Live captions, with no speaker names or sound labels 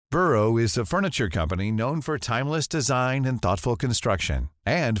Burrow is a furniture company known for timeless design and thoughtful construction,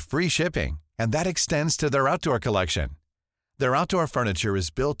 and free shipping, and that extends to their outdoor collection. Their outdoor furniture is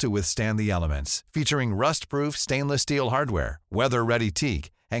built to withstand the elements, featuring rust-proof stainless steel hardware, weather-ready teak,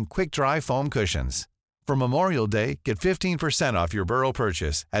 and quick-dry foam cushions. For Memorial Day, get 15% off your Burrow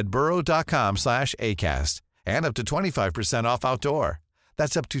purchase at burrow.com/ACAST and up to 25% off outdoor.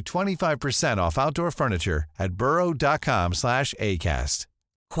 That's up to 25% off outdoor furniture at burrow.com/ACAST.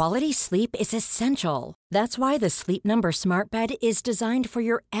 Quality sleep is essential. That's why the Sleep Number Smart Bed is designed for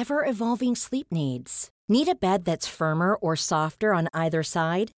your ever-evolving sleep needs. Need a bed that's firmer or softer on either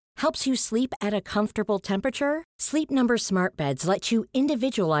side? Helps you sleep at a comfortable temperature? Sleep Number Smart Beds let you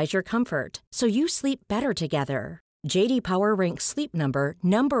individualize your comfort, so you sleep better together. J.D. Power ranks Sleep Number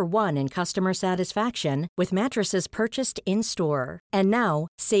number 1 in customer satisfaction with mattresses purchased in-store. And now,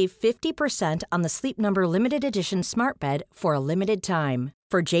 save 50% on the Sleep Number Limited Edition Smart Bed for a limited time.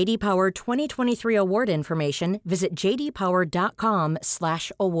 For J.D. Power 2023 award information, visit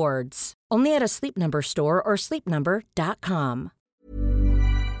jdpower.com/awards. Only at a Sleep Number store or sleepnumber.com.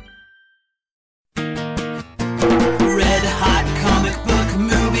 Red hot comic book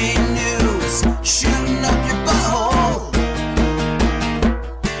movie news, shooting up your butthole.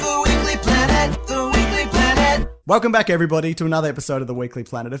 The Weekly Planet, the Weekly Planet. Welcome back, everybody, to another episode of the Weekly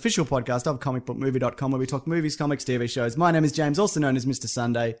Planet, official podcast of comicbookmovie.com, where we talk movies, comics, TV shows. My name is James, also known as Mr.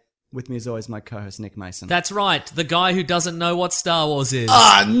 Sunday. With me, as always, my co-host, Nick Mason. That's right, the guy who doesn't know what Star Wars is.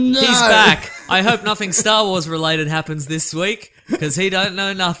 Oh, no! He's back. I hope nothing Star Wars related happens this week, because he don't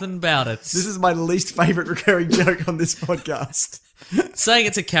know nothing about it. This is my least favourite recurring joke on this podcast. Saying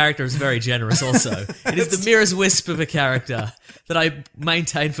it's a character is very generous also. It is the merest wisp of a character that I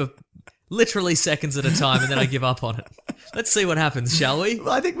maintain for literally seconds at a time, and then I give up on it. Let's see what happens, shall we?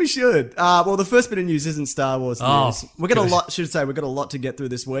 Well, I think we should. Well, the first bit of news isn't Star Wars news. We've got a lot, we've got a lot to get through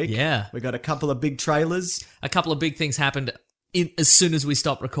this week. Yeah. We've got a couple of big trailers. A couple of big things happened as soon as we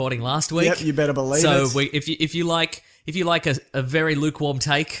stopped recording last week. Yep, you better believe it. So if you like a very lukewarm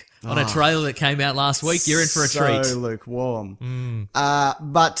take on a trailer that came out last week, you're in for a treat. So lukewarm.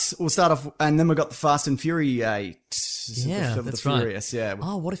 But we'll start off, and then we've got the Fast and Furious. Yeah, that's right. Furious, yeah.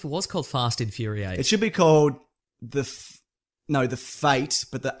 Oh, what if it was called Fast and Furious? It should be called the Fate,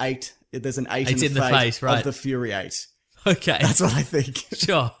 but the 8. There's an 8 in the fate, right, of the Furiate. Okay. That's what I think.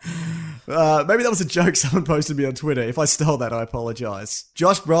 Sure. Maybe that was a joke someone posted me on Twitter. If I stole that, I apologise.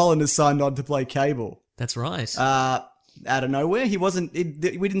 Josh Brolin has signed on to play Cable. That's right. Out of nowhere. He wasn't... we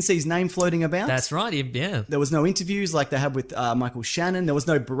didn't see his name floating about. That's right, yeah. There was no interviews like they had with Michael Shannon. There was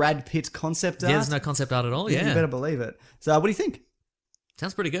no Brad Pitt concept art. Yeah, there's no concept art at all, yeah. You better believe it. So, what do you think?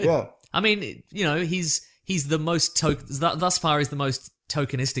 Sounds pretty good. Yeah. I mean, you know, he's the most... thus far, he's the most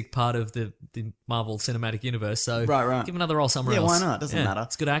tokenistic part of the Marvel Cinematic Universe, so right. give him another role somewhere else. Yeah, why not? Doesn't matter.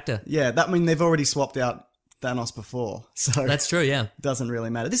 It's a good actor. Yeah, they've already swapped out Thanos before, so... That's true, yeah. Doesn't really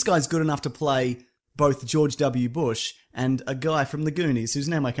matter. This guy's good enough to play both George W. Bush and a guy from the Goonies, whose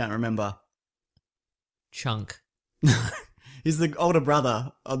name I can't remember. Chunk. He's the older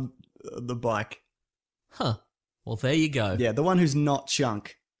brother on the bike. Huh. Well, there you go. Yeah, the one who's not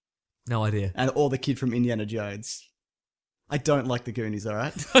Chunk. No idea. Or the kid from Indiana Jones. I don't like the Goonies,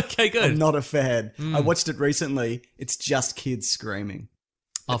 alright? Okay, good. I'm not a fan. I watched it recently. It's just kids screaming.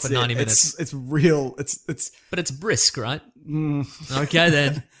 Oh, for 90 minutes. It's real. But it's brisk, right? Okay,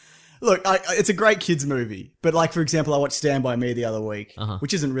 then. Look, it's a great kids movie, but like, for example, I watched Stand By Me the other week,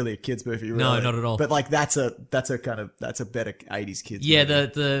 which isn't really a kids movie, really. No, not at all. But like, that's a better 80s kids movie. Yeah,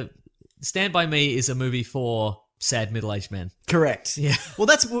 the Stand By Me is a movie for sad middle-aged men. Correct. Yeah. Well,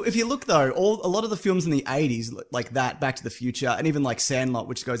 if you look though, a lot of the films in the 80s, like that, Back to the Future, and even like Sandlot,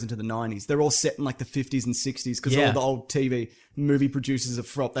 which goes into the 90s, they're all set in like the 50s and 60s because all the old TV movie producers are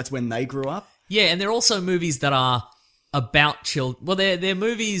from, that's when they grew up. Yeah, and they're also movies that are about children. Well, they're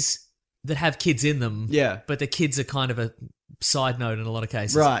movies that have kids in them. Yeah. But the kids are kind of a side note in a lot of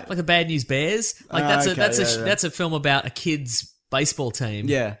cases. Right. Like the Bad News Bears. Like that's a film about a kid's baseball team.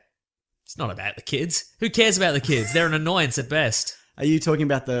 Yeah. It's not about the kids. Who cares about the kids? They're an annoyance at best. Are you talking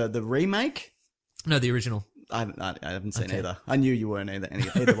about the remake? No, the original. I haven't seen either. I knew you weren't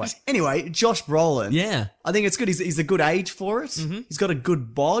either way. Anyway, Josh Brolin. Yeah. I think it's good. He's a good age for it. Mm-hmm. He's got a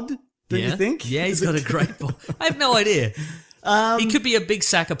good bod, don't you think? Yeah, he's got a great bod. I have no idea. He could be a big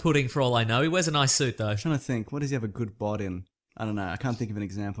sack of pudding for all I know. He wears a nice suit, though. I'm trying to think. What does he have a good bod in? I don't know. I can't think of an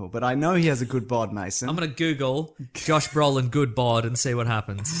example. But I know he has a good bod, Mason. I'm going to Google Josh Brolin good bod and see what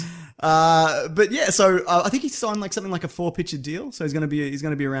happens. But yeah, so I think he signed like something like a 4-picture deal. So he's going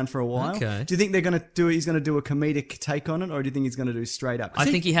to be around for a while. Okay. Do you think he's going to do a comedic take on it, or do you think he's going to do straight up? I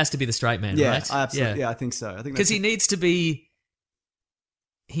think he has to be the straight man, right? Absolutely. Yeah, I think so. I think because he needs to be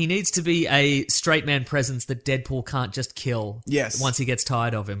he needs to be a straight man presence that Deadpool can't just kill. Yes. Once he gets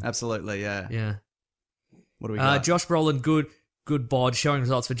tired of him. Absolutely, yeah. Yeah. What do we got? Josh Brolin, good bod. Showing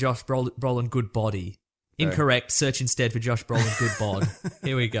results for Josh Brolin, good body. Incorrect. Search instead for Josh Brolin, good bod.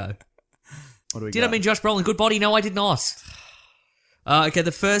 Here we go. What do we Did got? I mean Josh Brolin, good body? No, I did not. Okay,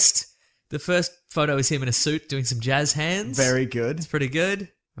 the first photo is him in a suit doing some jazz hands. Very good. It's pretty good.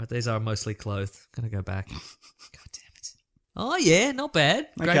 Right, these are mostly clothed. Gonna go back. God damn it. Oh yeah, not bad.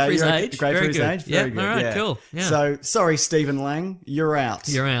 Great for his age. Great for his age. Very good. All right, yeah. cool. Yeah. So, sorry, Stephen Lang, you're out.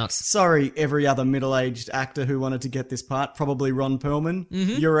 You're out. Sorry, every other middle-aged actor who wanted to get this part, probably Ron Perlman,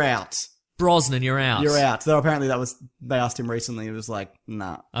 you're out. Brosnan, you're out. You're out. Though apparently they asked him recently, he was like,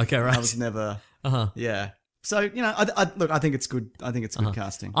 nah. Okay, right. I was never, Uh-huh. yeah. So, you know, look, I think it's good. I think it's good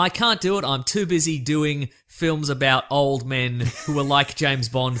casting. I can't do it. I'm too busy doing films about old men who were like James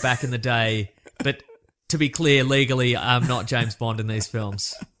Bond back in the day. But to be clear, legally, I'm not James Bond in these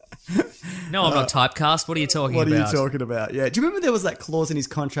films. No, I'm not typecast. What are you talking about? What are you talking about? Yeah. Do you remember there was that clause in his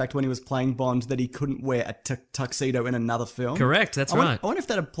contract when he was playing Bond that he couldn't wear a tuxedo in another film? Correct, that's right. I wonder if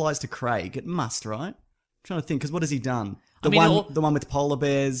that applies to Craig. It must, right? I'm trying to think, because what has he done? I The mean, one with polar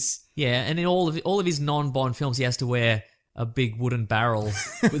bears. Yeah, and in all of his non-Bond films, he has to wear a big wooden barrel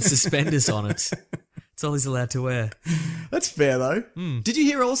with suspenders on it. That's all he's allowed to wear. That's fair, though. Did you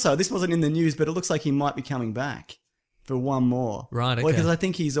hear also, this wasn't in the news, but it looks like he might be coming back for one more. Right, okay. Well, because I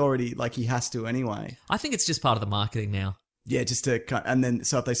think he's already, he has to anyway. I think it's just part of the marketing now. Yeah, just to, and then,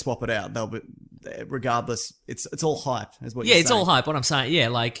 so if they swap it out, they'll be, regardless, it's all hype, is what Yeah, you're it's saying. all hype. What I'm saying,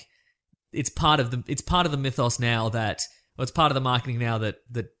 yeah, it's part of the mythos now that, well, it's part of the marketing now that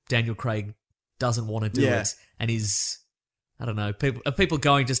Daniel Craig doesn't want to do it, and he's, I don't know, people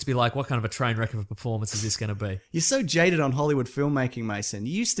going just to be like, what kind of a train wreck of a performance is this going to be? You're so jaded on Hollywood filmmaking, Mason.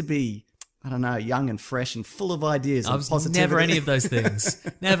 You used to be, I don't know, young and fresh and full of ideas I and was positivity. never any of those things.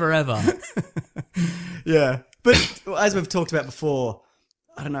 Never ever. Yeah. But as we've talked about before,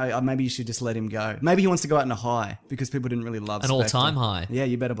 I don't know, maybe you should just let him go. Maybe he wants to go out in a high because people didn't really love An Spectre. all-time high. Yeah,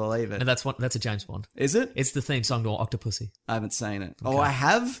 you better believe it. And that's a James Bond. Is it? It's the theme song to Octopussy. I haven't seen it. Oh, I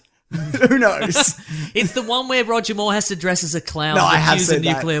have? Who knows? It's the one where Roger Moore has to dress as a clown No, I and have use a seen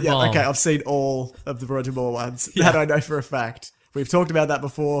that. nuclear Yeah, bomb. okay, I've seen all of the Roger Moore ones. Yeah. That I know for a fact. We've talked about that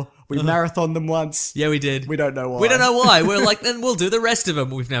before. We marathoned them once. Yeah, we did. We don't know why. We don't know why. We're like, then we'll do the rest of them.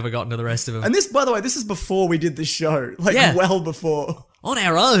 We've never gotten to the rest of them. And this, by the way, this is before we did the show. Yeah. Well before. On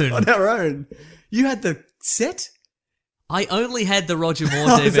our own. On our own. You had the set? I only had the Roger Moore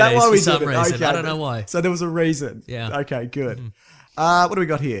Oh, DVDs is that why for we some did it? reason. Okay. I don't know why. So there was a reason. Yeah. Okay, good. What do we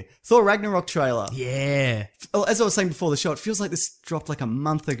got here? Thor Ragnarok trailer. Yeah. Oh, as I was saying before the show, it feels like this dropped like a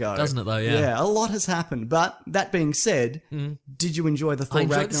month ago. Doesn't it though, yeah. Yeah, a lot has happened. But that being said, did you enjoy the Thor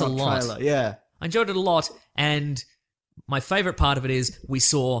enjoyed this a Ragnarok lot. trailer? Yeah. I enjoyed it a lot, and my favourite part of it is we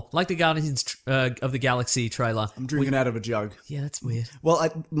saw, like the Guardians of the Galaxy trailer. I'm drinking out of a jug. Yeah, that's weird.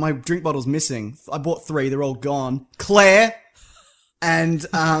 Well, my drink bottle's missing. I bought 3. They're all gone. Claire! And,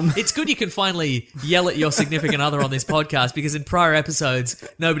 It's good you can finally yell at your significant other on this podcast, because in prior episodes,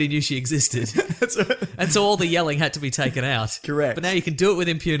 nobody knew she existed. That's right. And so all the yelling had to be taken out. Correct. But now you can do it with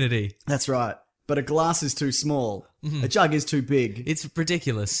impunity. That's right. But a glass is too small. A jug is too big. It's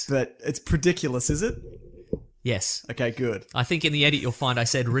ridiculous. But it's ridiculous, is it? Yes. Okay, good. I think in the edit you'll find I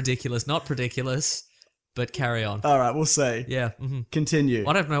said ridiculous, not ridiculous. But carry on. All right, we'll see. Yeah. Continue.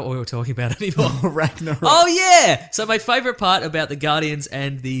 I don't know what we were talking about anymore. Ragnarok. Oh, yeah! So my favourite part about the Guardians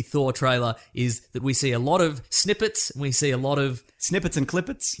and the Thor trailer is that we see a lot of snippets, and we see a lot of... Snippets and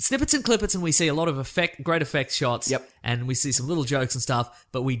clippets. Snippets and clippets, and we see a lot of great effect shots. Yep. And we see some little jokes and stuff,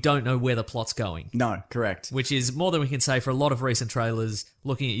 but we don't know where the plot's going. No, correct. Which is more than we can say for a lot of recent trailers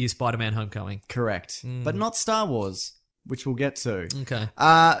looking at you, Spider-Man Homecoming. Correct. But not Star Wars, which we'll get to. Okay.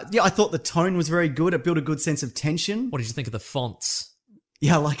 Yeah, I thought the tone was very good. It built a good sense of tension. What did you think of the fonts?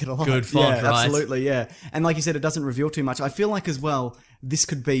 Yeah, I like it a lot. Good font, yeah, right? Absolutely, yeah. And like you said, it doesn't reveal too much. I feel like as well, this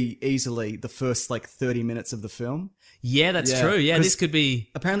could be easily the first 30 minutes of the film. Yeah, that's true. Yeah, 'Cause this could be...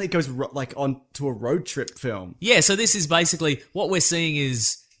 Apparently it goes on to a road trip film. Yeah, so this is basically... What we're seeing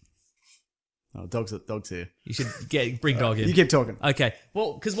is... Oh, dog's here. You should bring dog in. You keep talking. Okay.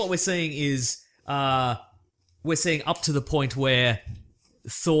 Well, because what we're seeing is... we're seeing up to the point where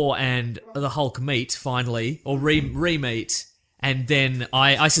Thor and the Hulk meet, finally, or re-meet, and then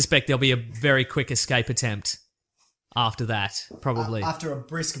I suspect there'll be a very quick escape attempt after that, probably. After a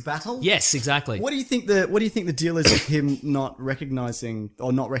brisk battle? Yes, exactly. What do you think the deal is with him not recognizing,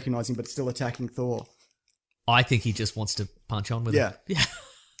 but still attacking Thor? I think he just wants to punch on with him. Yeah.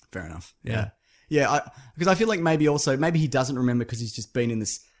 Fair enough. Yeah. Yeah, because I feel like maybe he doesn't remember because he's just been in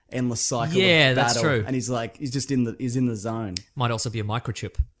this endless cycle. Yeah, of that's battle, true. And he's just in the zone. Might also be a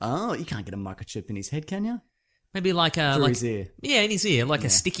microchip. Oh, you can't get a microchip in his head, can you? Maybe like a Through his ear. Yeah, in his ear, like a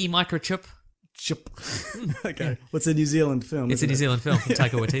sticky microchip. Chip. Okay. What's a New Zealand film? It's a New Zealand film from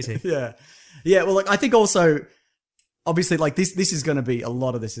Taika Waititi. Yeah. Well, like I think also, obviously, like this is going to be a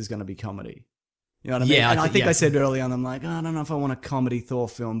lot of this is going to be comedy. You know what I mean? Yeah, and I think I said early on, I'm like, I don't know if I want a comedy Thor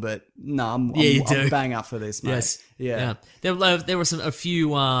film, but no, I'm bang up for this, mate. Yes. Yeah. There were a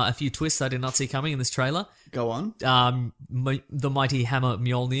few twists I did not see coming in this trailer. Go on. The mighty hammer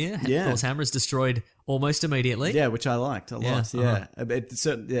Mjolnir, Thor's hammer, is destroyed almost immediately. Yeah, which I liked a lot. Yeah. Uh-huh.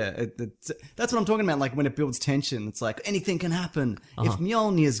 That's what I'm talking about. Like when it builds tension, it's like anything can happen. If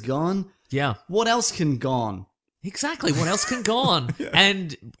Mjolnir's gone, what else can gone? Exactly. What else can gone?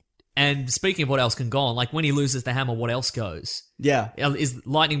 And speaking of what else can go on, like when he loses the hammer, what else goes? Yeah. Is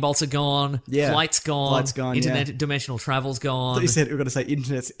lightning bolts are gone, flight's gone, interdimensional travel's gone. You said we were going to say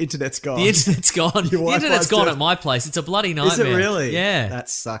internet's gone. The internet's gone. The internet's gone at my place. It's a bloody nightmare. Is it really? Yeah. That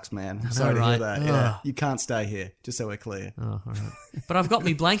sucks, man. I'm sorry to hear that. Yeah. You can't stay here, just so we're clear. Oh, all right. But I've got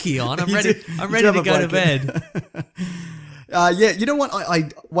me blankie on. I'm ready to go to bed. You know what?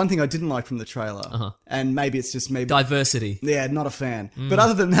 One thing I didn't like from the trailer, and maybe it's just me. Diversity. Yeah, not a fan. But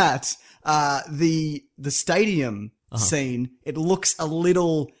other than that, the stadium scene, it looks a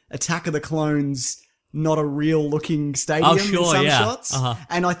little Attack of the Clones, not a real looking stadium in some shots.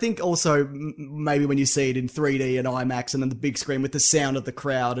 And I think also maybe when you see it in 3D and IMAX and on the big screen with the sound of the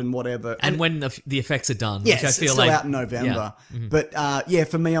crowd and whatever. And when the effects are done. Yes, which I feel it's still out in November. Yeah. But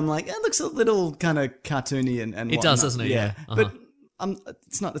for me, I'm like, it looks a little kind of cartoony and it does, doesn't it? Yeah. But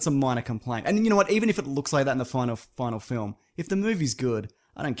it's a minor complaint. And you know what? Even if it looks like that in the final film, if the movie's good,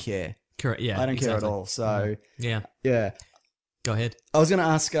 I don't care. Correct. Yeah, I don't care at all. So yeah. Go ahead. I was going to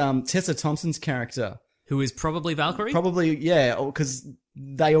ask Tessa Thompson's character, who is probably Valkyrie. Probably, yeah, because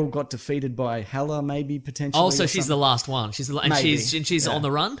they all got defeated by Hela, maybe potentially. Oh, so she's the last one. She's on the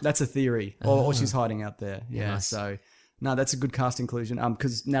run. That's a theory, or she's hiding out there. Yeah. Nice. So no, that's a good cast inclusion.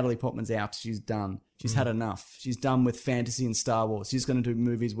 Because Natalie Portman's out. She's done. She's had enough. She's done with fantasy and Star Wars. She's going to do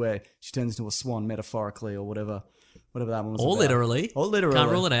movies where she turns into a swan metaphorically or whatever that one was. Or about. literally. Or literally.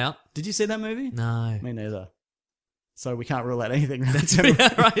 Can't rule it out. Did you see that movie? No. Me neither. So we can't rule out anything. Right? That's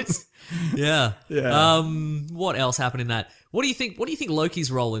right. Yeah. Yeah. What else happened in that? What do you think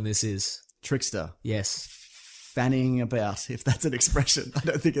Loki's role in this is? Trickster. Yes. Fanning about, if that's an expression. I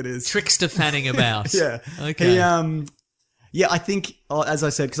don't think it is. Trickster fanning about. Yeah. Okay. I think, as I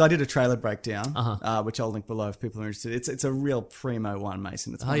said, because I did a trailer breakdown, which I'll link below if people are interested. It's a real primo one,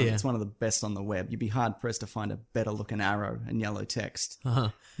 Mason. It's one of the best on the web. You'd be hard pressed to find a better looking arrow and yellow text.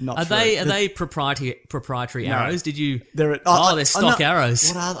 Not are true. they proprietary arrows? Did you? They're stock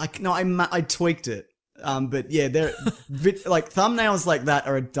arrows. What are they? No, I tweaked it. But yeah, they're like thumbnails like that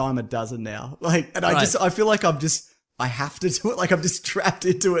are a dime a dozen now. Like, and I feel like I have to do it. Like I'm just trapped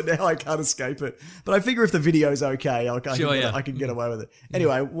into it now. I can't escape it. But I figure if the video's okay, I can get away with it.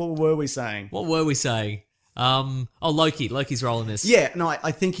 Anyway, what were we saying? Loki's role in this. Yeah, no,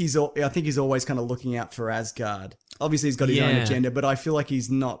 I think he's always kind of looking out for Asgard. Obviously, he's got his own agenda, but I feel like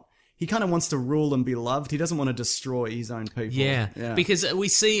he's not. He kind of wants to rule and be loved. He doesn't want to destroy his own people. Yeah. Because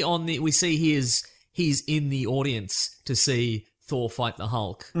he's in the audience to see Thor fight the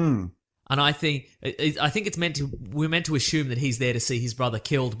Hulk. And I think we're meant to assume that he's there to see his brother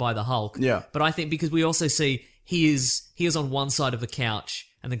killed by the Hulk. Yeah. But I think because we also see he is on one side of the couch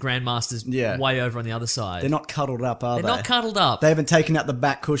and the Grandmaster's way over on the other side. They're not cuddled up, are they? They're not cuddled up. They haven't taken out the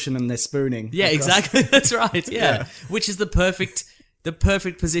back cushion and they're spooning. Yeah, exactly. That's right. Yeah. Which is the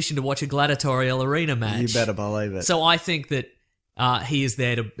perfect position to watch a gladiatorial arena match. You better believe it. So I think that he is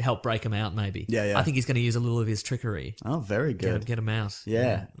there to help break him out, maybe. Yeah. I think he's going to use a little of his trickery. Oh, very good. Get him out.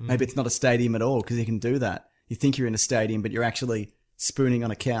 Yeah. Maybe it's not a stadium at all because he can do that. You think you're in a stadium, but you're actually spooning on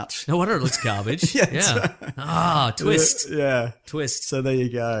a couch. No wonder it looks garbage. Yeah. Twist. Yeah. Twist. So there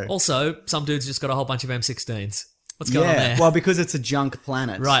you go. Also, some dude's just got a whole bunch of M16s. What's going on there? Well, because it's a junk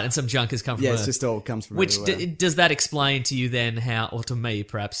planet. Right, and some junk has come from Earth. It's just all comes from everywhere. Does that explain to you then how, or to me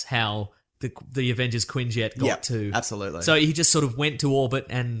perhaps, how the Avengers Quinjet got to... absolutely. So he just sort of went to orbit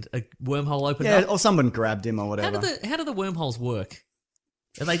and a wormhole opened up? Yeah, or someone grabbed him or whatever. How do the wormholes work?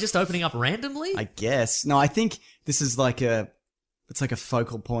 Are they just opening up randomly? I guess. No, I think this is like it's like a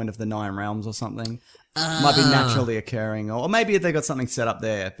focal point of the Nine Realms or something. Might be naturally occurring, or maybe they got something set up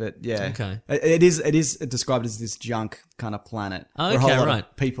there. But yeah, okay. It is described as this junk kind of planet. Okay, where a whole lot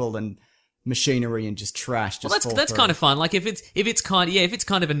of people and machinery and just trash. That's kind of fun. Like if it's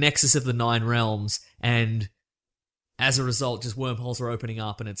kind of a nexus of the Nine Realms, and as a result, just wormholes are opening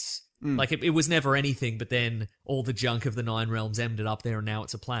up, and it's Like, it was never anything, but then all the junk of the Nine Realms ended up there, and now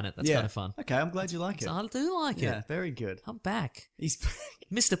it's a planet. That's kind of fun. Okay, I'm glad you like it. I do like it. Yeah, very good. I'm back. He's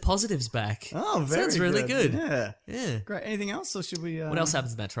Mr. Positive's back. Oh, very Sounds really good. Yeah. Great. Anything else, or should we... What else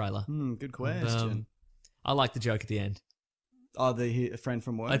happens in that trailer? Good question. I like the joke at the end. Oh, the friend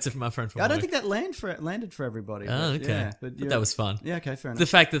from work? That's my friend from work. I don't think that landed for everybody. Oh, okay. Yeah, but that was fun. Yeah, okay, fair enough. The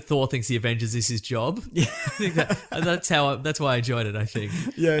fact that Thor thinks the Avengers is his job. Yeah. I think that's why I enjoyed it, I think.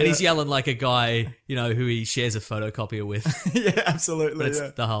 Yeah, and he's yelling like a guy, who he shares a photocopier with. Yeah, absolutely. But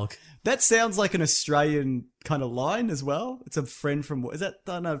it's the Hulk. That sounds like an Australian kind of line as well. It's a friend from... Is that...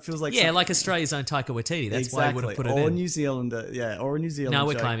 I don't know, it feels like... Yeah, like Australia's own Taika Waititi. That's why I would have put it in. Or New Zealander. Yeah, or a New Zealand No,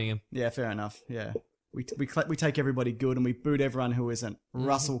 we're joke. claiming him. Yeah, fair enough. Yeah. We take everybody good and we boot everyone who isn't.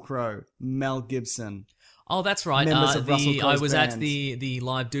 Russell Crowe, Mel Gibson. Oh, that's right. Members of Russell Crowe's I was band. at the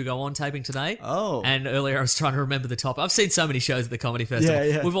live Do Go On taping today. Oh. And earlier I was trying to remember the top. I've seen so many shows at the Comedy Festival.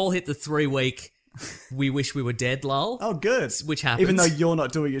 Yeah. We've all hit the 3-week we wish we were dead lull. Oh, good. Which happens. Even though you're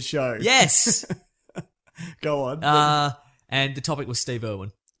not doing a show. Yes. Go on. And the topic was Steve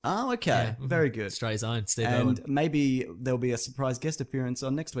Irwin. Oh, okay. Yeah. Very good. Australia's own Steve And Irwin. maybe there'll be a surprise guest appearance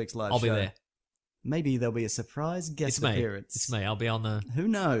on next week's live show. I'll be there. Maybe there'll be a surprise guest appearance. It's me. I'll be on the... Who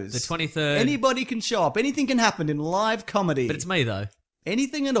knows? The 23rd. Anybody can show up. Anything can happen in live comedy. But it's me, though.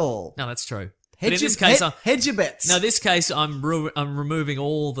 Anything at all. No, that's true. Hedge your bets. No, this case, I'm removing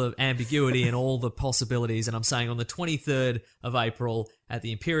all the ambiguity and all the possibilities, and I'm saying on the 23rd of April at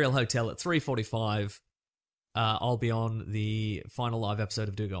the Imperial Hotel at 3:45, I'll be on the final live episode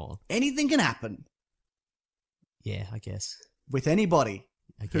of Do Go On. Anything can happen. Yeah, I guess. With anybody.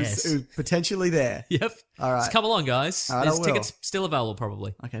 I guess. Who's potentially there. Yep. All right. So come along, guys. All right, There's I will. tickets still available,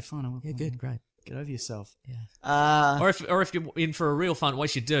 probably. Okay, fine. I will. Yeah, good, great. Get over yourself. Yeah. Or if you're in for a real fun, what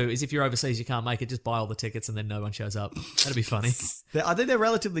you should do is if you're overseas, you can't make it, just buy all the tickets and then no one shows up. That'd be funny. I think they're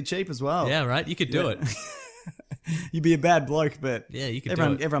relatively cheap as well. Yeah, right. You could do it. You'd be a bad bloke, but yeah, you could do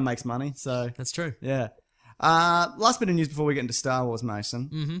it. Everyone makes money, so that's true. Yeah. Last bit of news before we get into Star Wars, Mason.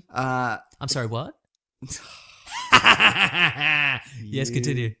 Mm-hmm. I'm sorry, what? Yes,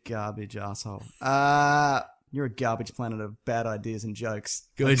 continue. Garbage asshole. You're a garbage planet of bad ideas and jokes.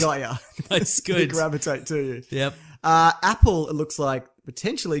 Good. I got ya. That's good. They gravitate to you. Yep. Apple, it looks like,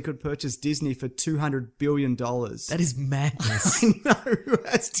 potentially could purchase Disney for $200 billion. That is madness. I know. Who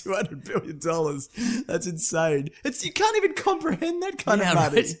has $200 billion? That's insane. You can't even comprehend that kind of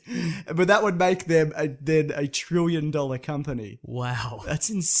money. Right? But that would make them then $1 trillion company. Wow. That's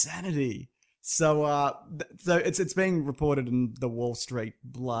insanity. So, it's being reported in the Wall Street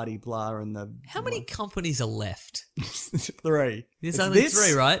bloody blah and the... How many companies are left? 3. There's only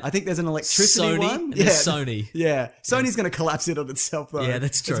 3, right? I think there's an electricity Sony one. And there's Sony. Yeah. Sony's going to collapse in on itself, though. Yeah,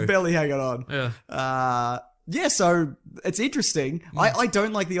 that's true. It's barely hanging on. Yeah. Yeah, so it's interesting. I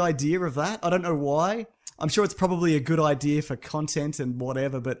don't like the idea of that. I don't know why. I'm sure it's probably a good idea for content and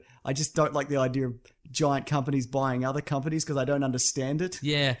whatever, but I just don't like the idea of giant companies buying other companies because I don't understand it.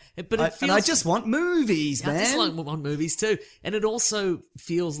 Yeah, but it feels... And I just want movies, man. I just want movies too. And it also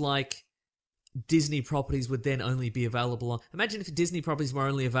feels like Disney properties would then only be available on... Imagine if Disney properties were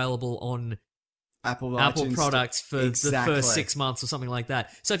only available on... Apple products for the first 6 months or something like that.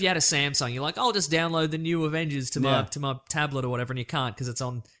 So if you had a Samsung, you're like, I'll just download the new Avengers to my tablet or whatever, and you can't because it's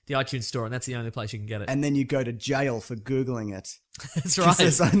on the iTunes store, and that's the only place you can get it. And then you go to jail for Googling it. That's right.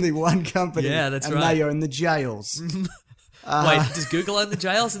 There's only one company. Yeah, that's and right. And they own the jails. Wait, does Google own the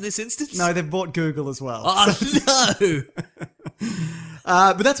jails in this instance? No, they've bought Google as well. Oh, no!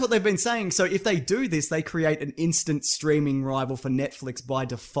 But that's what they've been saying. So if they do this, they create an instant streaming rival for Netflix by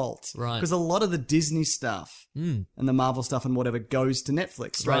default. Right. Because a lot of the Disney stuff and the Marvel stuff and whatever goes to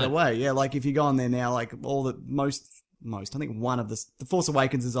Netflix straight away. Yeah, like if you go on there now, like most, I think one of the Force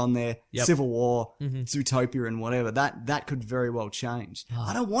Awakens is on there, Civil War, Zootopia and whatever. That could very well change.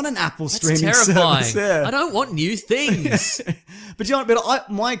 I don't want an Apple streaming terrifying. service. Yeah. I don't want new things. But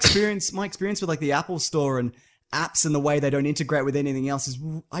my experience with like the Apple Store and apps and the way they don't integrate with anything else is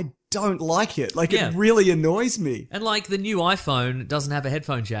I don't like it. Like it really annoys me. And like the new iPhone doesn't have a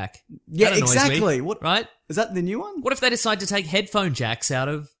headphone jack. Yeah, that annoys exactly. me, right? Is that the new one? What if they decide to take headphone jacks out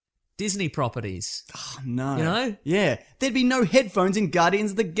of Disney properties? Oh, no. You know? Yeah. There'd be no headphones in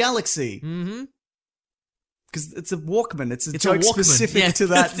Guardians of the Galaxy. Mm-hmm. Because it's a Walkman. It's a joke specific to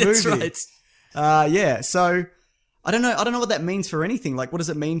that that's movie. Right. Yeah. So I don't know what that means for anything. Like, what does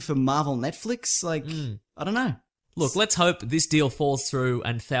it mean for Marvel Netflix? Like, I don't know. Look, let's hope this deal falls through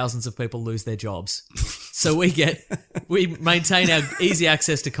and thousands of people lose their jobs. So we maintain our easy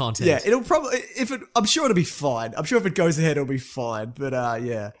access to content. Yeah, it'll probably, I'm sure it'll be fine. I'm sure if it goes ahead, it'll be fine. But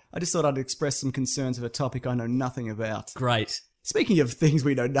yeah, I just thought I'd express some concerns of a topic I know nothing about. Great. Speaking of things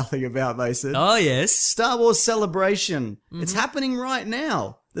we know nothing about, Mason. Oh, yes. Star Wars Celebration. It's happening right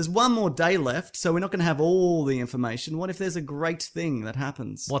now. There's one more day left, so we're not going to have all the information. What if there's a great thing that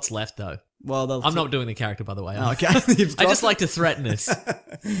happens? What's left, though? Well, I'm not doing the character, by the way. Okay. I just like to threaten it.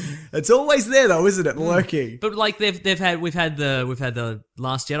 It's always there, though, isn't it? Lurking. But like we've had the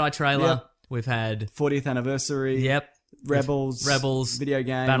Last Jedi trailer. Yep. We've had 40th anniversary. Yep. Rebels, video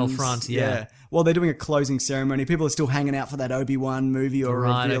games, Battlefront. Yeah. Well, they're doing a closing ceremony. People are still hanging out for that Obi-Wan movie or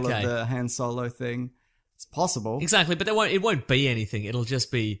reveal of the Han Solo thing. It's possible. Exactly, but it won't be anything. It'll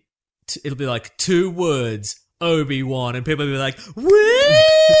just be it'll be like 2 words. Obi-Wan, and people will be like,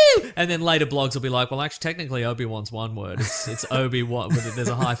 woo! And then later blogs will be like, well, actually, technically, Obi-Wan's 1 word. It's Obi-Wan, but there's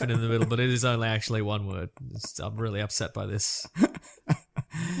a hyphen in the middle, but it is only actually 1 word. I'm really upset by this.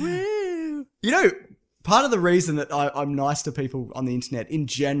 Woo! You know, part of the reason that I'm nice to people on the internet in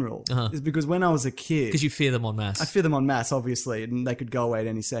general is because when I was a kid... Because you fear them en masse. I fear them en masse, obviously, and they could go away at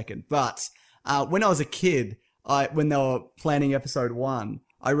any second. But when I was a kid, when they were planning episode 1...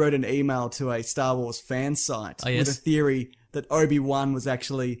 I wrote an email to a Star Wars fan site with a theory that Obi-Wan was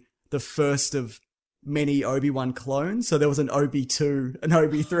actually the first of many Obi-Wan clones. So there was an Obi-2, an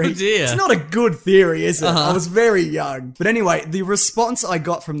Obi-3. Oh dear. It's not a good theory, is it? I was very young. But anyway, the response I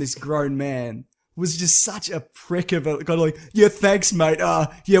got from this grown man was just such a prick of a kind of like, yeah, thanks, mate.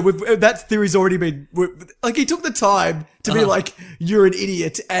 That theory's already been, like, he took the time to be like, you're an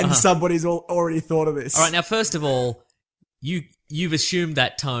idiot and somebody's already thought of this. All right, now, first of all, You've assumed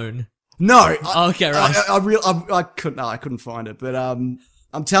that tone. No. Okay, right. I couldn't find it, but I'm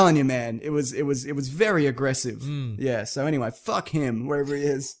telling you, man, it was very aggressive. Yeah. So anyway, fuck him wherever he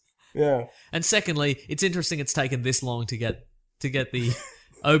is. Yeah. And secondly, it's interesting it's taken this long to get the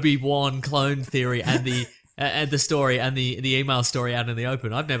Obi-Wan clone theory and the story and the email story out in the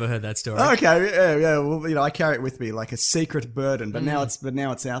open. I've never heard that story. Okay. Yeah. Well, I carry it with me like a secret burden, but now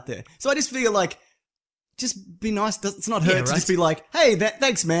it's out there. So I just feel like. Just be nice. It's not hurt to just be like, hey,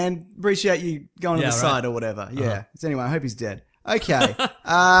 thanks, man. Appreciate you going on the side or whatever. Yeah. So anyway, I hope he's dead. Okay.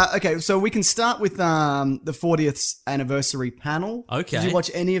 Okay, so we can start with the 40th anniversary panel. Okay. Did you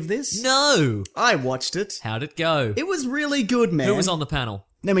watch any of this? No. I watched it. How'd it go? It was really good, man. Who was on the panel?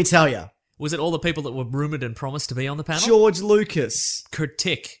 Let me tell you. Was it all the people that were rumoured and promised to be on the panel? George Lucas.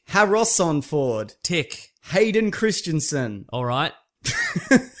 Tick. Harrison Ford. Tick. Hayden Christensen. All right.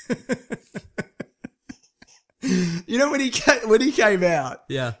 You know when he came out,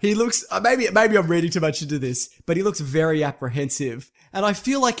 he looks maybe I'm reading too much into this, but he looks very apprehensive, and I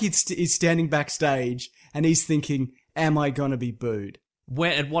feel like he's standing backstage and he's thinking, "Am I gonna be booed?"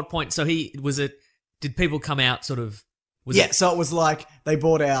 Where at what point? So did people come out sort of? So it was like they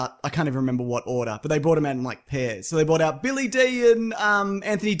brought out, I can't even remember what order, but they brought them out in like pairs. So they brought out Billy D and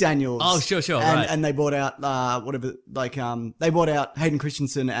Anthony Daniels. Oh, sure, and, right. And they brought out they brought out Hayden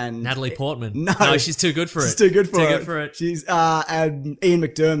Christensen and Natalie Portman. No, she's too good for it. She's too good for it. She's and Ian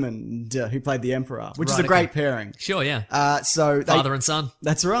McDiarmid, who played the Emperor, which is a great pairing. Sure, yeah. So father and son.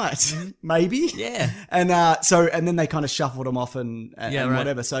 That's right. Maybe. Yeah. And and then they kind of shuffled him off and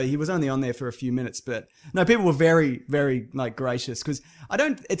whatever. So he was only on there for a few minutes, but no, people were very, very like gracious because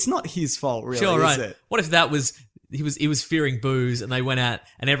it's not his fault really, sure, right. is it? What if that was he was fearing booze and they went out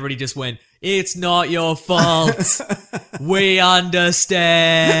and everybody just went, "It's not your fault. We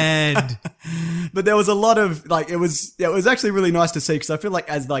understand." But there was a lot of like it was actually really nice to see because I feel like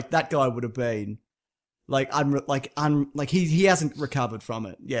as like that guy would have been he hasn't recovered from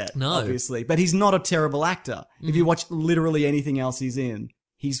it yet, obviously, but he's not a terrible actor. If you watch literally anything else he's in,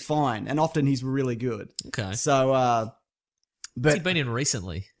 he's fine, and often he's really good. Okay. So, What's he been in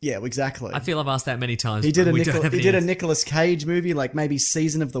recently? Yeah, exactly. I feel I've asked that many times. He did a Nicolas Cage movie, like maybe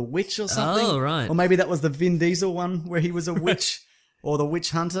Season of the Witch or something. Oh, right. Or maybe that was the Vin Diesel one where he was a witch. Or the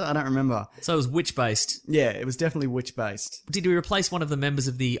Witch Hunter, I don't remember. So it was witch-based? Yeah, it was definitely witch-based. Did he replace one of the members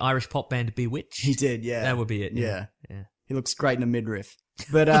of the Irish pop band Bewitched? He did, yeah. That would be it. Yeah. He looks great in a midriff.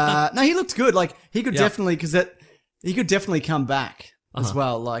 But, no, he looked good. Like, he could definitely, he could definitely come back as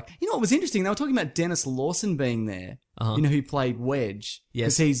well. Like, you know what was interesting? They were talking about Dennis Lawson being there. You know, who played Wedge. Yes.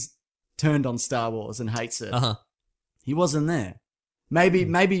 Because he's turned on Star Wars and hates it. He wasn't there.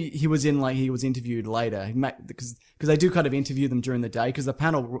 Maybe he was he was interviewed later because they do kind of interview them during the day because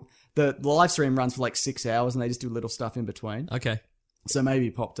the live stream runs for like 6 hours and they just do little stuff in between. Okay. So maybe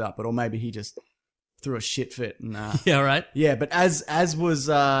he popped up, or maybe he just threw a shit fit and yeah, right. Yeah, but as was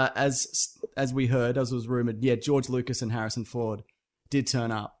rumored, George Lucas and Harrison Ford did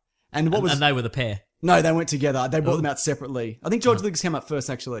turn up. And they were the pair. No, they went together. They brought them out separately. I think George Lucas came up first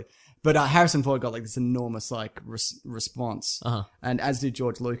actually. But Harrison Ford got like this enormous like response, and as did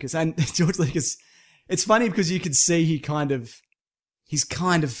George Lucas. And George Lucas, it's funny because you could see he kind of he's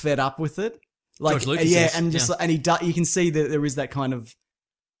kind of fed up with it. Like, George Lucas yeah, is, and just yeah. and you can see that there is that kind of.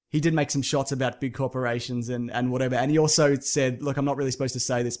 He did make some shots about big corporations and whatever, and he also said, "Look, I'm not really supposed to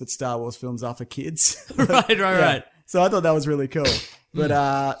say this, but Star Wars films are for kids." Right. So I thought that was really cool. But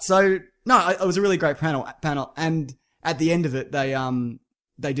it was a really great panel, and at the end of it,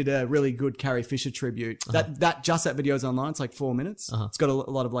 they did a really good Carrie Fisher tribute. That video's online. It's like 4 minutes. It's got a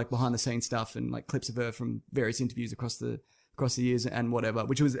lot of like behind the scenes stuff and like clips of her from various interviews across the years and whatever.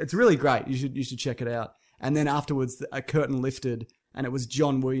 It's really great. You should check it out. And then afterwards, a curtain lifted. And it was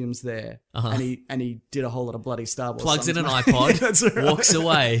John Williams there, and he did a whole lot of bloody Star Wars. Plugs songs, in an mate. iPod, That's right. walks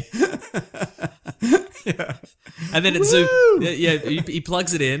away, and then it he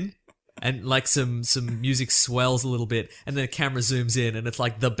plugs it in, and like some music swells a little bit, and then the camera zooms in, and it's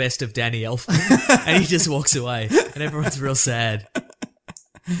like the best of Danny Elfman, and he just walks away, and everyone's real sad.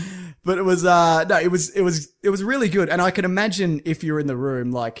 But it was it was really good, and I can imagine if you're in the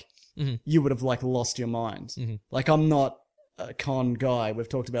room, like you would have like lost your mind. Like I'm not a con guy. We've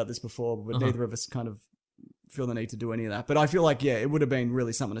talked about this before, but neither of us kind of feel the need to do any of that. But I feel like, yeah, it would have been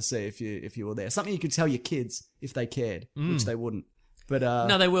really something to see if you were there. Something you could tell your kids if they cared, which they wouldn't. But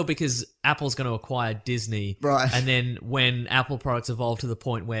no, they will, because Apple's going to acquire Disney. Right. And then when Apple products evolve to the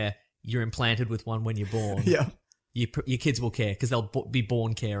point where you're implanted with one when you're born, yeah. your kids will care because they'll be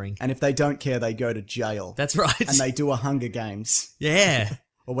born caring. And if they don't care, they go to jail. That's right. And they do a Hunger Games. Yeah.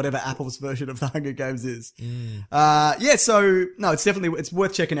 Or whatever Apple's version of the Hunger Games is. So, no, it's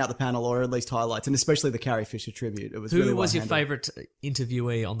worth checking out the panel, or at least highlights, and especially the Carrie Fisher tribute. It was really Who was your well favourite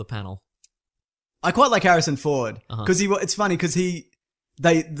interviewee on the panel? I quite like Harrison Ford, because it's funny, because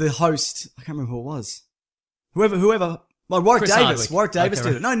the host, I can't remember who it was. Whoever, well, Warwick Chris Davis. Hardwick. Warwick Davis Okay,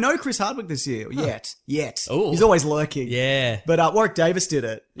 did it. No Chris Hardwick this year. Yet. Ooh. He's always lurking. Yeah. But Warwick Davis did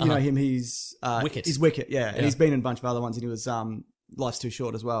it. You know him, he's Wicket. He's Wicket, yeah. And he's been in a bunch of other ones, and he was Life's Too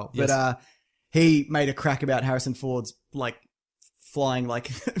Short as well. Yes. But he made a crack about Harrison Ford's like flying, like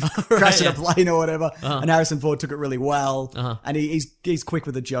crashing a plane or whatever, and Harrison Ford took it really well, and he's quick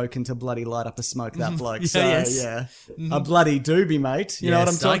with a joke and to bloody light up the smoke, that bloke. A bloody doobie, mate. You know what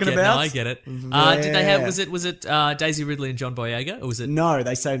I'm talking about? No, I get it. Did they have? Was it Daisy Ridley and John Boyega, or was it? No,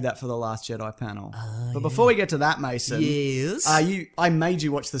 they saved that for the Last Jedi panel. But before we get to that, Mason, yes, I made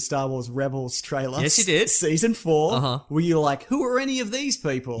you watch the Star Wars Rebels trailer. Yes, you did. Season 4. Were you like, who are any of these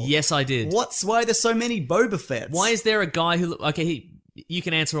people? Yes, I did. Why are there so many Boba Fett's? Why is there a guy who? You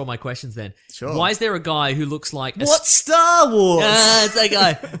can answer all my questions then. Sure. Why is there a guy who looks like what Star Wars? It's that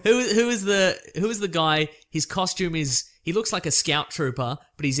guy. Who is the guy? His costume is, he looks like a scout trooper,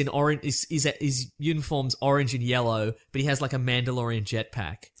 but he's in orange. His uniform's orange and yellow, but he has like a Mandalorian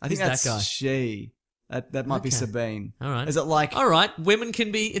jetpack. I think that's that guy. She. That might be Sabine. All right. Is it like? All right. Women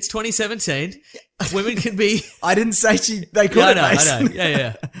can be. It's 2017. Women can be. I didn't say they could. I know.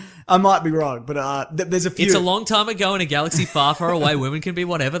 Yeah. I might be wrong, but there's a few. It's a long time ago in a galaxy far, far away. Women can be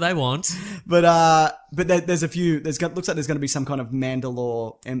whatever they want. But there's a few. Looks like there's going to be some kind of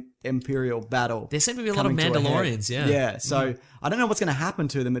Mandalore Imperial battle. There seem to be a lot of Mandalorians. Yeah. Yeah. So I don't know what's going to happen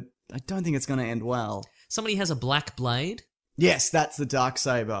to them. I don't think it's going to end well. Somebody has a black blade. Yes, that's the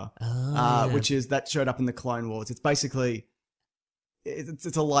Darksaber, which is that showed up in the Clone Wars. It's basically it's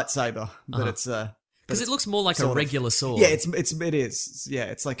a lightsaber, but it's because it looks more like a regular sword. Yeah, it is. Yeah,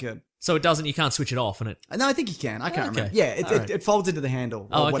 it's like a. So it doesn't. You can't switch it off, and it. No, I think you can. I can't remember. Yeah, it folds into the handle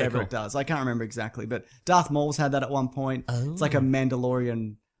or whatever cool. it does. I can't remember exactly, but Darth Maul's had that at one point. Oh. It's like a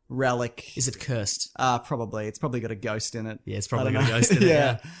Mandalorian relic. Is it cursed? Probably. It's probably got a ghost in it. Yeah, it's probably got a ghost in it.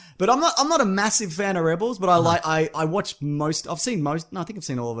 Yeah. But I'm not a massive fan of Rebels, but I watch most. I've seen most. No, I think I've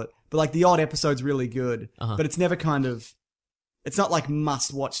seen all of it. But like the odd episode's really good. But it's never kind of. It's not like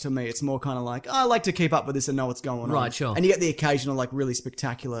must watch to me. It's more kind of like, I like to keep up with this and know what's going on. Right, sure. And you get the occasional like really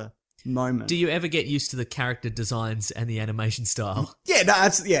spectacular moment. Do you ever get used to the character designs and the animation style? Yeah, no,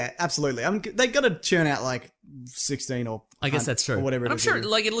 absolutely. They got to churn out like 16 or I guess that's true. Or whatever. And I'm sure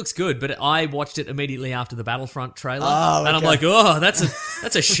like it looks good, but I watched it immediately after the Battlefront trailer, and I'm like, oh, that's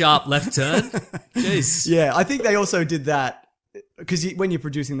a sharp left turn. Jeez. Yeah, I think they also did that. Because when you're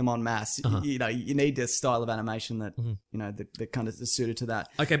producing them en masse, you know, you need a style of animation that, you know, that kind of is suited to that.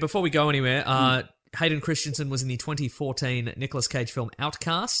 Okay, before we go anywhere, Hayden Christensen was in the 2014 Nicolas Cage film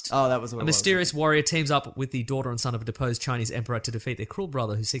Outcast. Oh, that was what a mysterious warrior teams up with the daughter and son of a deposed Chinese emperor to defeat their cruel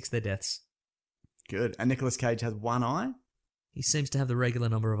brother who seeks their deaths. Good. And Nicolas Cage has one eye? He seems to have the regular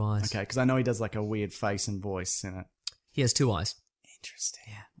number of eyes. Okay, because I know he does like a weird face and voice in it. He has 2 eyes. Interesting.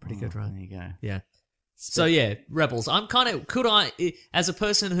 Yeah, pretty good, right? There you go. Yeah. So yeah, Rebels. I'm kind of, as a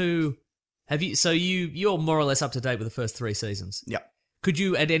person who, you're more or less up to date with the first 3 seasons. Yep. Could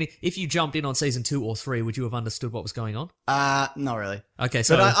you, if you jumped in on season 2 or 3, would you have understood what was going on? Not really. Okay,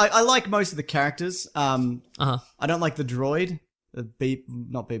 so... But I like most of the characters. I don't like the droid.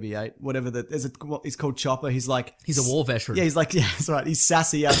 Not BB-8, whatever he's called Chopper. He's a war veteran. Yeah, that's right. He's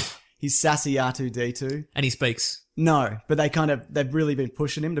sassy. He's sassy R2-D2. And he speaks. No, but they've really been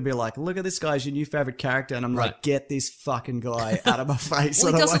pushing him to be like, look at this guy's your new favorite character, and I'm like, get this fucking guy out of my face.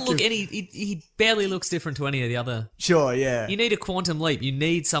 Well, he doesn't look he barely looks different to any of the other. Sure, yeah. You need a quantum leap. You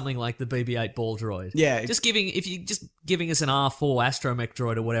need something like the BB-8 ball droid. Yeah. Just giving us an R4 astromech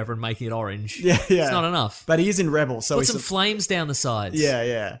droid or whatever and making it orange. Yeah. It's not enough. But he is in Rebel, so put some flames down the sides.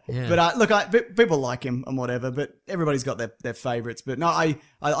 Yeah. But look, people like him and whatever, but everybody's got their favorites. But no,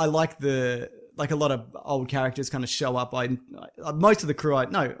 I like a lot of old characters kind of show up. Most of the crew,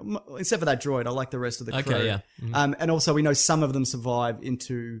 except for that droid, I like the rest of the crew. Okay, yeah. Mm-hmm. And also we know some of them survive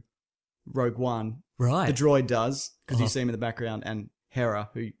into Rogue One. Right. The droid does, because you see him in the background, and Hera,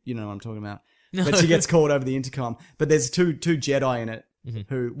 who, you know what I'm talking about. But she gets called over the intercom. But there's two Jedi in it,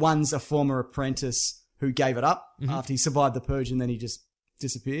 who, one's a former apprentice who gave it up after he survived the Purge, and then he just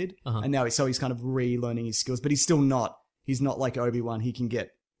disappeared. And now he's kind of relearning his skills, but he's not like Obi-Wan. He can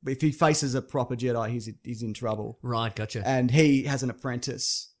get... If he faces a proper Jedi, he's in trouble. Right, gotcha. And he has an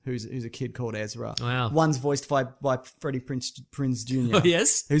apprentice who's a kid called Ezra. Wow. One's voiced by Freddie Prinze Jr. Oh,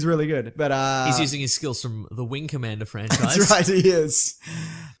 yes? Who's really good. But he's using his skills from the Wing Commander franchise. That's right, he is.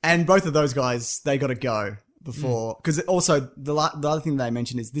 And both of those guys, they got to go before... Because also, the other thing they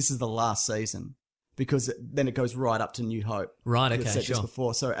mentioned is this is the last season. Because then it goes right up to New Hope. Right, okay, sure. Just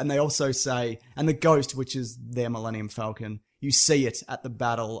before. So, and they also say... And the Ghost, which is their Millennium Falcon... You see it at the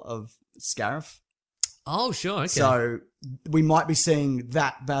Battle of Scarif. Oh, sure. Okay. So we might be seeing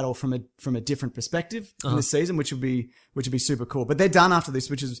that battle from a different perspective in this season, which would be super cool. But they're done after this,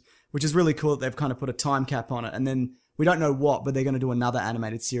 which is really cool that they've kind of put a time cap on it. And then we don't know what, but they're going to do another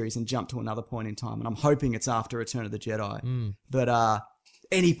animated series and jump to another point in time. And I'm hoping it's after Return of the Jedi. But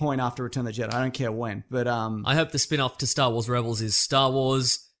any point after Return of the Jedi, I don't care when. But I hope the spin-off to Star Wars Rebels is Star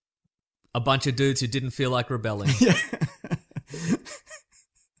Wars, a bunch of dudes who didn't feel like rebelling. Yeah.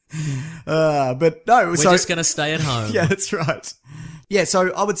 But no, we're just going to stay at home. Yeah, that's right. Yeah,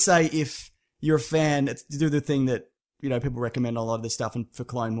 so I would say if you're a fan, do the thing that, people recommend a lot of this stuff and for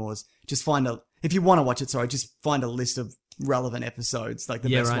Clone Wars, just if you want to watch it, just find a list of relevant episodes, like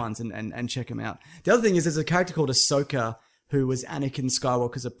the best ones, and check them out. The other thing is there's a character called Ahsoka who was Anakin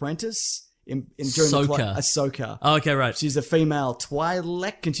Skywalker's apprentice. During Ahsoka. Oh, okay, right. She's a female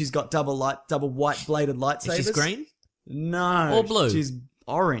Twi'lek, and she's got double white bladed lightsabers. Is she green? No. Or blue? She's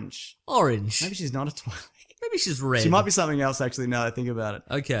orange. Orange. Maybe she's not a Twi'lek. Maybe she's red. She might be something else, actually, now that I think about it.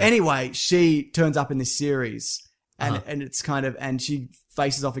 Okay. Anyway, she turns up in this series, and it's and she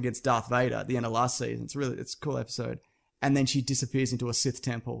faces off against Darth Vader at the end of last season. It's a cool episode. And then she disappears into a Sith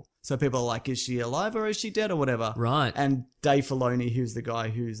temple. So people are like, is she alive or is she dead or whatever? Right. And Dave Filoni, who's the guy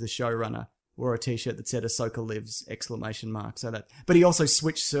who's the showrunner, wore a t-shirt that said Ahsoka lives! ! But he also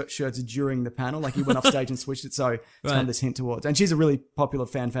switched shirts during the panel. Like he went off stage and switched it. So it's kind of this hint towards. And she's a really popular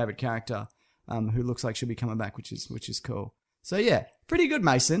fan favorite character who looks like she'll be coming back, which is cool. So yeah, pretty good,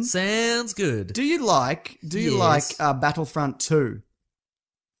 Mason. Sounds good. Do you like Battlefront 2?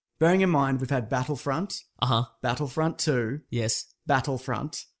 Bearing in mind, we've had Battlefront, Battlefront 2, yes,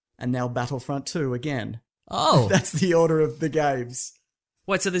 Battlefront, and now Battlefront 2 again. Oh. That's the order of the games.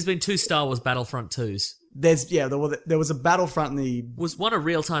 Wait, so there's been 2 Star Wars Battlefront 2s? There was a Battlefront in the... Was one a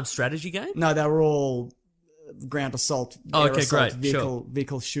real-time strategy game? No, they were all ground assault, air assault, great,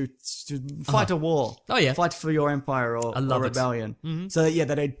 vehicle shoots, fight a war. Oh, yeah. Fight for your empire or rebellion. Mm-hmm. So, yeah,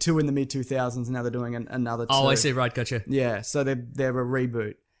 they did 2 in the mid-2000s, and now they're doing another 2. Oh, I see, right, gotcha. Yeah, so they're a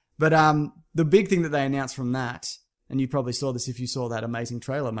reboot. But the big thing that they announced from that, and you probably saw this if you saw that amazing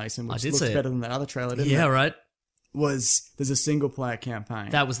trailer, Mason, which looks better than that other trailer, didn't it? Yeah, right. There's a single-player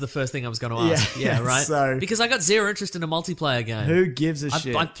campaign. That was the first thing I was going to ask. Yeah, right. So, because I got zero interest in a multiplayer game. Who gives a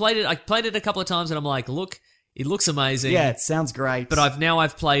shit? I played it a couple of times, and I'm like, look, it looks amazing. Yeah, it sounds great. But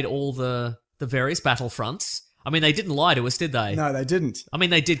I've played all the various Battlefronts. I mean, they didn't lie to us, did they? No, they didn't. I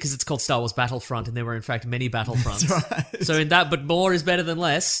mean, they did because it's called Star Wars Battlefront, and there were in fact many Battlefronts. That's right. So but more is better than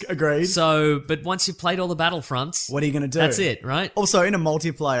less. Agreed. So, but once you've played all the Battlefronts, what are you going to do? That's it, right? Also, in a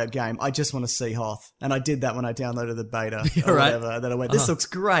multiplayer game, I just want to see Hoth, and I did that when I downloaded the beta or whatever. And then I went, "This looks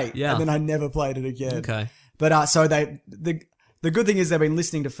great," and then I never played it again. Okay. But so the good thing is they've been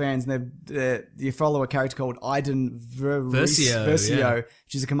listening to fans, and you follow a character called Iden Versio,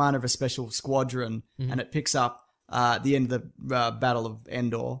 which is a commander of a special squadron, and it picks up the end of the Battle of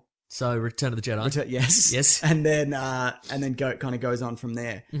Endor. So Return of the Jedi. Yes. And then kind of goes on from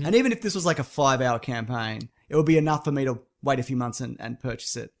there. Mm-hmm. And even if this was like a 5-hour campaign, it would be enough for me to wait a few months and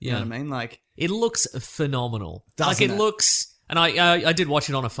purchase it. You know what I mean? Like, it looks phenomenal. Doesn't like, it looks, and I did watch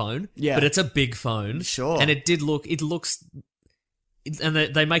it on a phone, but it's a big phone. Sure. And it looks, and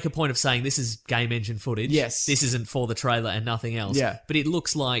they make a point of saying this is game engine footage. Yes. This isn't for the trailer and nothing else. Yeah. But it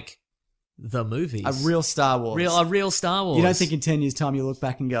looks like the movies. A real Star Wars. A real Star Wars. You don't think in 10 years' time you look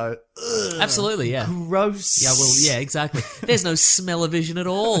back and go, ugh, absolutely, yeah. gross. Yeah, well, yeah, exactly. There's no smell-o-vision at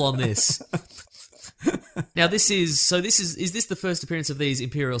all on this. Now, is this the first appearance of these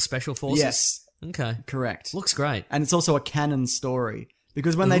Imperial Special Forces? Yes. Okay. Correct. Looks great. And it's also a canon story.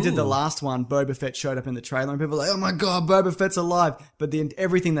 Because when they did the last one, Boba Fett showed up in the trailer and people were like, oh my god, Boba Fett's alive. But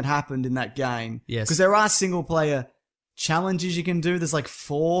everything that happened in that game. Yes. Because there are single-player challenges you can do. There's like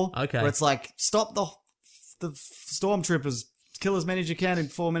 4. Okay. Where it's like, stop the stormtroopers, kill as many as you can in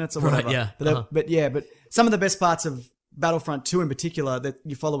 4 minutes or whatever. Right, yeah. But some of the best parts of Battlefront 2 in particular, that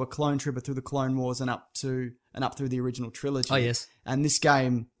you follow a clone trooper through the Clone Wars and up through the original trilogy. Oh, yes. And this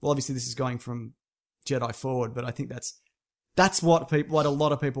game, well, obviously this is going from Jedi forward, but I think that's what a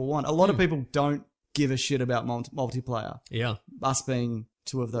lot of people want. A lot of people don't give a shit about multiplayer. Yeah. Us being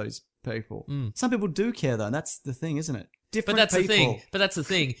two of those people. Some people do care though, and that's the thing, isn't it? Different people. But that's the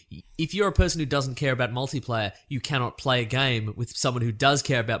thing. If you're a person who doesn't care about multiplayer, you cannot play a game with someone who does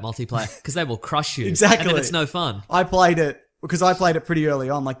care about multiplayer because they will crush you. Exactly. And then it's no fun. I played it pretty early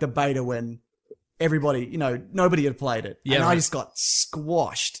on, like the beta when everybody, nobody had played it. Yeah, and right. I just got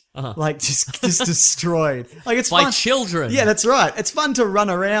squashed. Like, just destroyed. Like, it's By fun. children. Yeah, that's right. It's fun to run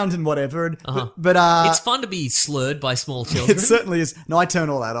around and whatever. But it's fun to be slurred by small children. It certainly is. No, I turn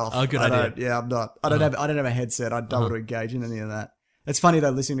all that off. Oh, good idea. Yeah, I'm not. I don't have a headset. I don't want to engage in any of that. It's funny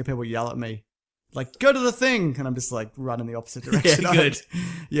though, listening to people yell at me. Like, go to the thing. And I'm just like, run in the opposite direction. Yeah, good.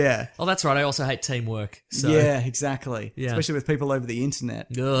 Yeah. Oh, that's right. I also hate teamwork. So. Yeah, exactly. Yeah. Especially with people over the internet.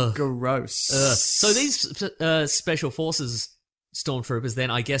 Ugh. Gross. Ugh. So these Special Forces stormtroopers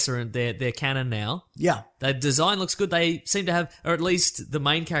then, I guess, they're canon now. Yeah. Their design looks good. They seem to have, or at least the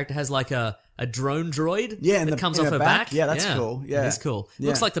main character has like a drone droid that comes off her back. Yeah, that's cool. Yeah. It's cool. Yeah.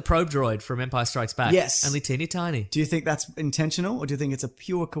 Looks like the probe droid from Empire Strikes Back. Yes. Only teeny tiny. Do you think that's intentional, or do you think it's a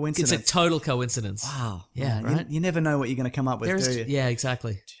pure coincidence? It's a total coincidence. Wow. Yeah, right? You never know what you're going to come up with, do you? Yeah,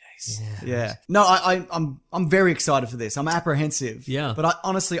 exactly. Yeah. No, I'm very excited for this. I'm apprehensive. Yeah. But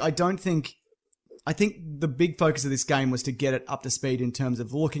I think the big focus of this game was to get it up to speed in terms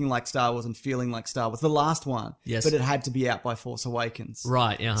of looking like Star Wars and feeling like Star Wars. The last one. Yes. But it had to be out by Force Awakens.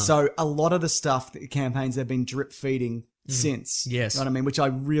 Right, yeah. So a lot of the stuff, the campaigns, they've been drip feeding since. Yes. You know what I mean? Which I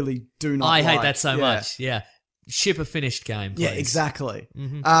really do not I like. hate that so much. Yeah. Ship a finished game, please. Yeah, exactly.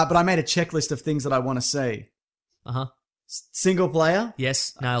 But I made a checklist of things that I want to see. Uh-huh. Single player?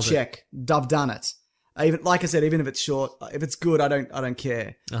 Yes, nailed it. Check. I've done it. Even like I said, even if it's short, if it's good, I don't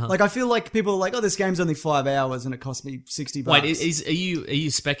care. Like I feel like people are like, oh, this game's only 5 hours and it cost me $60. Wait, are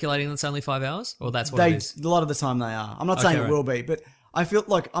you speculating that it's only 5 hours, or that's what it is? A lot of the time they are. I'm not saying it will be, but I feel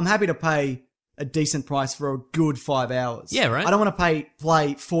like I'm happy to pay a decent price for a good 5 hours. Yeah, right. I don't want to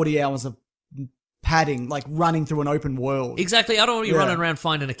play 40 hours of padding, like running through an open world. Exactly. I don't want you running around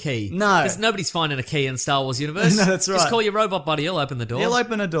finding a key. No, because nobody's finding a key in the Star Wars universe. No, that's right. Just call your robot buddy. He'll open the door. He'll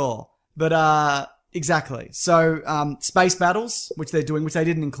open a door, but exactly. So, space battles, which they're doing, which they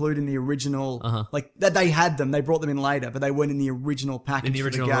didn't include in the original, like that they had them, they brought them in later, but they weren't in the original package. In the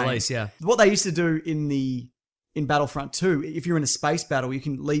original for the game. release, yeah. What they used to do in Battlefront 2, if you're in a space battle, you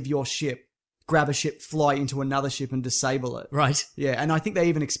can leave your ship, grab a ship, fly into another ship and disable it. Right. Yeah, and I think they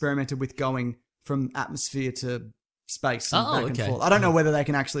even experimented with going from atmosphere to space and back and forth. I don't know whether they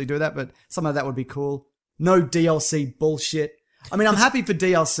can actually do that, but some of that would be cool. No DLC bullshit. I mean, I'm happy for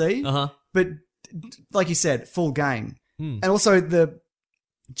DLC, but like you said, full game. And also the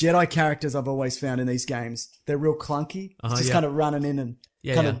Jedi characters I've always found in these games, they're real clunky. Just kind of running in and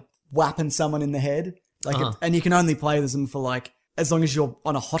kind of whapping someone in the head. Like, and you can only play them for like, as long as you're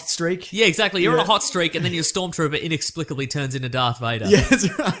on a hot streak. Yeah, exactly. You're on a hot streak, and then your stormtrooper inexplicably turns into Darth Vader. Yeah,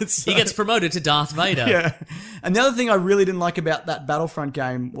 that's right. So, he gets promoted to Darth Vader. Yeah. And the other thing I really didn't like about that Battlefront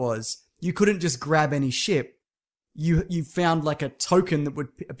game was you couldn't just grab any ship. You found like a token that would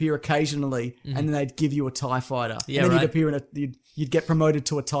appear occasionally, and then they'd give you a TIE fighter. Yeah, and then right. you'd appear you'd get promoted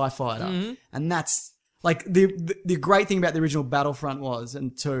to a TIE fighter. And that's like the great thing about the original Battlefront was,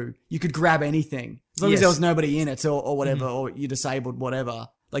 and 2, you could grab anything. As long as there was nobody in it or whatever, or you disabled whatever.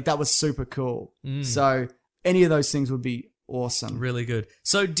 Like that was super cool. So any of those things would be awesome. Really good.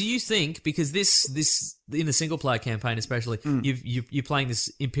 So do you think, because this in the single player campaign especially, you're playing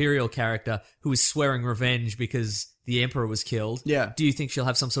this Imperial character who is swearing revenge because the Emperor was killed. Yeah. Do you think she'll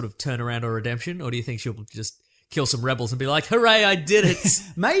have some sort of turnaround or redemption, or do you think she'll just kill some rebels and be like, hooray, I did it.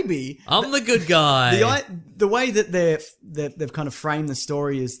 Maybe. I'm the good guy. The way that they've kind of framed the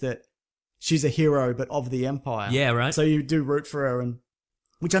story is that she's a hero, but of the Empire. Yeah, right. So you do root for her, and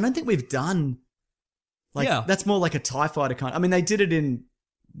which I don't think we've done. That's more like a TIE fighter kind. I mean, they did it in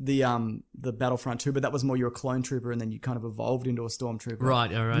the Battlefront 2, but that was more you're a clone trooper, and then you kind of evolved into a stormtrooper.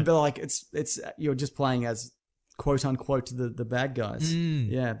 Right, all right. But like it's you're just playing as quote unquote the bad guys.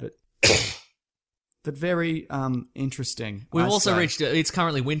 Yeah, but very interesting. We've also reached. It's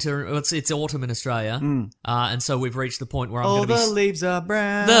currently winter. It's autumn in Australia, and so we've reached the point where I'm going to be. All the leaves are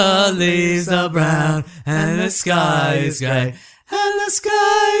brown. The leaves are brown, and the sky is grey, and the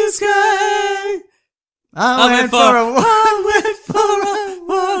sky is grey. I went for a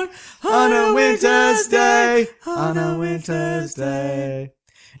walk on a winter's day. On a winter's day.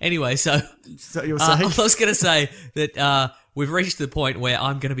 Anyway, so you were saying? I was going to say that we've reached the point where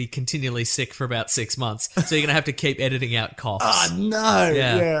I'm going to be continually sick for about 6 months. So you're going to have to keep editing out coughs. Oh, no.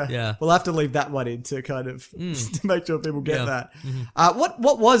 Yeah. We'll have to leave that one in to kind of to make sure people get that.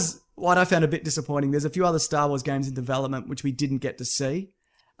 What I found a bit disappointing, there's a few other Star Wars games in development which we didn't get to see.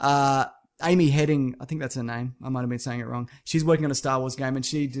 Amy Heading, I think that's her name. I might have been saying it wrong. She's working on a Star Wars game, and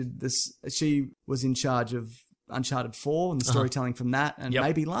she did this. She was in charge of Uncharted 4 and the storytelling from that, and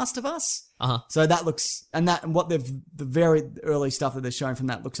maybe Last of Us. So that looks, the very early stuff that they're showing from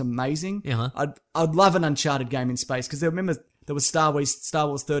that looks amazing. I'd love an Uncharted game in space, because remember there was Star Wars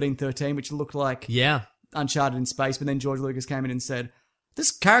 1313, which looked like Uncharted in space, but then George Lucas came in and said, this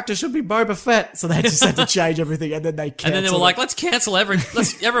character should be Boba Fett. So they just had to change everything, and then they canceled. And then they were like, let's cancel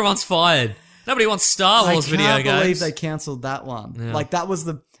everyone's fired. Nobody wants Star Wars video games. I can't believe they cancelled that one. Yeah. Like, that was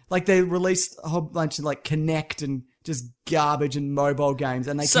they released a whole bunch of, Kinect and just garbage and mobile games.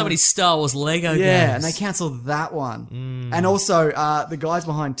 And they many Star Wars Lego games. Yeah, and they cancelled that one. And also, the guys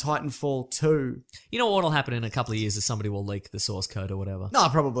behind Titanfall 2. You know what'll happen in a couple of years is somebody will leak the source code or whatever. No,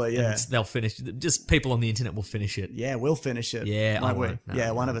 probably, yeah. They'll finish. Just people on the internet will finish it. Yeah, we'll finish it. Yeah, won't we?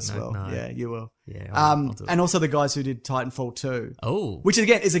 No, one of us will. No. Yeah, you will. Yeah, I'll do it. And also the guys who did Titanfall 2. Oh. Which,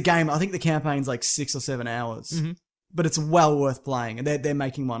 again, is a game, I think the campaign's 6 or 7 hours. But it's well worth playing. And they're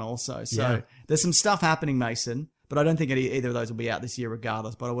making one also. So there's some stuff happening, Mason. But I don't think either of those will be out this year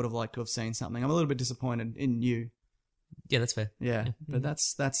regardless. But I would have liked to have seen something. I'm a little bit disappointed in you. Yeah, that's fair. Yeah. But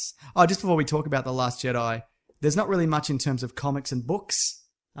that's... Oh, just before we talk about The Last Jedi, there's not really much in terms of comics and books.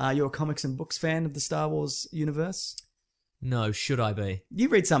 You're a comics and books fan of the Star Wars universe? No, should I be? You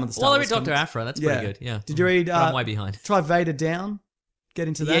read some of the Star Wars I read Dr. Afra. That's pretty good, yeah. Did you read... I'm way behind. Try Vader Down? Get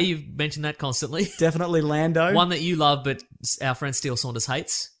into that? Yeah, you've mentioned that constantly. Definitely Lando. One that you love, but our friend Steele Saunders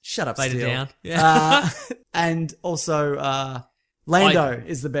hates. Shut up, Vader Steele. Down. Yeah. And also... Lando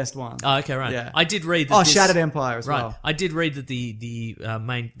is the best one. Oh, okay, right. Yeah. I did read that Shattered Empire as well. I did read that the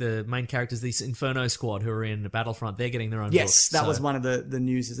main characters, this Inferno Squad who are in Battlefront, they're getting their own books. Yes, that was one of the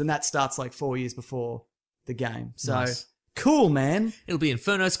newses, and that starts 4 years before the game. So cool, man. It'll be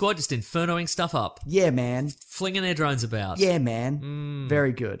Inferno Squad just infernoing stuff up. Yeah, man. Flinging their drones about. Yeah, man.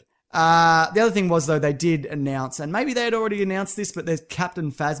 Very good. The other thing was, though, they did announce, and maybe they had already announced this, but there's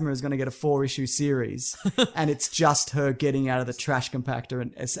Captain Phasma is going to get a 4-issue series, and it's just her getting out of the trash compactor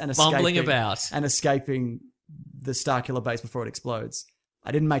and bumbling about and escaping the Starkiller base before it explodes.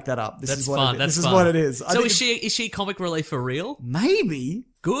 I didn't make that up. This is fun. what it is. So is she comic relief for real? Maybe.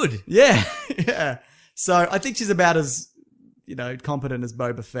 Good. Yeah, yeah. So I think she's about as competent as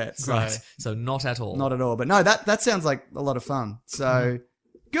Boba Fett. So. Right. So not at all. Not at all. But no, that sounds like a lot of fun. So.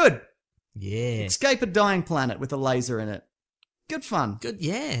 Good. Yeah. Escape a dying planet with a laser in it. Good fun. Good,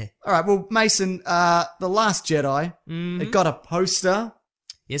 yeah. All right, well, Mason, The Last Jedi, it got a poster.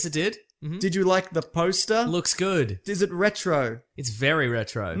 Yes, it did. Did you like the poster? Looks good. Is it retro? It's very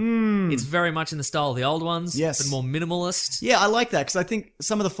retro. It's very much in the style of the old ones. Yes. But more minimalist. Yeah, I like that, because I think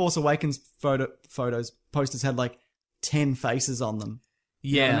some of the Force Awakens posters had 10 faces on them.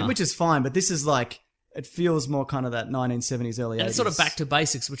 Yeah. You know what I mean? Which is fine, but this is it feels more kind of that 1970s, early 80s. And it's sort of back to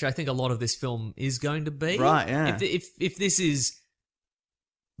basics, which I think a lot of this film is going to be. Right, yeah. If this is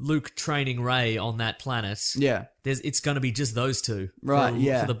Luke training Rey on that planet, it's going to be just those two. Right,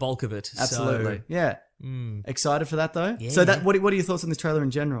 for the bulk of it. Absolutely. So, yeah. Excited for that, though? Yeah. So what are your thoughts on this trailer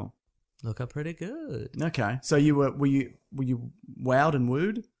in general? Look up pretty good. Okay. So were you wowed and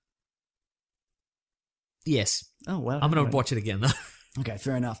wooed? Yes. Oh, wow. I'm going to watch it again, though. Okay,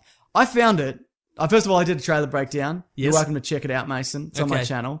 fair enough. I found it. First of all, I did a trailer breakdown. Yes. You're welcome to check it out, Mason. It's on my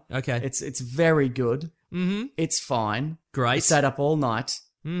channel. Okay. It's very good. Mm-hmm. It's fine. Great. I stayed up all night.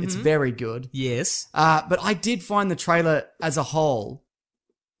 Mm-hmm. It's very good. Yes. But I did find the trailer as a whole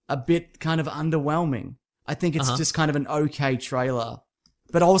a bit kind of underwhelming. I think it's just kind of an okay trailer.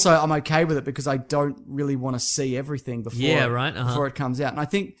 But also, I'm okay with it because I don't really want to see everything before it comes out. And I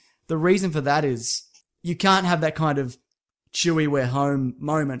think the reason for that is you can't have that kind of Chewie, we're home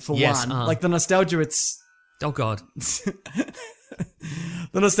moment for one. Like the nostalgia, it's... Oh, God.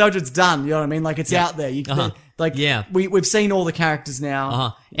 The nostalgia, it's done. You know what I mean? Like it's out there. We've seen all the characters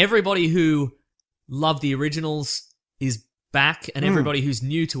now. Everybody who loved the originals is back, and everybody who's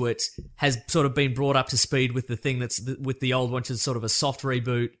new to it has sort of been brought up to speed with the thing that's with the old one, which is sort of a soft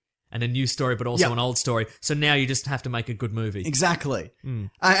reboot and a new story, but also an old story. So now you just have to make a good movie. Exactly.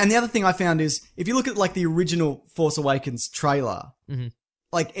 And the other thing I found is, if you look at like the original Force Awakens trailer,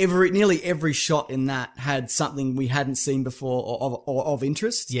 like nearly every shot in that had something we hadn't seen before or of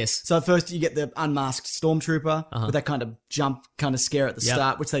interest. Yes. So first you get the unmasked stormtrooper with that kind of jump kind of scare at the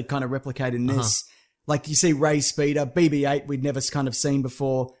start, which they kind of replicate in this. Like you see Rey's speeder, BB-8 we'd never kind of seen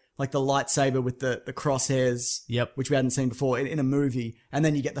before, like the lightsaber with the crosshairs, which we hadn't seen before in a movie. And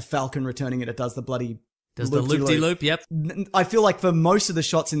then you get the Falcon returning, and it does the bloody... Does the loop-de-loop, I feel like for most of the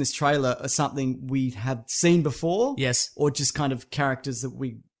shots in this trailer are something we have seen before. Yes. Or just kind of characters that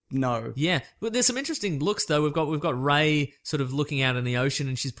we know. Yeah. Well, there's some interesting looks, though. We've got Rey sort of looking out in the ocean,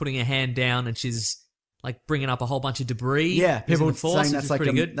 and she's putting her hand down, and she's... like bringing up a whole bunch of debris. Yeah, people the Force, saying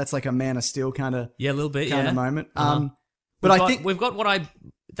that's like a Man of Steel kind of a little bit kind of moment. But I think we've got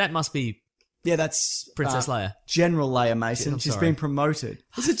that must be that's Princess Leia, General Leia Mason. She's been promoted.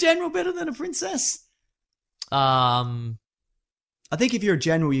 Is a general better than a princess? I think if you're a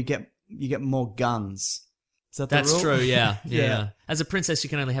general, you get more guns. Is that That's the rule? true, yeah. As a princess, you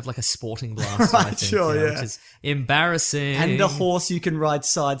can only have like a sporting blaster, I think, sure, which is embarrassing. And a horse you can ride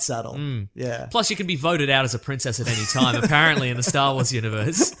side saddle. Yeah. Plus, you can be voted out as a princess at any time, apparently, in the Star Wars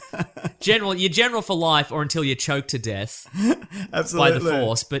universe. You're general for life or until you're choked to death by the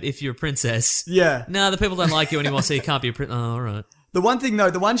Force, but if you're a princess, no, the people don't like you anymore, so you can't be a princess. Oh, all right. The one thing, though,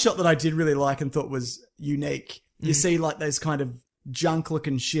 the one shot that I did really like and thought was unique, you see like those kind of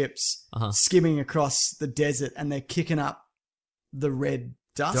junk-looking ships skimming across the desert, and they're kicking up the red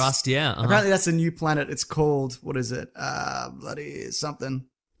dust. Apparently that's a new planet. It's called, what is it? Bloody something.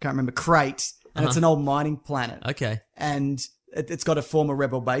 Can't remember. Crate. And it's an old mining planet. Okay. And it's got a former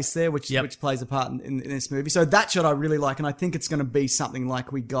rebel base there, which plays a part in this movie. So that shot I really like, and I think it's going to be something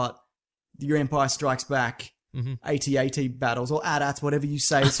like we got Your Empire Strikes Back, AT-AT battles, or AT-ATs, whatever you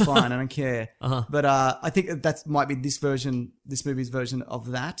say is fine. I don't care. But I think that might be this movie's version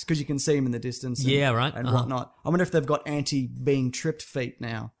of that, because you can see him in the distance and whatnot. I wonder if they've got anti-being tripped feet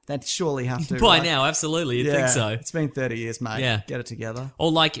now. They'd surely have to. By now, absolutely. You'd think so. It's been 30 years, mate. Yeah. Get it together. Or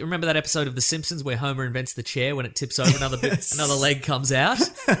like, remember that episode of The Simpsons where Homer invents the chair when it tips over, another leg comes out?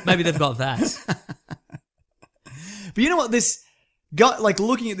 Maybe they've got that. But you know what this got, like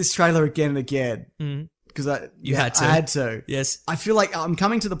looking at this trailer again and again, because I had to. Yes. I feel like I'm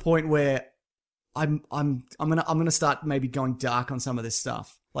coming to the point where I'm gonna start maybe going dark on some of this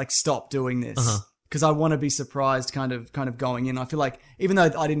stuff. Like stop doing this. Because I want to be surprised kind of going in. I feel like even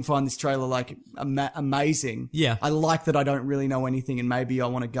though I didn't find this trailer like amazing, I like that I don't really know anything, and maybe I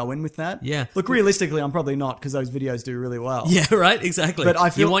want to go in with that. Yeah. Look, realistically, I'm probably not, because those videos do really well. Yeah, right, exactly. But I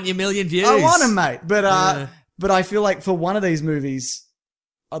feel you want your million views. I want them, mate. But I feel like for one of these movies,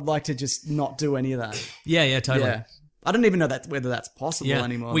 I'd like to just not do any of that. Yeah, totally. Yeah. I don't even know whether that's possible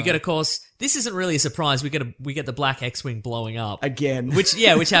anymore. We get, of course, this isn't really a surprise. We get the black X-Wing blowing up. Again. Which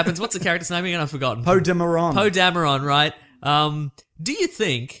happens. What's the character's name again? I've forgotten. Poe Dameron. Poe Dameron, right? Do you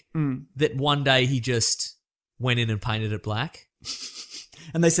think that one day he just went in and painted it black?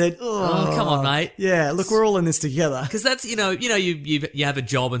 And they said, "Oh, come on, mate. Yeah, look, we're all in this together." Because that's you have a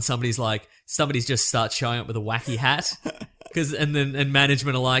job and somebody's just starts showing up with a wacky hat. And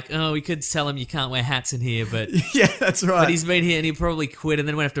management are like, oh, we could tell him you can't wear hats in here, but yeah, that's right. But he's been here and he'll probably quit, and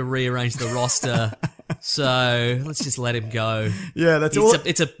then we'll have to rearrange the roster. So let's just let him go. Yeah, that's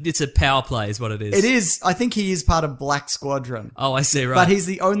it's a power play, is what it is. It is. I think he is part of Black Squadron. Oh, I see. Right, but he's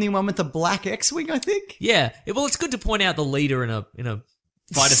the only one with the black X-wing, I think. Yeah. Well, it's good to point out the leader in a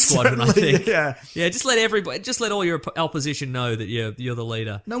fighter squadron, I think. Yeah. Just let all your opposition know that you're the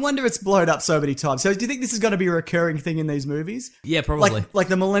leader. No wonder it's blown up so many times. So do you think this is going to be a recurring thing in these movies? Yeah, probably. Like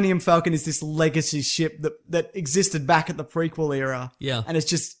the Millennium Falcon is this legacy ship that existed back at the prequel era. Yeah. And it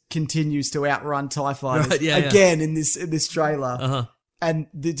just continues to outrun TIE fighters right, in this trailer. And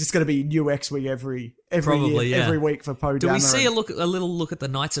there's just going to be new X-Wing every probably, year, every week for Poe Dameron. Do we see a little look at the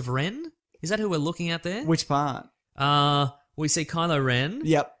Knights of Ren? Is that who we're looking at there? Which part? We see Kylo Ren.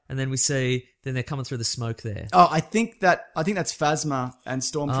 Yep. And then they're coming through the smoke there. Oh, I think that's Phasma and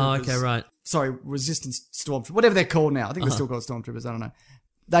Stormtroopers. Oh, okay, right. Sorry, Resistance Stormtroopers, whatever they're called now. I think they're still called Stormtroopers. I don't know.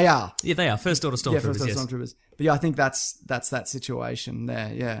 They are. Yeah, they are. First Order Stormtroopers, First Order Stormtroopers. But yeah, I think that's that situation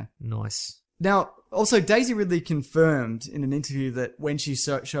there, yeah. Nice. Now, also, Daisy Ridley confirmed in an interview that when she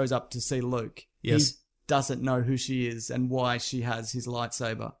shows up to see Luke, he doesn't know who she is and why she has his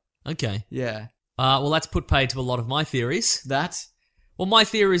lightsaber. Okay. Yeah. Well, that's put paid to a lot of my theories. That? Well, my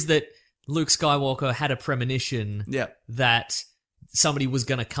theory is that Luke Skywalker had a premonition that somebody was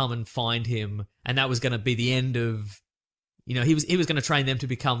going to come and find him, and that was going to be the end of, he was going to train them to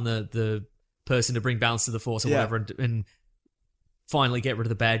become the person to bring balance to the Force or whatever, and finally get rid of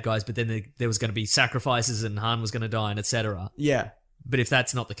the bad guys. But then there was going to be sacrifices, and Han was going to die, and etc. Yeah. But if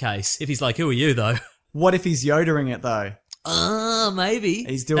that's not the case, if he's like, "Who are you, though?" What if he's Yodering it though? Maybe.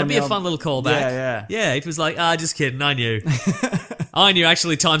 He's doing That'd be a fun little callback. Yeah. Yeah, if it was like, just kidding, I knew. I knew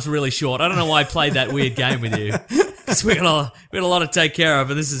actually time's really short. I don't know why I played that weird game with you. Because we got a lot to take care of,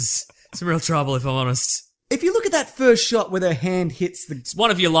 and this is some real trouble, if I'm honest. If you look at that first shot where her hand hits the...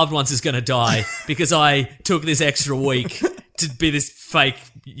 One of your loved ones is going to die because I took this extra week to be this fake...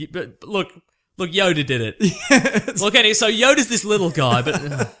 Look, Yoda did it. Yes. Look, anyway, so Yoda's this little guy,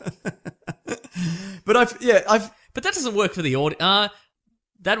 but... But that doesn't work for the audience.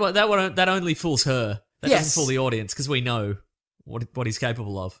 That only fools her. That doesn't fool the audience because we know what he's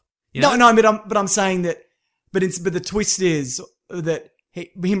capable of. But I'm saying that. But the twist is that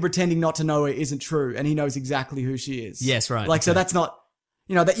him pretending not to know her isn't true, and he knows exactly who she is. Yes, right. So that's not.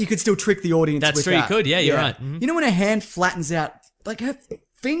 That you could still trick the audience. That's with true. that. You could. Yeah, you're right. Mm-hmm. When her hand flattens out, like her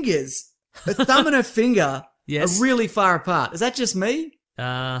fingers, her thumb and her finger are really far apart. Is that just me?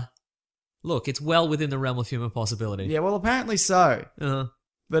 Look, it's well within the realm of human possibility. Yeah, well, apparently so.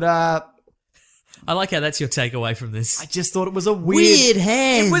 But, I like how that's your takeaway from this. I just thought it was a weird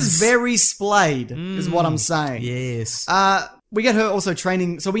hands. It was very splayed, is what I'm saying. Yes. We get her also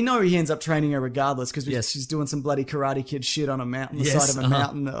training, so we know he ends up training her regardless, because she's doing some bloody Karate Kid shit on a mountain, the side of a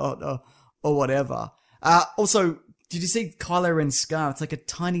mountain, or whatever. Also, did you see Kylo Ren's scar? It's like a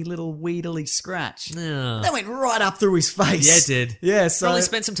tiny little weedly scratch. That went right up through his face. Yeah, it did. Yeah, so... Probably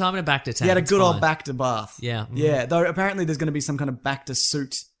spent some time in a Bacta tank. He had a good old Bacta bath. Yeah. Yeah, though apparently there's going to be some kind of Bacta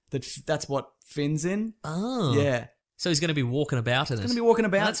suit that's what Finn's in. Oh. Yeah. So he's going to be walking about in it. He's going to be walking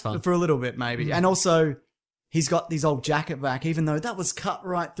about that's fun. For a little bit, maybe. And also, he's got his old jacket back, even though that was cut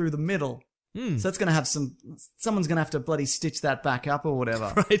right through the middle. So that's going to have someone's going to have to bloody stitch that back up or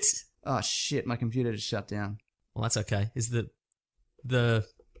whatever. Right. Oh, shit, my computer just shut down. Well, that's okay. Is the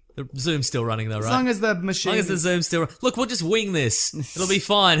Zoom's still running though, right? As long as the machine... As long as the Zoom's still... Look, we'll just wing this. It'll be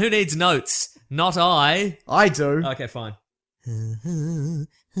fine. Who needs notes? Not I. I do. Okay, fine. See,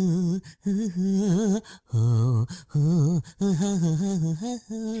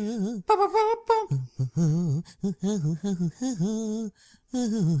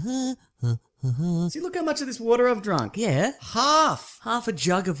 look how much of this water I've drunk. Yeah. Half a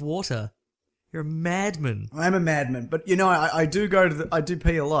jug of water. You're a madman. I am a madman, but I do I do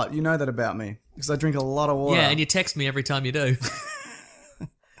pee a lot. You know that about me because I drink a lot of water. Yeah, and you text me every time you do.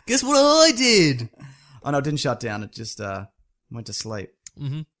 Guess what I did? Oh no, it didn't shut down. It just went to sleep.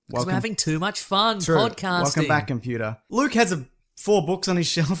 Mm-hmm. Because we're having too much fun podcasting. Welcome back, computer. Luke has 4 books on his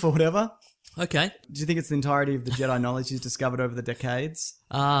shelf or whatever. Okay. Do you think it's the entirety of the Jedi knowledge he's discovered over the decades?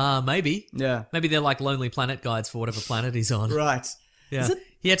 Maybe. Yeah. Maybe they're like Lonely Planet guides for whatever planet he's on. Right. Yeah.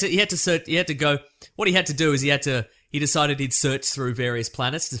 He had to search. He had to go. What he had to do is he decided he'd search through various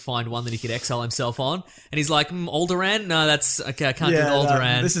planets to find one that he could exile himself on. And he's like, Alderaan? No, that's okay. I can't do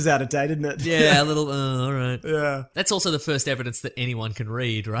Alderaan. No, this is out of date, isn't it? Yeah, a little. All right. Yeah. That's also the first evidence that anyone can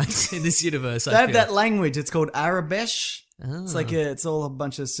read, right? In this universe, they have that language. It's called Arabesh. Oh. It's like it's all a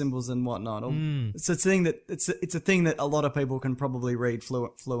bunch of symbols and whatnot. It's a thing that it's a thing that a lot of people can probably read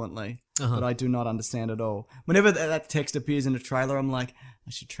fluently, but I do not understand at all. Whenever that text appears in a trailer, I'm like, I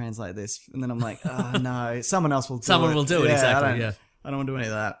should translate this, and then I'm like, oh no, someone else will do it. Someone will do it, exactly. I don't want to do any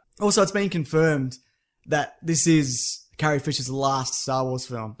of that. Also, it's been confirmed that this is Carrie Fisher's last Star Wars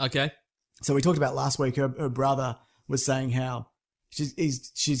film. Okay. So we talked about last week. Her brother was saying how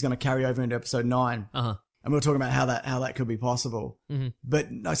she's going to carry over into Episode 9. And we were talking about how that could be possible. Mm-hmm.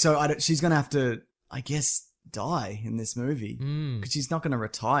 But no, so she's going to have to, I guess, die in this movie because she's not going to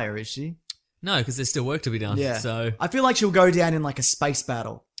retire, is she? No, because there's still work to be done. Yeah. So I feel like she'll go down in like a space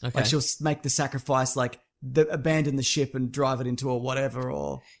battle. Okay. Like she'll make the sacrifice, like abandon the ship and drive it into a whatever,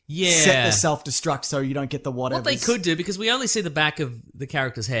 or set the self-destruct so you don't get the whatever. What they could do, because we only see the back of the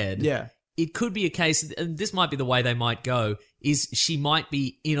character's head. Yeah. It could be a case, and this might be the way they might go, is she might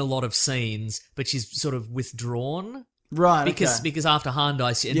be in a lot of scenes, but she's sort of withdrawn. Right, because after Han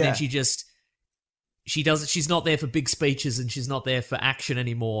dies, and then she's not there for big speeches and she's not there for action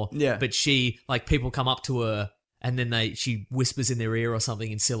anymore. Yeah. But people come up to her and then she whispers in their ear or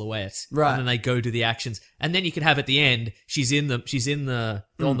something in silhouette. Right. And then they go do the actions. And then you could have at the end, she's on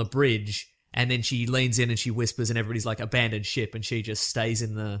the bridge, and then she leans in and she whispers, and everybody's like abandoned ship, and she just stays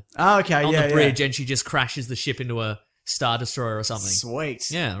on the bridge, and she just crashes the ship into a Star Destroyer or something.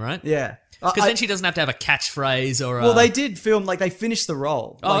 Sweet. Yeah, right? Yeah. Because then she doesn't have to have a catchphrase or Well, they did film, like, they finished the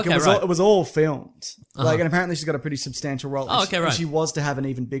role. Like, right. It was all filmed. Like, and apparently she's got a pretty substantial role. Oh, okay, right. And she was to have an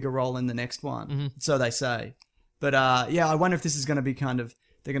even bigger role in the next one. So they say. But, yeah, I wonder if this is going to be kind of,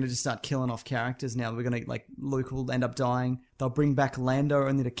 they're going to just start killing off characters now. We're going to, like, Luke will end up dying. They'll bring back Lando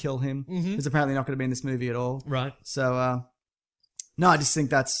only to kill him. Who's apparently not going to be in this movie at all. Right. So, no, I just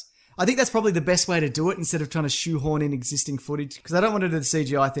think that's probably the best way to do it instead of trying to shoehorn in existing footage. Because I don't want to do the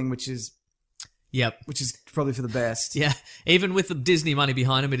CGI thing, which is probably for the best. Yeah. Even with the Disney money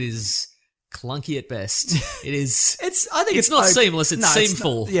behind him, it is clunky at best. It is. I think it's not seamless. It's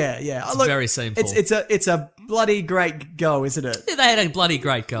seamful. Yeah. It's very seamful. It's a bloody great go, isn't it? Yeah, they had a bloody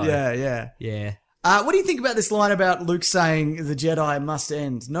great go. Yeah. What do you think about this line about Luke saying the Jedi must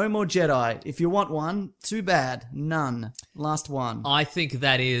end? No more Jedi. If you want one, too bad. None. Last one. I think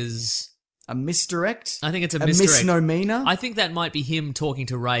that is a misdirect. I think it's a misdirect. Misnomer. I think that might be him talking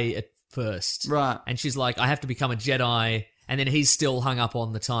to Rey at first. Right. And she's like, I have to become a Jedi. And then he's still hung up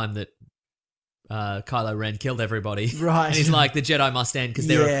on the time that Kylo Ren killed everybody. Right. And he's like, the Jedi must end because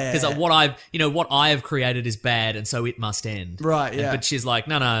what I have created is bad, and so it must end. Right, yeah. But she's like,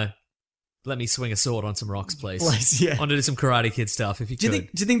 no. Let me swing a sword on some rocks, please. Yeah. I want to do some Karate Kid stuff if you could. Do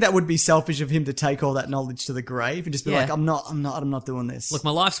you think that would be selfish of him to take all that knowledge to the grave and just be like, I'm not doing this? Look, my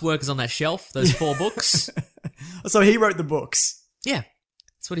life's work is on that shelf, those 4 books. So he wrote the books. Yeah.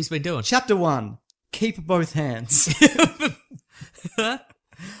 That's what he's been doing. Chapter 1, keep both hands.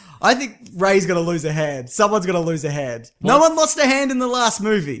 I think Rey's going to lose a hand. Someone's going to lose a hand. No one lost a hand in the last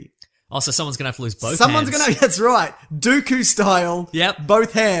movie. Oh, so someone's going to have to lose both Someone's hands. going to, that's right. Dooku style. Yep.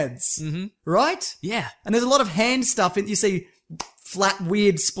 Both hands. Mm-hmm. Right? Yeah. And there's a lot of hand stuff. You see flat,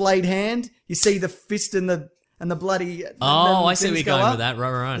 weird, splayed hand. You see the fist and the bloody... I see where you're going with that.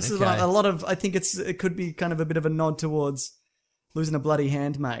 Right. This is a lot of... I think it could be kind of a bit of a nod towards losing a bloody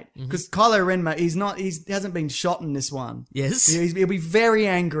hand, mate. Because Kylo Ren, mate, he hasn't been shot in this one. Yes. He'll be very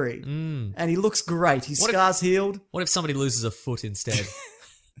angry. And he looks great. His scar's healed. What if somebody loses a foot instead?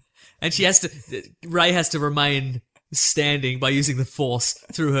 And Rey has to remain standing by using the Force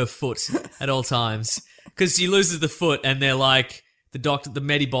through her foot at all times. Because she loses the foot and they're like, the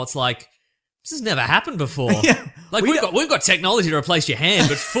Medibot's like, this has never happened before. Yeah, like, we've got technology to replace your hand,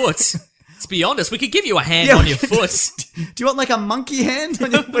 but foot, it's beyond us. We could give you a hand on your foot. Do you want like a monkey hand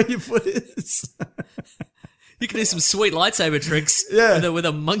on where your foot is? You can do some sweet lightsaber tricks with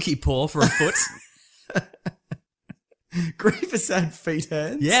a monkey paw for a foot. Grievous had feet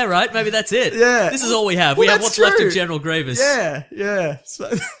hands. Yeah, right. Maybe that's it. Yeah. This is all we have. We have what's left of General Grievous. Yeah. So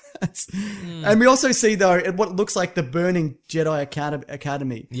And we also see, though, what looks like the burning Jedi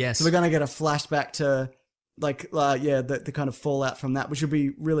Academy. Yes. So we're going to get a flashback to, the kind of fallout from that, which would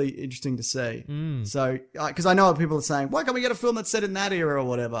be really interesting to see. So, because I know what people are saying, why can't we get a film that's set in that era or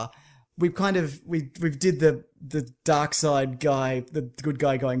whatever? We've kind of, we did the dark side guy, the good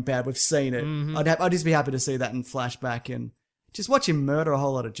guy going bad. We've seen it. I'd just be happy to see that in flashback and just watch him murder a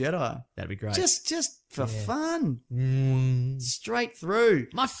whole lot of Jedi. That'd be great. Just for fun. Straight through.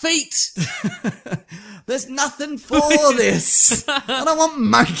 My feet! There's nothing for this. I don't want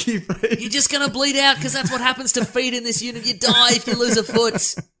monkey feet. You're just going to bleed out because that's what happens to feet in this unit. You die if you lose a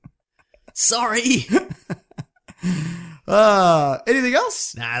foot. Sorry. Anything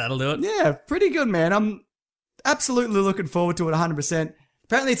else? Nah, that'll do it. Yeah, pretty good, man. I'm absolutely looking forward to it 100%.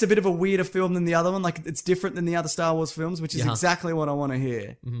 Apparently, it's a bit of a weirder film than the other one. Like, it's different than the other Star Wars films, which is exactly what I want to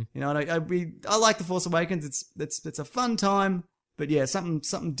hear. You know, I like The Force Awakens. It's a fun time, but yeah,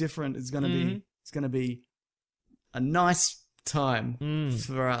 something different is going to be. It's going to be a nice time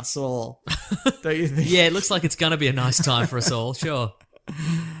for us all. Don't you think? Yeah, it looks like it's going to be a nice time for us all. Sure.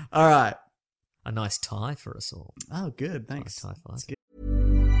 All right. A nice tie for us all. Oh, good. Thanks. Nice tie for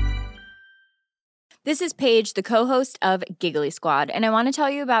This is Paige, the co-host of Giggly Squad, and I want to tell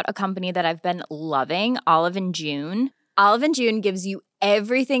you about a company that I've been loving, Olive & June. Olive & June gives you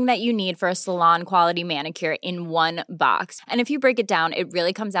everything that you need for a salon-quality manicure in one box. And if you break it down, it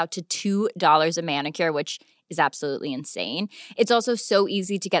really comes out to $2 a manicure, which is absolutely insane. It's also so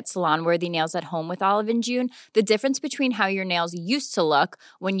easy to get salon-worthy nails at home with Olive & June. The difference between how your nails used to look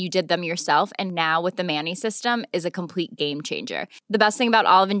when you did them yourself and now with the Mani system is a complete game changer. The best thing about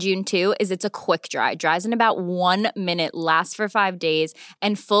Olive & June too is it's a quick dry. Dries in about 1 minute, lasts for 5 days,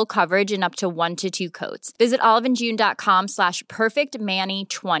 and full coverage in up to 1 to 2 coats. Visit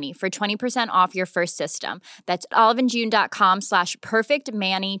oliveandjune.com/perfectmani20 for 20% off your first system. That's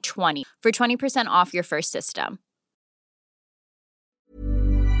oliveandjune.com/perfectmani20 for 20% off your first system.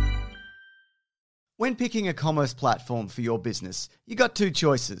 When picking a commerce platform for your business, you got 2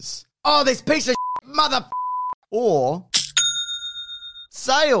 choices. Oh, this piece of mother or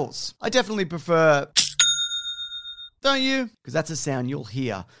sales. I definitely prefer, don't you? Because that's a sound you'll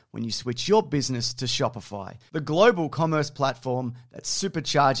hear when you switch your business to Shopify, the global commerce platform that's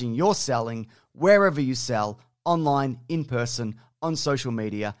supercharging your selling wherever you sell, online, in person, on social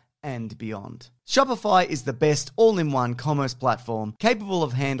media, and beyond. Shopify is the best all-in-one commerce platform capable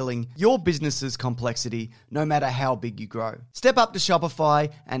of handling your business's complexity no matter how big you grow. Step up to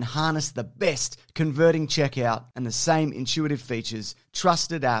Shopify and harness the best converting checkout and the same intuitive features,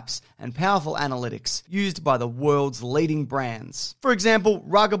 trusted apps, and powerful analytics used by the world's leading brands. For example,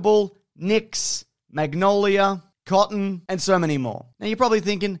 Ruggable, NYX, Magnolia, Cotton, and so many more. Now you're probably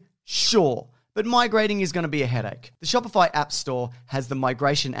thinking, sure, but migrating is going to be a headache. The Shopify App Store has the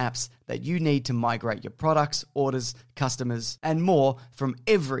migration apps that you need to migrate your products, orders, customers, and more from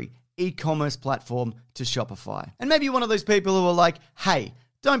every e-commerce platform to Shopify. And maybe you're one of those people who are like, hey,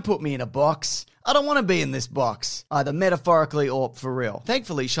 don't put me in a box. I don't want to be in this box, either metaphorically or for real.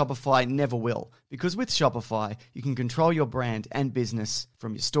 Thankfully, Shopify never will, because with Shopify, you can control your brand and business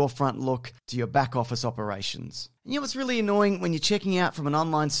from your storefront look to your back office operations. And you know what's really annoying when you're checking out from an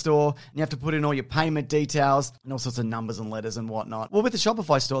online store and you have to put in all your payment details and all sorts of numbers and letters and whatnot? Well, with the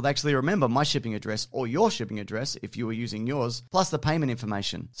Shopify store, they actually remember my shipping address or your shipping address if you were using yours, plus the payment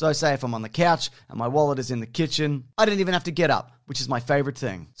information. So say if I'm on the couch and my wallet is in the kitchen, I don't even have to get up, which is my favorite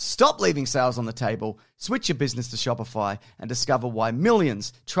thing. Stop leaving sales on the table, switch your business to Shopify, and discover why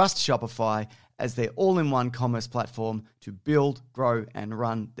millions trust Shopify as their all-in-one commerce platform to build, grow, and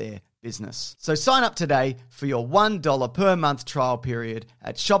run their business. So sign up today for your $1 per month trial period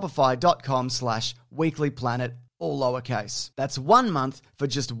at shopify.com/weeklyplanet, all lowercase. That's 1 month for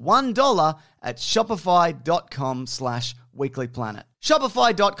just $1 at shopify.com/weeklyplanet.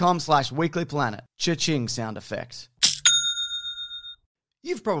 Shopify.com/weeklyplanet. Cha-ching sound effect.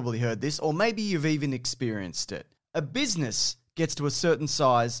 You've probably heard this, or maybe you've even experienced it. A business gets to a certain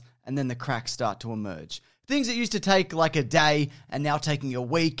size and then the cracks start to emerge. Things that used to take like a day and now taking a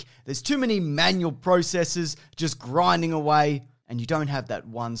week. There's too many manual processes just grinding away, and you don't have that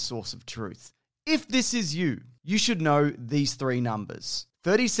one source of truth. If this is you, you should know these 3 numbers.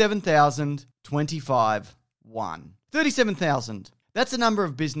 37,000, 25, 1. 37,000. That's the number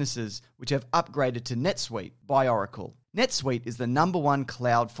of businesses which have upgraded to NetSuite by Oracle. NetSuite is the #1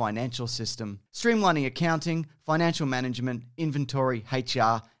 cloud financial system, streamlining accounting, financial management, inventory,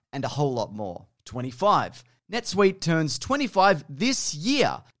 HR, and a whole lot more. 25. NetSuite turns 25 this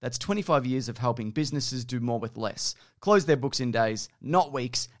year. That's 25 years of helping businesses do more with less, close their books in days, not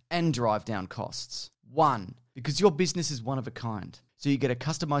weeks, and drive down costs. 1. Because your business is one of a kind. So you get a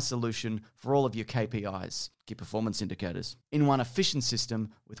customized solution for all of your KPIs, key performance indicators, in one efficient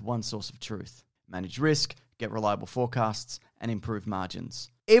system with one source of truth. Manage risk, get reliable forecasts, and improve margins.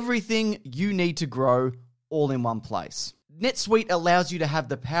 Everything you need to grow all in one place. NetSuite allows you to have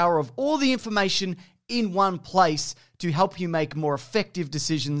the power of all the information in one place to help you make more effective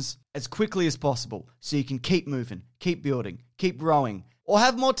decisions as quickly as possible so you can keep moving, keep building, keep growing, or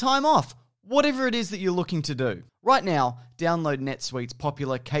have more time off, whatever it is that you're looking to do. Right now, download NetSuite's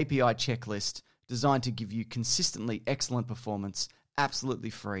popular KPI checklist designed to give you consistently excellent performance absolutely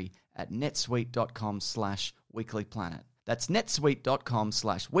free at netsuite.com/weeklyplanet. That's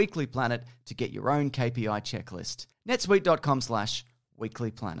netsuite.com/weeklyplanet to get your own KPI checklist.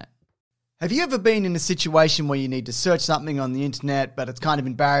 netsuite.com/weeklyplanet. Have you ever been in a situation where you need to search something on the internet, but it's kind of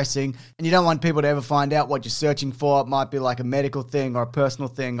embarrassing and you don't want people to ever find out what you're searching for? It might be like a medical thing or a personal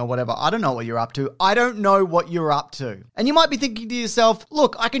thing or whatever. I don't know what you're up to. I don't know what you're up to. And you might be thinking to yourself,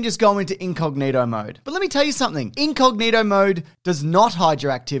 look, I can just go into incognito mode. But let me tell you something. Incognito mode does not hide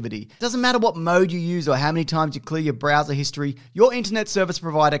your activity. It doesn't matter what mode you use or how many times you clear your browser history. Your internet service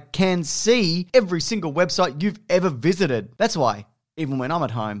provider can see every single website you've ever visited. That's why, even when I'm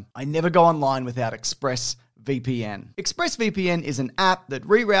at home, I never go online without ExpressVPN. ExpressVPN is an app that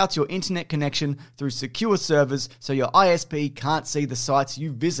reroutes your internet connection through secure servers so your ISP can't see the sites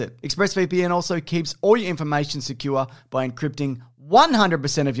you visit. ExpressVPN also keeps all your information secure by encrypting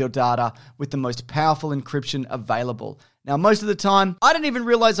 100% of your data with the most powerful encryption available. Now, most of the time, I don't even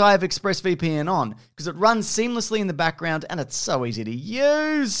realize I have ExpressVPN on because it runs seamlessly in the background and it's so easy to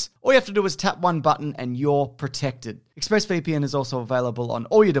use. All you have to do is tap one button and you're protected. ExpressVPN is also available on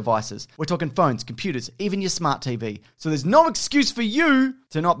all your devices. We're talking phones, computers, even your smart TV. So there's no excuse for you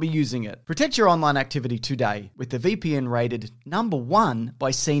to not be using it. Protect your online activity today with the VPN rated #1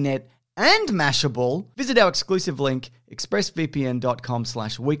 by CNET and Mashable. Visit our exclusive link,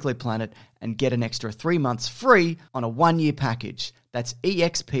 expressvpn.com/weeklyplanet, and get an extra 3 months free on a 1-year package. That's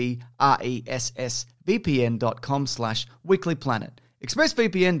expressvpn.com/weeklyplanet.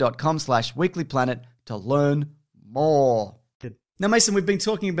 expressvpn.com/weeklyplanet to learn more. Now, Mason, we've been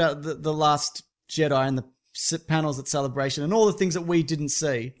talking about the Last Jedi and the panels at Celebration and all the things that we didn't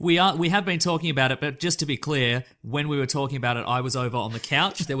see. We have been talking about it, but just to be clear, when we were talking about it, I was over on the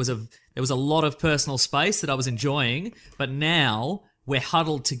couch. There was a lot of personal space that I was enjoying, but now we're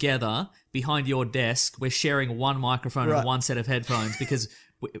huddled together behind your desk. We're sharing one microphone and one set of headphones because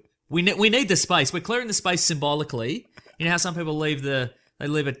we need the space. We're clearing the space symbolically. You know how some people leave a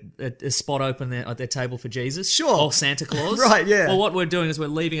spot open at their table for Jesus? Sure. Or Santa Claus? Right, yeah. Well, what we're doing is we're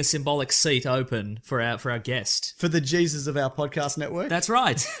leaving a symbolic seat open for our guest. For the Jesus of our podcast network? That's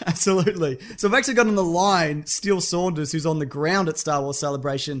right. Absolutely. So I've actually got on the line Steele Saunders, who's on the ground at Star Wars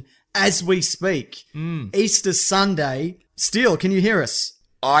Celebration as we speak. Easter Sunday. Steele, can you hear us?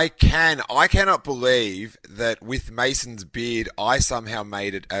 I can. I cannot believe that with Mason's beard, I somehow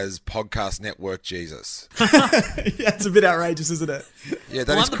made it as Podcast Network Jesus. Yeah, it's a bit outrageous, isn't it? Yeah,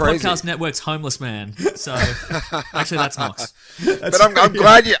 that I'm is the crazy. Podcast Network's homeless man. So actually, that's Knox. But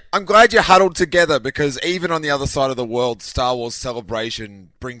I'm glad you huddled together because even on the other side of the world, Star Wars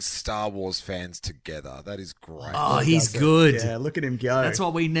Celebration brings Star Wars fans together. That is great. Oh, he's good. Yeah, look at him go. That's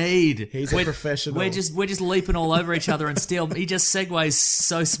what we need. He's a professional. We're just leaping all over each other, and still he just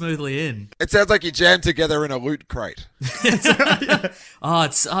segues so smoothly in. It sounds like you jammed together in a loot crate. Oh,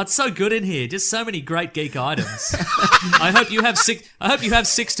 it's so good in here. Just so many great geek items. I hope you have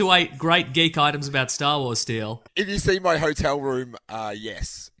 6 to 8 great geek items about Star Wars, Steele. If you see my hotel room,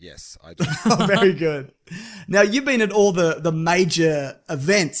 yes, I do. Oh, very good. Now, you've been at all the major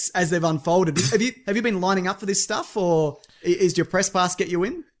events as they've unfolded. Have you been lining up for this stuff, or is your press pass get you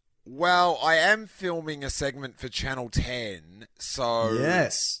in? Well, I am filming a segment for Channel 10, so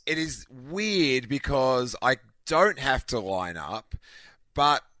yes, it is weird because I don't have to line up,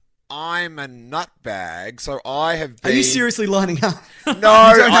 but I'm a nutbag, so I have been... Are you seriously lining up? No.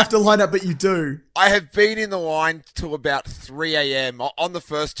 You don't have to line up, but you do. I have been in the line till about 3 a.m. on the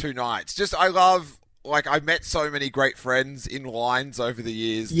first 2 nights. I've met so many great friends in lines over the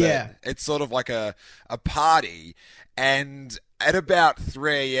years. Yeah. It's sort of like a party. And at about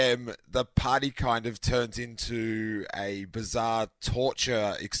 3 a.m., the party kind of turns into a bizarre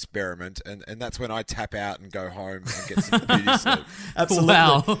torture experiment. And that's when I tap out and go home and get some beauty sleep. Absolutely.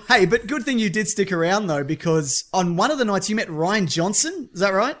 Wow. Hey, but good thing you did stick around, though, because on one of the nights you met Rian Johnson. Is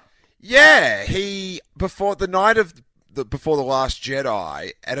that right? Yeah. Before the Last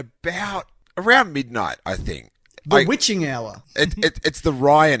Jedi, at around midnight, I think. The witching hour. It's the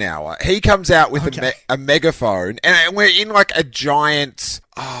Ryan hour. He comes out with a megaphone, and we're in like a giant,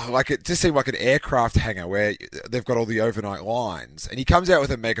 it just seemed like an aircraft hangar where they've got all the overnight lines. And he comes out with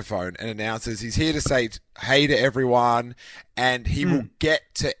a megaphone and announces he's here to say hey to everyone, and he will get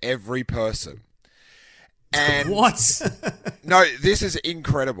to every person. And what? No, this is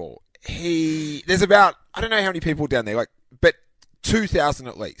incredible. There's about, I don't know how many people down there, but 2,000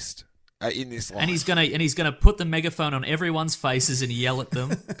 at least. In this line. And he's gonna put the megaphone on everyone's faces and yell at them.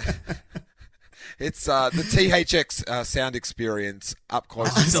 It's the THX sound experience up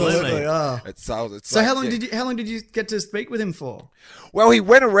close. Absolutely. So how long did you get to speak with him for? Well, he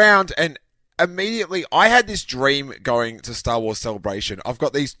went around and immediately I had this dream going to Star Wars Celebration. I've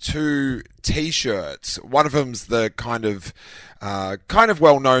got these 2 T-shirts. One of them's the kind of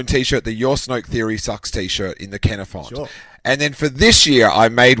well-known T-shirt, the Your Snoke Theory Sucks T-shirt in the Kenner font. Sure. And then for this year, I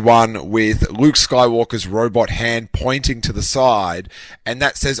made one with Luke Skywalker's robot hand pointing to the side, and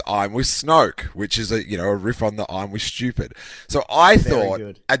that says "I'm with Snoke," which is a riff on the "I'm with Stupid." So I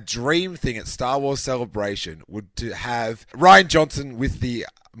thought a dream thing at Star Wars Celebration would to have Rian Johnson with the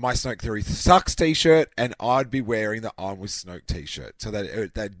My Snoke Theory Sucks T-shirt, and I'd be wearing the I'm with Snoke T-shirt, so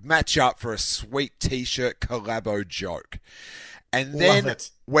that they'd match up for a sweet T-shirt collabo joke. And then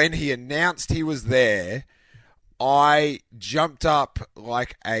when he announced he was there, I jumped up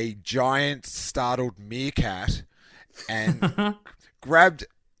like a giant startled meerkat and grabbed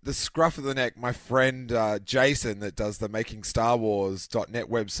the scruff of the neck, my friend Jason that does the MakingStarWars.net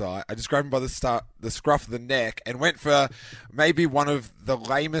website, I just grabbed him by the scruff of the neck and went for maybe one of the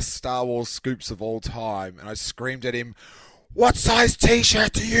lamest Star Wars scoops of all time. And I screamed at him, "What size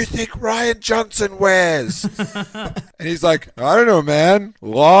t-shirt do you think Ryan Johnson wears?" And he's like, "I don't know, man.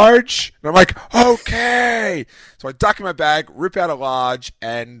 Large?" And I'm like, "Okay." So I duck in my bag, rip out a large,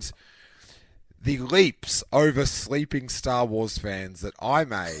 and the leaps over sleeping Star Wars fans that I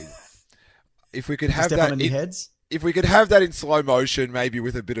made. If we could have that in heads? If we could have that in slow motion, maybe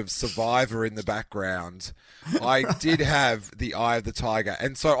with a bit of Survivor in the background, I did have the Eye of the Tiger.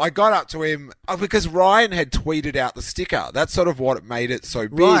 And so I got up to him because Ryan had tweeted out the sticker. That's sort of what made it so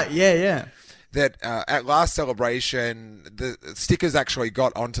big. Right, yeah. That at last Celebration, the stickers actually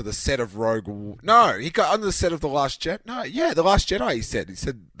got onto the set of Rogue... No, he got onto the set of The Last Jedi. No, yeah, The Last Jedi, he said. He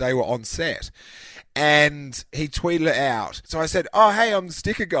said they were on set. And he tweeted it out. So I said, "Oh, hey, I'm the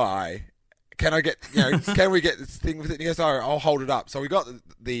sticker guy. Can I get, can we get this thing with it?" And he goes, "Oh, I'll hold it up." So we got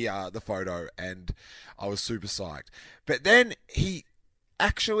the photo, and I was super psyched. But then he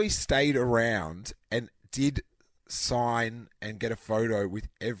actually stayed around and did sign and get a photo with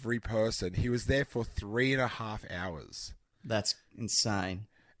every person. He was there for 3.5 hours. That's insane.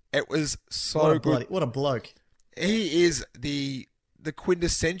 It was so good. What a bloke. He is the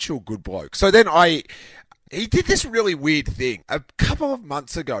quintessential good bloke. So then he did this really weird thing. A couple of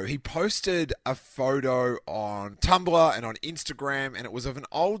months ago, he posted a photo on Tumblr and on Instagram, and it was of an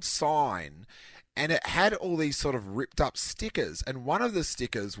old sign, and it had all these sort of ripped up stickers. And one of the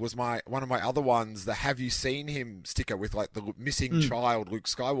stickers was one of my other ones, the "Have you seen him" sticker with like the missing child, Luke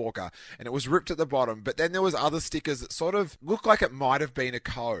Skywalker. And it was ripped at the bottom. But then there was other stickers that sort of looked like it might have been a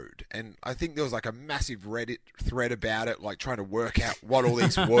code. And I think there was like a massive Reddit thread about it, like trying to work out what all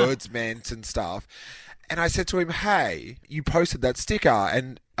these words meant and stuff. And I said to him, "Hey, you posted that sticker,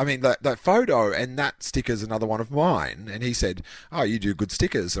 and I mean that photo, and that sticker's another one of mine." And he said, "Oh, you do good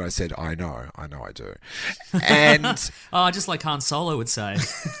stickers." And I said, I know I do. And just like Han Solo would say.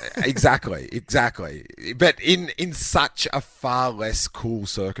 Exactly. But in such a far less cool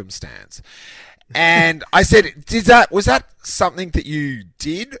circumstance. And I said, was that something that you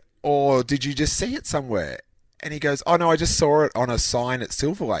did, or did you just see it somewhere? And he goes, "Oh no, I just saw it on a sign at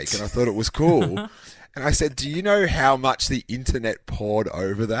Silver Lake, and I thought it was cool." And I said, "Do you know how much the internet poured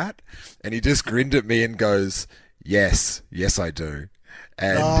over that?" And he just grinned at me and goes, Yes, I do."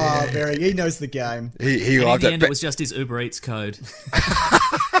 And, he knows the game. He loved it. In the end, it was just his Uber Eats code.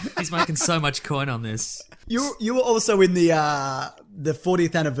 He's making so much coin on this. You were also in the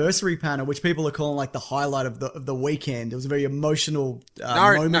 40th anniversary panel, which people are calling like the highlight of the weekend. It was a very emotional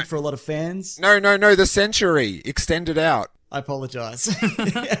moment for a lot of fans. No, the century extended out. I apologize.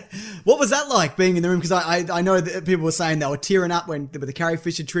 What was that like, being in the room? Because I know that people were saying they were tearing up with the Carrie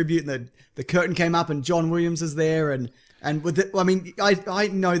Fisher tribute, and the curtain came up and John Williams is there, and with I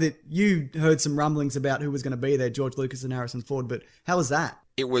know that you heard some rumblings about who was going to be there, George Lucas and Harrison Ford, but how was that?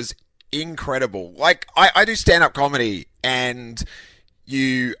 It was incredible. Like, I do stand-up comedy, and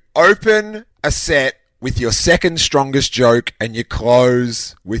you open a set with your second strongest joke and you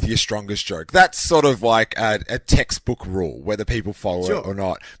close with your strongest joke. That's sort of like a textbook rule, whether people follow it or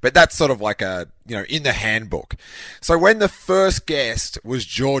not. But that's sort of like in the handbook. So when the first guest was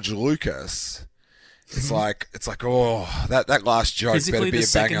George Lucas, it's like, oh, that last joke physically better be a banger.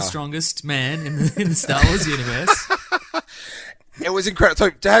 Physically the second strongest man in the Star Wars universe. It was incredible. So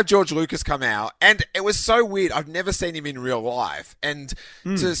to have George Lucas come out, and it was so weird. I've never seen him in real life. And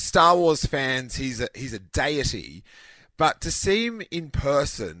to Star Wars fans, he's a deity. But to see him in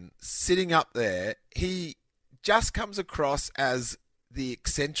person, sitting up there, he just comes across as the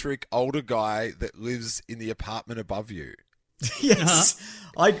eccentric older guy that lives in the apartment above you. Yes.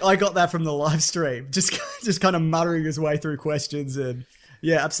 I got that from the live stream. Just kind of muttering his way through questions, and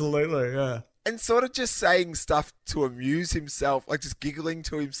yeah, absolutely. Yeah. And sort of just saying stuff to amuse himself, like just giggling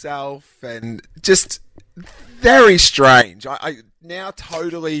to himself, and just very strange. I now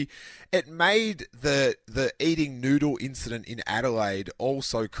totally... It made the eating noodle incident in Adelaide all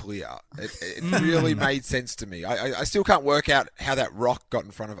so clear. It really made sense to me. I still can't work out how that rock got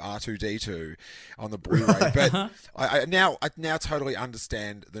in front of R2-D2 on the Blu-ray, but I now totally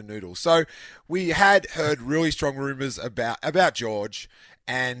understand the noodle. So we had heard really strong rumors about George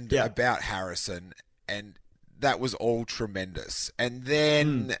and about Harrison, and that was all tremendous. And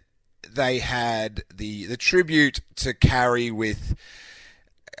then they had the tribute to Carrie with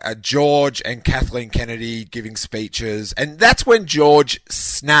George and Kathleen Kennedy giving speeches, and that's when George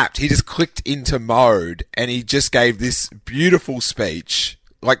snapped. He just clicked into mode, and he just gave this beautiful speech,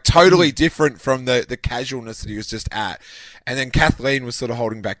 Like totally different from the casualness that he was just at. And then Kathleen was sort of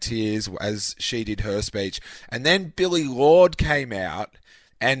holding back tears as she did her speech. And then Billy Lord came out,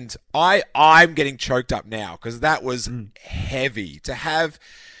 and I'm getting choked up now because that was heavy to have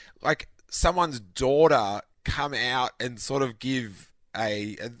like someone's daughter come out and sort of give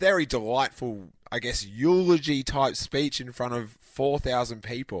a very delightful, I guess, eulogy type speech in front of 4,000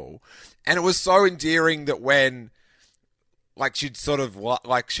 people. And it was so endearing that when like she'd sort of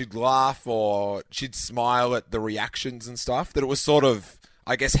like she'd laugh or she'd smile at the reactions and stuff, that it was sort of,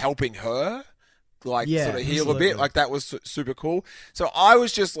 I guess, helping her like sort of heal a bit. Like that was super cool. So I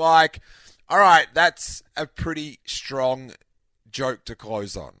was just like, all right, that's a pretty strong joke to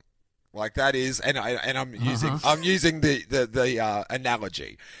close on. Like that is, and I'm using the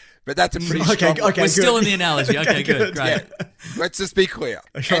analogy, but that's a pretty strong. Okay, we're still in the analogy. Okay, good, great. Yeah, let's just be clear.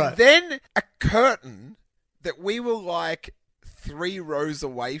 Okay. And then a curtain that we were like 3 rows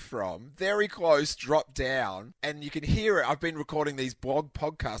away from, very close, dropped down, and you can hear it. I've been recording these blog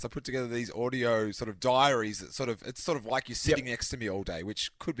podcasts. I put together these audio sort of diaries that it's sort of like you're sitting next to me all day, which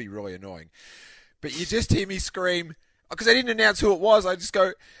could be really annoying. But you just hear me scream, because I didn't announce who it was. I just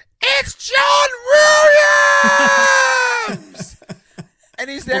go, "It's John Williams!" And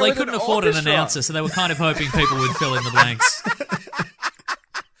he's there. Well, they with couldn't an afford an orchestra. announcer, so they were kind of hoping people would fill in the blanks.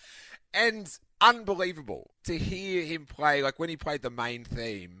 And unbelievable to hear him play. Like when he played the main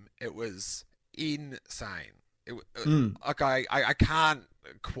theme, it was insane. Like I can't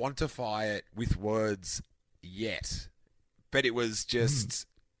quantify it with words yet, but it was just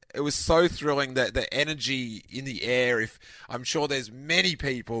it was so thrilling, that the energy in the air. If I'm sure there's many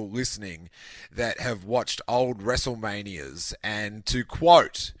people listening that have watched old WrestleManias, and to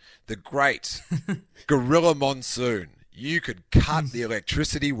quote the great Gorilla Monsoon, "You could cut the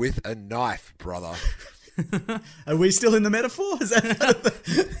electricity with a knife, brother." Are we still in the metaphor? Is that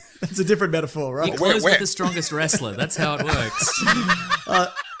that's a different metaphor, right? You close with the strongest wrestler. That's how it works.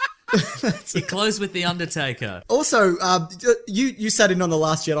 You close with the Undertaker. Also, you sat in on the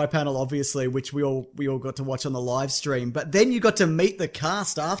Last Jedi panel, obviously, which we all got to watch on the live stream. But then you got to meet the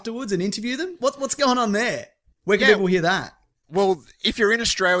cast afterwards and interview them. What's going on there? Where can people hear that? Well, if you're in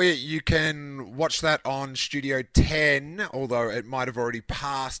Australia, you can watch that on Studio 10, although it might have already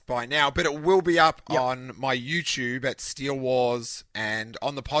passed by now. But it will be up on my YouTube at Steel Wars, and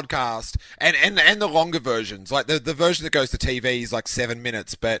on the podcast, and the longer versions. Like the version that goes to TV is like 7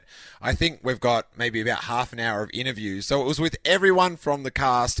 minutes, but I think we've got maybe about half an hour of interviews. So it was with everyone from the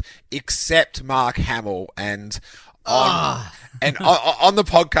cast except Mark Hamill, and on the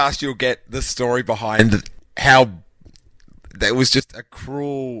podcast you'll get the story behind how that was just a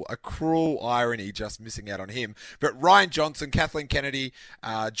cruel irony, just missing out on him. But Ryan Johnson, Kathleen Kennedy,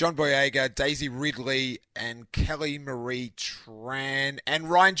 John Boyega, Daisy Ridley, and Kelly Marie Tran, and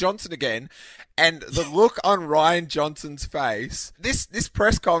Ryan Johnson again. And the look on Ryan Johnson's face, this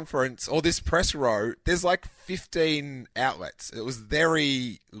press conference, or this press row, there's like 15 outlets. It was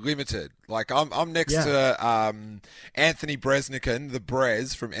very limited. Like I'm next to Anthony Bresnikan, the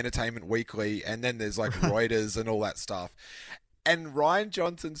Brez from Entertainment Weekly, and then there's like Reuters and all that stuff. And Ryan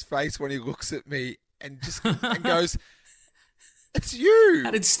Johnson's face when he looks at me and and goes, "It's you."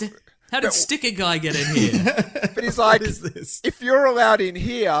 How did Sticker Guy get in here? But he's like, What is this? "If you're allowed in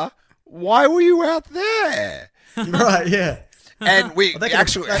here, why were you out there?" Right, yeah. And we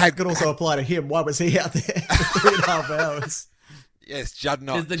that could also apply to him. Why was he out there for 3.5 hours? Yes, Judge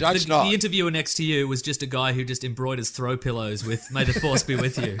Not. The interviewer next to you was just a guy who just embroiders throw pillows with "May the Force be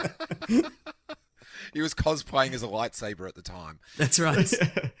with you." He was cosplaying as a lightsaber at the time. That's right.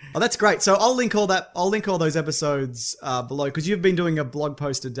 Oh, that's great. So I'll link all those episodes below, because you've been doing a blog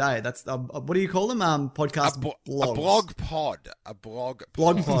post a day. That's what do you call them? Podcast blogs. A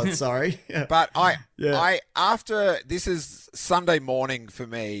blog pod. Sorry. Yeah. But I after this is Sunday morning for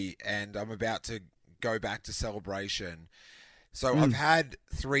me, and I'm about to go back to Celebration. So I've had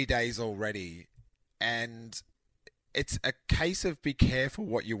 3 days already, and it's a case of be careful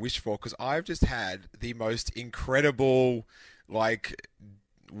what you wish for, because I've just had the most incredible, like,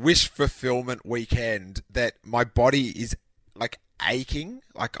 wish fulfillment weekend that my body is, like, aching.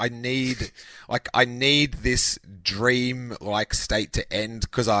 Like, I need this dream-like state to end,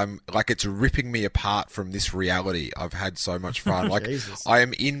 because I'm, like, it's ripping me apart from this reality. I've had so much fun. Like, Jesus. I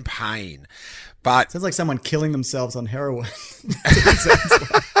am in pain. But sounds like someone killing themselves on heroin.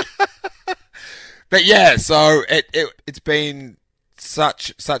 But yeah, so it's been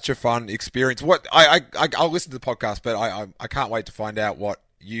such a fun experience. What I'll listen to the podcast, but I can't wait to find out what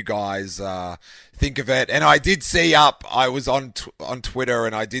you guys think of it. And I did see I was on Twitter,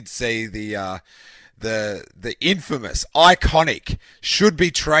 and I did see the the infamous, iconic, should be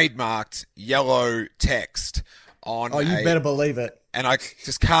trademarked yellow text on. Oh, you better believe it. And I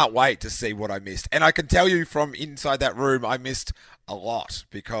just can't wait to see what I missed. And I can tell you from inside that room, I missed a lot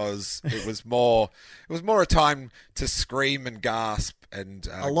because it was more a time to scream and gasp and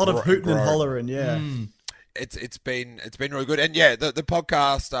a lot of hooting and hollering. Yeah. It's been really good. And yeah, the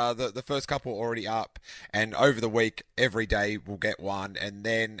podcast, the first couple are already up, and over the week every day we'll get one, and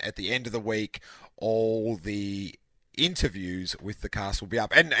then at the end of the week all the interviews with the cast will be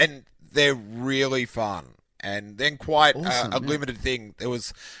up, and they're really fun. And then quite awesome, a limited thing. There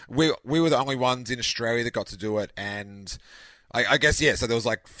was we were the only ones in Australia that got to do it, and I guess so there was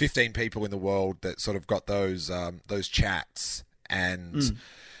like 15 people in the world that sort of got those chats, and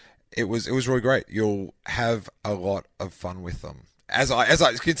it was really great. You'll have a lot of fun with them. As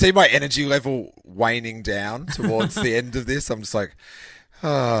I can see my energy level waning down towards the end of this, I'm just like,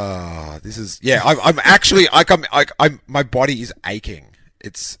 this is I'm actually my body is aching.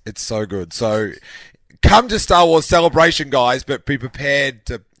 It's so good. So come to Star Wars Celebration, guys, but be prepared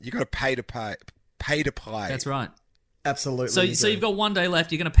you got to pay to play. That's right. Absolutely. So you've got one day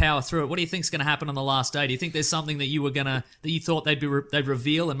left. You're going to power through it. What do you think's going to happen on the last day? Do you think there's something that you thought they'd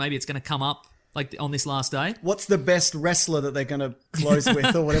reveal, and maybe it's going to come up like on this last day? What's the best wrestler that they're going to close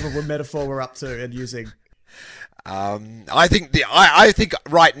with, or whatever metaphor we're up to and using? I think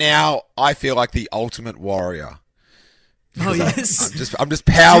right now I feel like the Ultimate Warrior. Oh yes. I'm just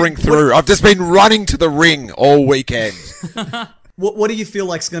powering through. I've just been running to the ring all weekend. What do you feel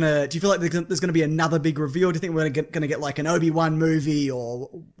like's gonna? Do you feel like there's gonna be another big reveal? Do you think we're gonna get like an Obi-Wan movie, or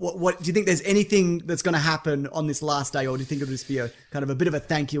what? Do you think there's anything that's gonna happen on this last day, or do you think it'll just be a kind of a bit of a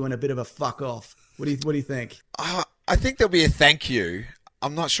thank you and a bit of a fuck off? What do you think? I think there'll be a thank you.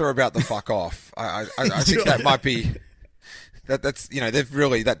 I'm not sure about the fuck off. I think that might be. That's they've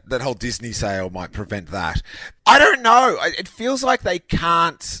really that whole Disney sale might prevent that. I don't know. It feels like they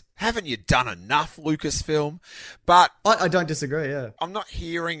can't. Haven't you done enough, Lucasfilm? But I don't disagree. Yeah, I'm not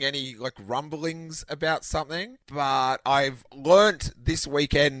hearing any like rumblings about something. But I've learnt this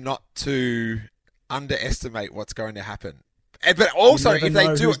weekend not to underestimate what's going to happen. But also, if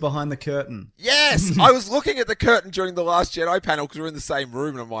they do who's behind the curtain. Yes, I was looking at the curtain during the Last Jedi panel because we're in the same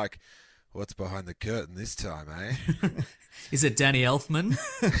room, and I'm like, what's behind the curtain this time, eh? Is it Danny Elfman?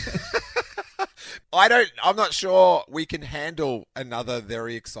 I'm not sure we can handle another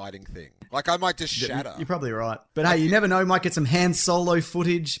very exciting thing. Like, I might just shatter. You're probably right. But hey, you never know. Might get some Han Solo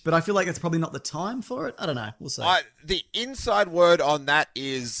footage, but I feel like it's probably not the time for it. I don't know. We'll see. The inside word on that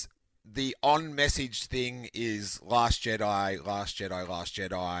is the on-message thing is Last Jedi, Last Jedi, Last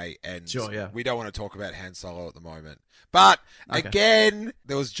Jedi, and sure, yeah. We don't want to talk about Han Solo at the moment. But, again,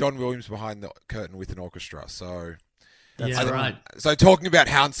 there was John Williams behind the curtain with an orchestra, so... That's right. So talking about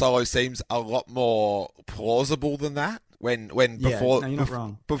Han Solo seems a lot more plausible than that. Before you're not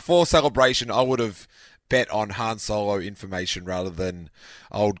wrong. Before Celebration, I would have bet on Han Solo information rather than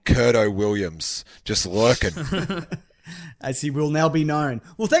old Kurto Williams just lurking. As he will now be known.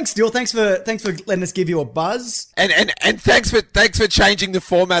 Well, thanks, Steele. Thanks for letting us give you a buzz. And thanks for changing the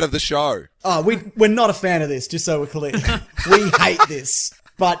format of the show. Oh, we're not a fan of this, just so we're clear. We hate this.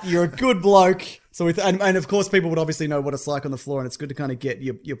 But you're a good bloke. So and of course people would obviously know what it's like on the floor, and it's good to kind of get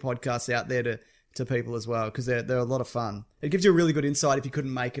your podcasts out there to people as well, because they're a lot of fun. It gives you a really good insight if you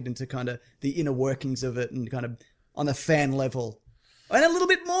couldn't make it into kind of the inner workings of it and kind of on the fan level. And a little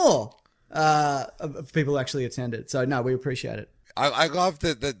bit more of people who actually attend it. So no, we appreciate it. I love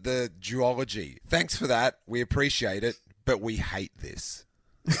the duology. Thanks for that. We appreciate it, but we hate this.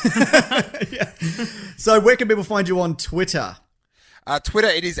 Yeah. So where can people find you on Twitter? Twitter,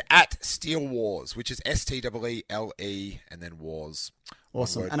 it is at Steel Wars, which is STEELE and then Wars.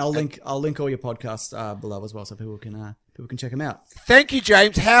 Awesome, and I'll link all your podcasts below as well, so people can check them out. Thank you,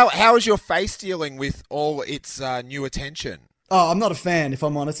 James. How is your face dealing with all its new attention? Oh, I'm not a fan, if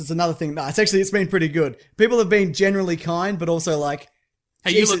I'm honest. It's another thing. No, it's been pretty good. People have been generally kind, but also like,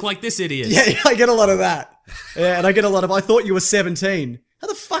 hey, you look like this idiot. Yeah, I get a lot of that. Yeah, and I get a lot of, I thought you were 17. How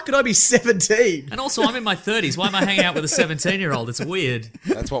the fuck could I be 17? And also, I'm in my 30s. Why am I hanging out with a 17-year-old? It's weird.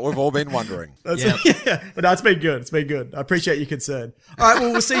 That's what we've all been wondering. Yeah, but no, it's been good. It's been good. I appreciate your concern. All right,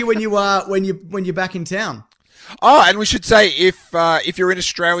 well, we'll see you when you're back in town. Oh, and we should say if you're in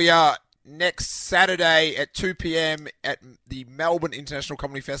Australia, next Saturday at 2 p.m. at the Melbourne International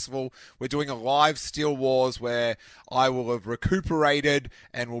Comedy Festival, we're doing a live Steel Wars where I will have recuperated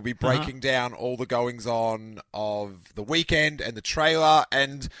and will be breaking down all the goings-on of the weekend and the trailer.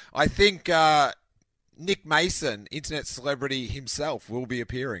 And I think Nick Mason, internet celebrity himself, will be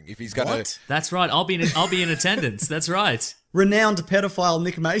appearing if he's going to. That's right. I'll be in attendance. That's right. Renowned pedophile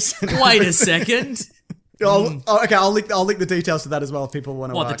Nick Mason. Wait a second. Okay, I'll link the details to that as well if people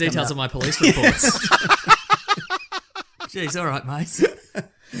want to. What, the details of my police reports? Jeez, all right, mate.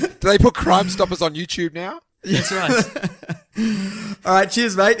 Do they put Crime Stoppers on YouTube now? That's right. All right,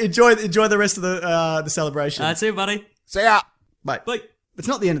 cheers, mate. Enjoy the rest of the celebration. See you, buddy. See ya. Bye. Bye. It's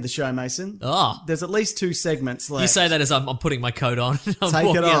not the end of the show, Mason. Oh. There's at least 2 segments left. You say that as I'm putting my coat on. I'm Take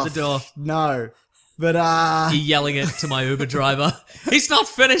walking it off. out the door. No. But, You're yelling it to my Uber driver. He's not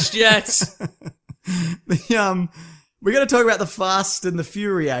finished yet. We're going to talk about the Fast and the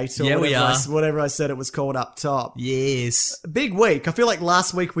Furious, or whatever I said it was called up top. Yes. Big week. I feel like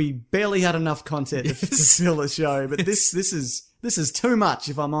last week we barely had enough content to fill the show, but this is too much,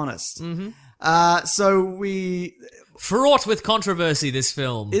 if I'm honest. Mm-hmm. So we... Fraught with controversy, this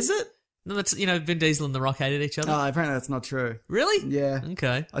film. Is it? No, that's, Vin Diesel and The Rock hated each other. Oh, apparently that's not true. Really? Yeah.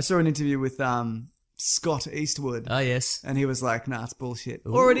 Okay. I saw an interview with Scott Eastwood. Oh, yes. And he was like, nah, it's bullshit.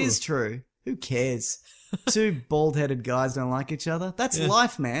 Ooh. Or it is true. Who cares? 2 bald-headed guys don't like each other. That's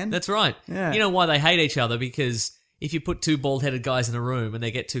life, man. That's right. Yeah. You know why they hate each other? Because if you put 2 bald-headed guys in a room and they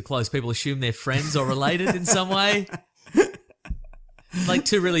get too close, people assume they're friends or related in some way. Like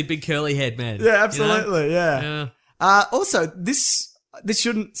 2 really big curly head men. Yeah, absolutely. Yeah. Also, this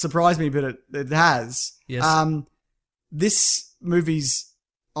shouldn't surprise me, but it has. Yes. This movie's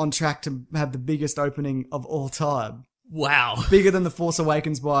on track to have the biggest opening of all time. Wow. Bigger than The Force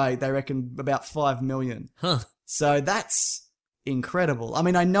Awakens by, they reckon, about 5 million. Huh. So that's incredible. I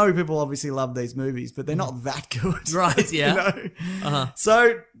mean, I know people obviously love these movies, but they're not that good. Right, yeah.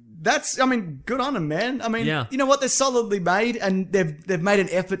 So that's, good on them, man. I mean, you know what? They're solidly made, and they've made an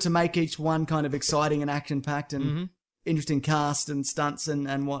effort to make each one kind of exciting and action-packed and interesting cast and stunts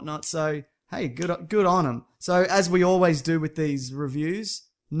and whatnot. So, hey, good on them. So, as we always do with these reviews,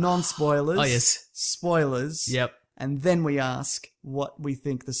 non-spoilers. Oh, yes. Spoilers. Yep. And then we ask what we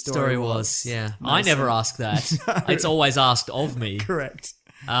think the story was. Yeah. Mason. I never ask that. No. It's always asked of me. Correct.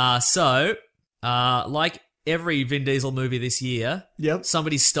 So, like every Vin Diesel movie this year,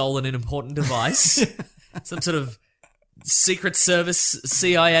 somebody's stolen an important device. Some sort of Secret Service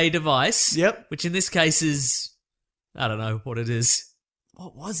CIA device. Yep. Which in this case I don't know what it is.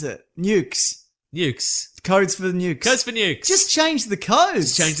 What was it? Nukes. Codes for nukes. Just change the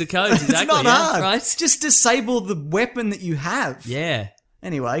codes. change the codes, exactly. It's not hard. Right? Just disable the weapon that you have. Yeah.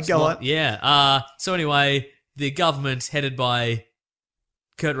 Anyway, go on. Yeah. So anyway, the government, headed by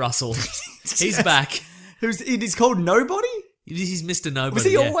Kurt Russell, he's back. He's called Nobody? He's Mr. Nobody. Was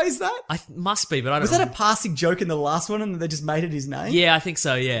he always that? Must be, but I don't know. Was that a passing joke in the last one and they just made it his name? Yeah, I think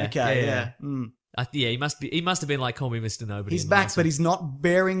so, yeah. Okay, yeah. Mm. He must have been like, call me Mr. Nobody. He's back, but he's not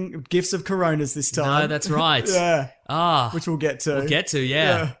bearing gifts of Coronas this time. No, that's right. Yeah. Which we'll get to.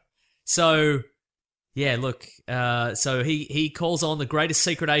 Yeah. So, yeah, look, so he calls on the greatest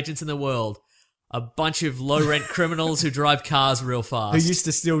secret agents in the world. A bunch of low-rent criminals who drive cars real fast. Who used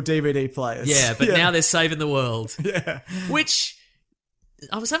to steal DVD players. Yeah, but now they're saving the world. Yeah. Which,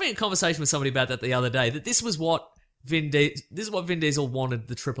 I was having a conversation with somebody about that the other day, that this is what Vin Diesel wanted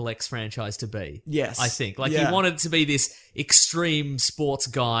the Triple X franchise to be. Yes. I think. Like, he wanted it to be this extreme sports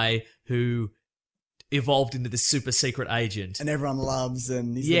guy who evolved into this super secret agent. And everyone loves,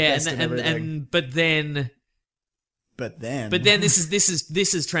 and he's the best and everything. But then this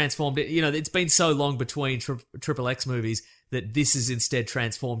is transformed. It's been so long between Triple X movies that this is instead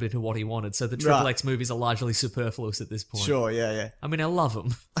transformed into what he wanted. So the Triple X movies are largely superfluous at this point. Sure, yeah. I mean, I love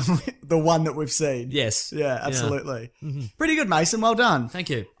them. The one that we've seen. Yes. Yeah, absolutely. Yeah. Mm-hmm. Pretty good, Mason. Well done.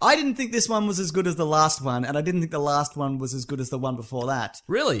 Thank you. I didn't think this one was as good as the last one, and I didn't think the last one was as good as the one before that.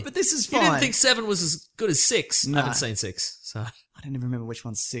 Really? But this is fine. You didn't think 7 was as good as 6? No. I haven't seen 6, so... I don't even remember which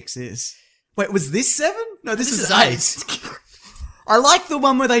one 6 is. Wait, was this 7? No, this is 8. I like the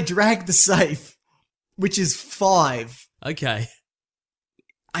one where they drag the safe, which is 5. Okay.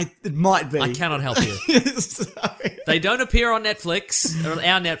 It might be. I cannot help you. Sorry. They don't appear on Netflix, or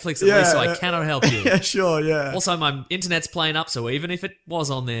our Netflix at least, so I cannot help you. Yeah, sure, yeah. Also, my internet's playing up, so even if it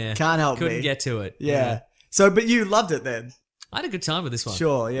was on there, couldn't get to it. Yeah. So, but you loved it then? I had a good time with this one.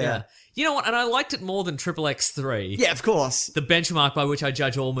 Sure, yeah. You know what? And I liked it more than Triple X3. Yeah, of course. The benchmark by which I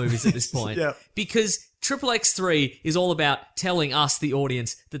judge all movies at this point. Yeah. Because Triple X3 is all about telling us, the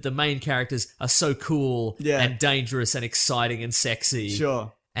audience, that the main characters are so cool and dangerous and exciting and sexy.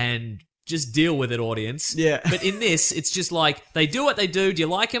 Sure. And just deal with it, audience. Yeah. But in this, it's just like, they do what they do. Do you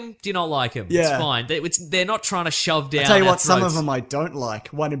like them? Do you not like them? Yeah. It's fine. They're not trying to shove down. I'll tell you our what, some of throats. them I don't like.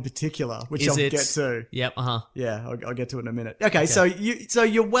 One in particular, which I'll get to. Yep. Yeah, I'll get to it in a minute. Okay, so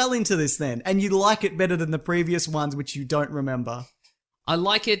you're well into this then, and you like it better than the previous ones, which you don't remember. I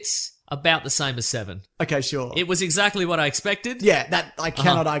like it about the same as 7. Okay, sure. It was exactly what I expected. Yeah, that I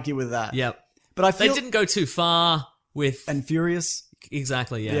cannot argue with that. Yep. But I feel they didn't go too far with and Furious.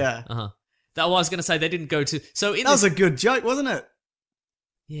 Exactly. Yeah. Yeah. That I was going to say they didn't go too. So that was a good joke, wasn't it?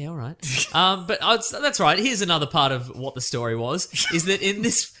 Yeah. All right. But that's right. Here's another part of what the story was: is that in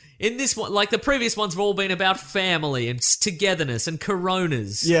this one, like the previous ones, have all been about family and togetherness and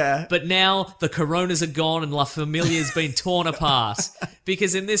coronas. Yeah. But now the coronas are gone and La Familia's been torn apart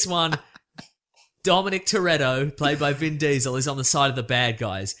because in this one, Dominic Toretto, played by Vin Diesel, is on the side of the bad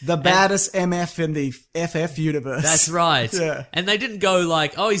guys. The baddest MF in the FF universe. That's right. Yeah. And they didn't go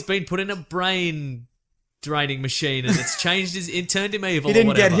like, oh, he's been put in a brain draining machine and it's changed it turned him evil. He didn't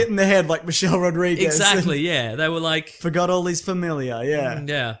or whatever. get hit in the head like Michelle Rodriguez. Exactly, yeah. They were like, forgot all his familiar, yeah.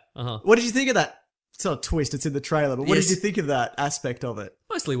 Yeah. What did you think of that? It's not a twist, it's in the trailer, but what Yes. did you think of that aspect of it?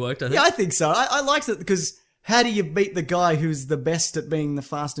 Mostly worked, I think. Yeah, I think so. I liked it because how do you beat the guy who's the best at being the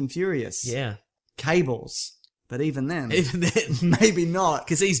Fast and Furious? Yeah. Cables. But even then, maybe not.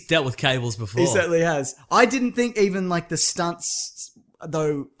 Because he's dealt with cables before. He certainly has. I didn't think even like the stunts,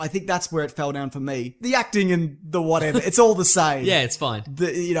 though. I think that's where it fell down for me. The acting and the whatever, it's all the same. Yeah, it's fine.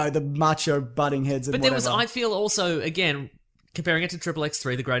 The macho butting heads and but whatever. there was, I feel also, again, comparing it to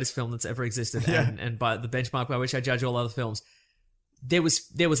XXX3, the greatest film that's ever existed, and by the benchmark by which I judge all other films, there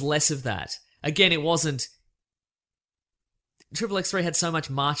was less of that. Again, it wasn't. XXX3 had so much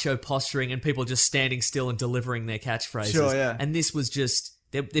macho posturing and people just standing still and delivering their catchphrases. Sure, yeah. And this was just,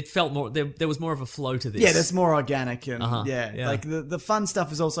 it felt more, there was more of a flow to this. Yeah, that's more organic and yeah. like the fun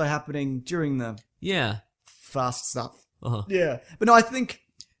stuff is also happening during the fast stuff. Yeah, but no, I think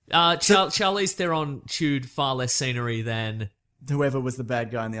Charlize Theron chewed far less scenery than whoever was the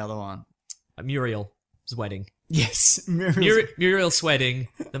bad guy in the other one. Muriel's wedding. Yes, Muriel Sweating,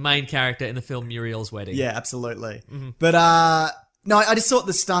 the main character in the film Muriel's Wedding. Yeah, absolutely. Mm-hmm. But no, I just thought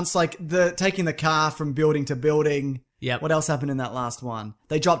the stunts, like taking the car from building to building. Yep. What else happened in that last one?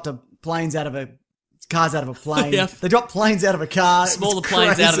 They dropped cars out of a plane. Yep. They dropped planes out of a car. Smaller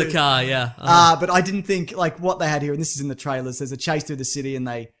planes out of the car. Yeah. But I didn't think like what they had here, and this is in the trailers. There's a chase through the city, and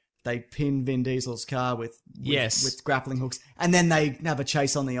they pin Vin Diesel's car with grappling hooks, and then they have a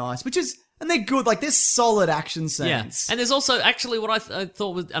chase on the ice, and they're good. Like, there's solid action scenes. Yeah. And there's also, actually, what I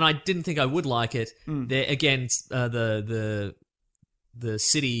thought was, and I didn't think I would like it, there, again, the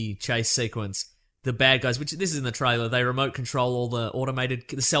city chase sequence, the bad guys, which this is in the trailer, they remote control all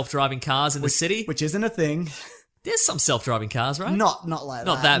the self-driving cars in the city. Which isn't a thing. There's some self-driving cars, right? Not like that.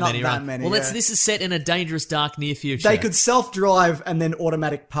 Not that many. Well, yeah. this is set in a dangerous, dark, near future. They could self-drive and then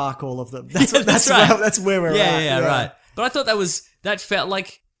automatic park all of them. That's right. That's where we're at. Yeah, right. But I thought that felt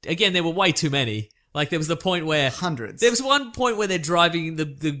like, again, there were way too many. Like, there was the point where... Hundreds. There was one point where they're driving,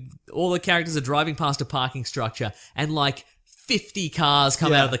 all the characters are driving past a parking structure, and like 50 cars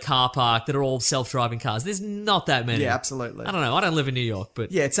come out of the car park that are all self-driving cars. There's not that many. Yeah, absolutely. I don't know. I don't live in New York,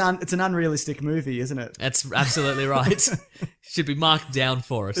 but... Yeah, it's an unrealistic movie, isn't it? That's absolutely right. Should be marked down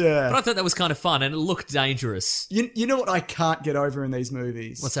for it. Yeah. But I thought that was kind of fun, and it looked dangerous. You know what I can't get over in these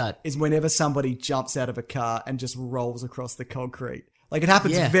movies? What's that? Is whenever somebody jumps out of a car and just rolls across the concrete. Like, it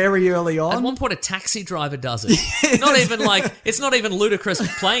happens very early on. At one point, a taxi driver does it. It's not even ludicrous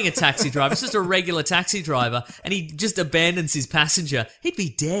playing a taxi driver. It's just a regular taxi driver, and he just abandons his passenger. He'd be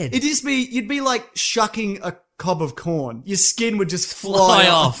dead. You'd be like shucking a cob of corn. Your skin would just fly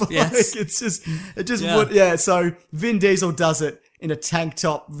off. Yes. Would. Yeah. So Vin Diesel does it in a tank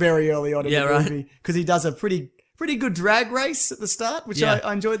top very early on in the movie because he does a pretty good drag race at the start, which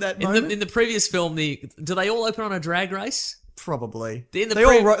I enjoyed that moment. In the previous film, do they all open on a drag race? Probably. They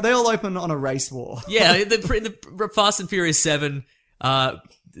all open on a race war. Yeah, in the Fast and Furious 7,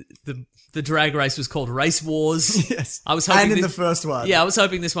 the drag race was called Race Wars. Yes. I was hoping in the first one. Yeah, I was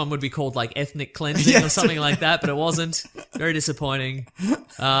hoping this one would be called like Ethnic Cleansing or something like that, but it wasn't. Very disappointing.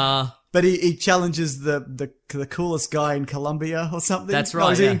 But he challenges the coolest guy in Colombia or something. That's right.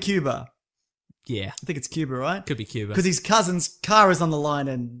 Or is he in Cuba? Yeah. I think it's Cuba, right? Could be Cuba. Because his cousin's car is on the line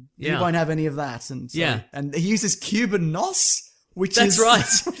and he won't have any of that. And and he uses Cuban nos, That's right.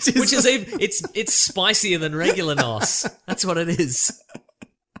 Which is even, it's spicier than regular nos. That's what it is.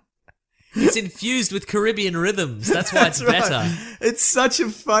 It's infused with Caribbean rhythms. That's why it's better. It's such a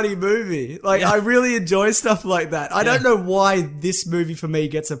funny movie. Like, I really enjoy stuff like that. I don't know why this movie for me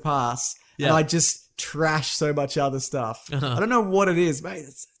gets a pass. Yeah. And I just trash so much other stuff. I don't know what it is, mate.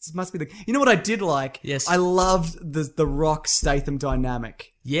 It must be the... You know what I did like? Yes. I loved the Rock Statham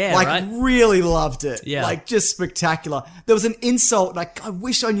dynamic. Yeah, like, right? really loved it. Yeah. Like, just spectacular. There was an insult, like, I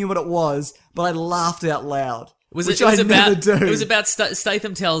wish I knew what it was, but I laughed out loud. Which I never do. It was about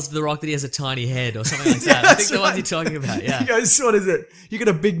Statham tells The Rock that he has a tiny head or something like that. I think the one you're talking about, yeah. He goes, what is it? You got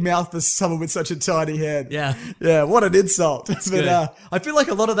a big mouth for someone with such a tiny head. Yeah. Yeah, what an insult. But good. I feel like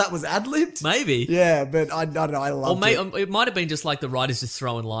a lot of that was ad-libbed. Maybe. Yeah, but I don't know, I loved it. It might have been just like the writers just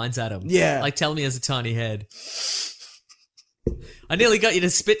throwing lines at him. Yeah. Like, tell me he has a tiny head. I nearly got you to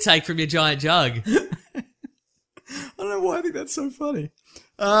spit take from your giant jug. I don't know why I think that's so funny.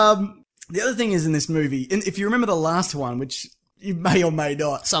 The other thing is in this movie, if you remember the last one, which you may or may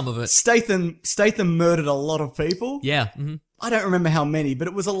not. Some of it. Statham murdered a lot of people. Yeah. Mm-hmm. I don't remember how many, but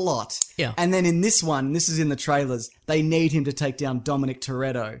it was a lot. Yeah. And then in this one, this is in the trailers, they need him to take down Dominic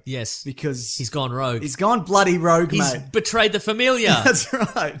Toretto. Yes. Because... He's gone rogue. He's gone bloody rogue, He's mate. betrayed the familia. That's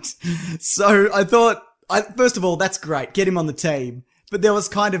right. So I thought, first of all, that's great. Get him on the team. But there was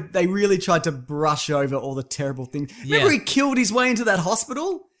they really tried to brush over all the terrible things. Remember he killed his way into that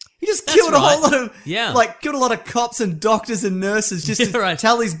hospital? He just killed a whole lot of, killed a lot of cops and doctors and nurses just to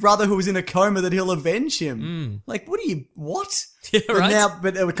tell his brother who was in a coma that he'll avenge him. Like, what? Yeah, right.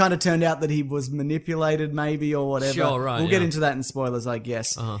 But it kind of turned out that he was manipulated maybe or whatever. Sure, right. We'll get into that in spoilers, I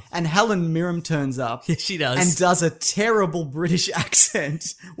guess. And Helen Mirren turns up. Yeah, she does. And does a terrible British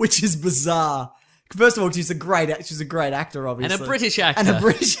accent, which is bizarre. First of all, she's a great actor, obviously. And a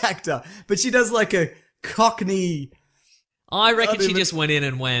British actor. But she does like a Cockney... I reckon she just went in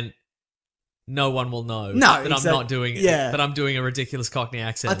and went, no one will know that I'm not doing it. That I'm doing a ridiculous Cockney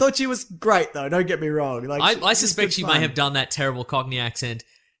accent. I thought she was great, though. Don't get me wrong. Like, I suspect she may have done that terrible Cockney accent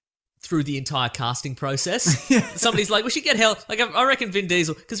through the entire casting process. Somebody's like, we should get I reckon Vin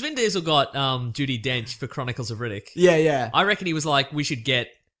Diesel, because Vin Diesel got Judi Dench for Chronicles of Riddick. Yeah. I reckon he was like, we should get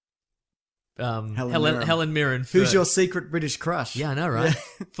Helen Mirren. Who's your secret British crush? Yeah, I know, right?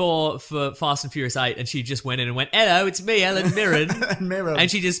 Yeah. for Fast and Furious 8, and she just went in and went, hello, it's me, Helen Mirren.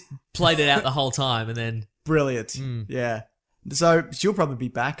 And she just played it out the whole time, and then... Brilliant. Yeah. So she'll probably be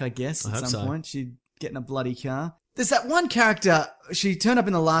back, I guess, at some point. She's getting a bloody car. There's that one character, she turned up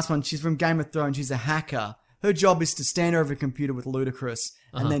in the last one, she's from Game of Thrones, she's a hacker. Her job is to stand over a computer with Ludacris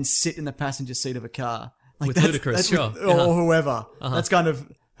and then sit in the passenger seat of a car. Like with Ludacris, sure. Or whoever. That's kind of...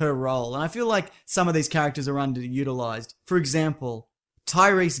 her role. And I feel like some of these characters are underutilized. For example,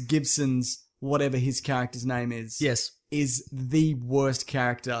 Tyrese Gibson's, whatever his character's name is, is the worst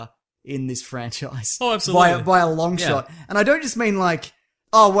character in this franchise. Oh, absolutely. By a long shot. And I don't just mean like,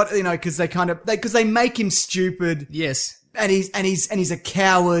 because they make him stupid. Yes. And he's a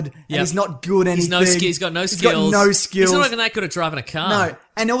coward. And he's not good at anything. He's got no skills. He's not even that good at driving a car. No.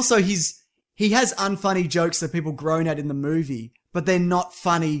 And also he has unfunny jokes that people groan at in the movie, but they're not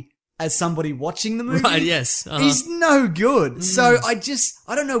funny as somebody watching the movie. Right, yes. He's no good. So I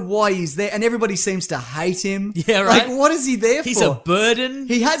don't know why he's there, and everybody seems to hate him. Yeah, right. Like, what is he there for? He's a burden.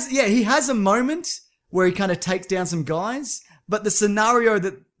 He has a moment where he kind of takes down some guys, but the scenario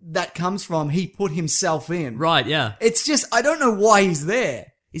that comes from, he put himself in. Right, yeah. It's just, I don't know why he's there.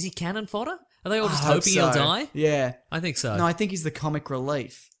 Is he cannon fodder? Are they all just hoping he'll die? Yeah. I think so. No, I think he's the comic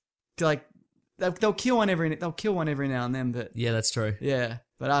relief. Like, they'll kill one every now and then, but... Yeah, that's true. Yeah,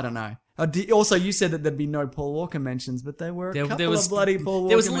 but I don't know. Also, you said that there'd be no Paul Walker mentions, but there were a couple of bloody Paul Walker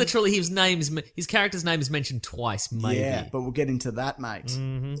There was literally his character's name is mentioned twice, maybe. Yeah, but we'll get into that, mate.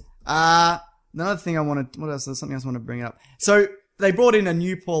 Mm-hmm. Another thing what else? There's something else I want to bring up. So, they brought in a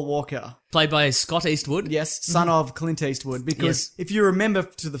new Paul Walker. Played by Scott Eastwood. Yes, son of Clint Eastwood. Because if you remember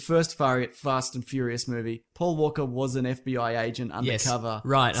to the first Fast and Furious movie, Paul Walker was an FBI agent undercover. Yes,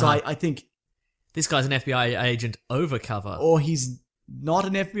 right. So I think... This guy's an FBI agent overcover. Or he's not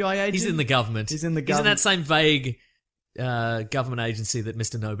an FBI agent. He's in the government. He's in that same vague government agency that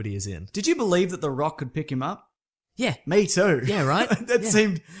Mr. Nobody is in. Did you believe that The Rock could pick him up? Yeah. Me too. Yeah, right? That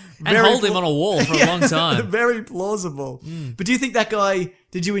seemed very... And hold him on a wall for a long time. Very plausible. But do you think that guy...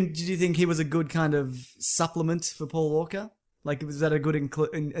 Did you think he was a good kind of supplement for Paul Walker? Like, was that a good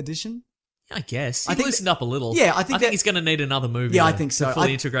addition? I guess. He loosened up a little. Yeah, I think he's going to need another movie I think so. to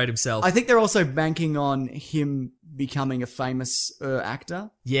fully integrate himself. I think they're also banking on him becoming a famous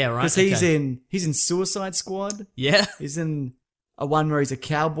actor. Yeah, right. Because he's in Suicide Squad. Yeah. He's in a one where he's a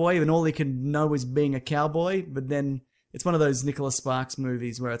cowboy and all he can know is being a cowboy. But then it's one of those Nicholas Sparks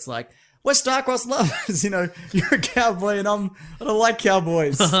movies where it's like, we're star-crossed lovers, you're a cowboy and I don't like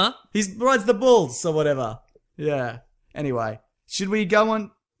cowboys. He rides the bulls or whatever. Yeah. Anyway, should we go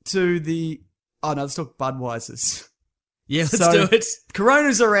on to the... Oh, no, let's talk Budweiser's. Yeah, let's do it.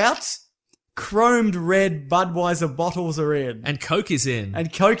 Coronas are out. chromed red Budweiser bottles are in. And Coke is in.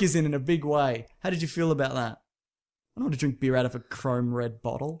 And Coke is in a big way. How did you feel about that? I don't want to drink beer out of a chrome red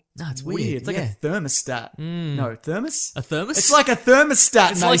bottle. No, it's weird. It's like a thermostat. No, thermos? A thermos? It's like a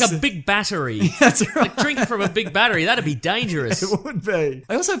thermostat, It's Mason. like a big battery. That's right. Like drinking from a big battery. That'd be dangerous. It would be.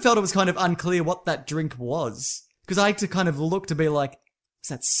 I also felt it was kind of unclear what that drink was. Because I had to kind of look to be like, is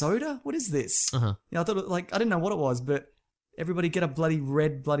that soda? What is this? Uh-huh. I thought, I didn't know what it was, but everybody get a bloody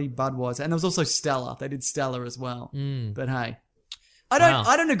red bloody Budweiser. And there was also Stella. They did Stella as well. But hey.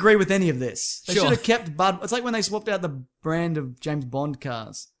 I don't agree with any of this. They should have kept Bud. It's like when they swapped out the brand of James Bond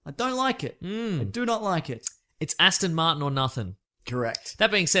cars. I don't like it. I do not like it. It's Aston Martin or nothing. Correct.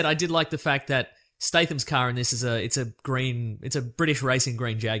 That being said, I did like the fact that Statham's car in this is a British racing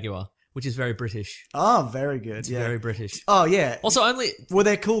green Jaguar, which is very British. Oh, very good. It's very British. Oh, yeah. Also, were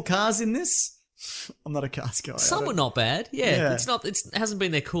there cool cars in this? I'm not a cars guy. Some were not bad. Yeah. It hasn't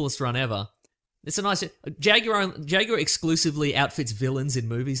been their coolest run ever. It's a nice Jaguar exclusively outfits villains in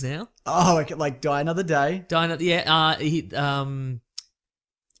movies now. Oh, like Die Another Day.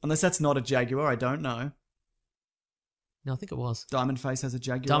 Unless that's not a Jaguar, I don't know. No, I think it was. Diamond Face has a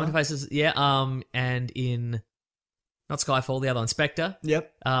Jaguar. Diamond Face is and in not Skyfall, the other one, Spectre.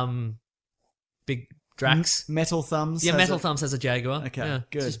 Yep. Big Drax. Metal Thumbs. Yeah, Metal Thumbs has a Jaguar. Okay, yeah,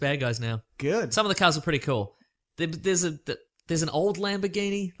 good. It's just bad guys now. Good. Some of the cars are pretty cool. There's an old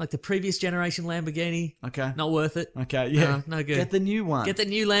Lamborghini, like the previous generation Lamborghini. Okay. Not worth it. Okay, yeah. No good. Get the new one. Get the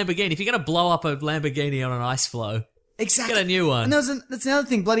new Lamborghini. If you're going to blow up a Lamborghini on an ice floe, exactly. Get a new one. And that's another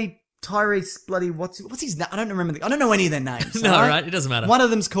thing. Bloody Tyrese, what's his name? I don't remember. I don't know any of their names. No, right? It doesn't matter. One of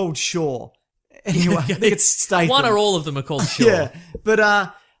them's called Shaw. Anyway, I think it's Statham. One or all of them are called Shaw. Yeah.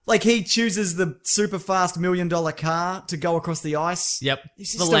 But, like he chooses the super fast $1 million car to go across the ice. Yep. The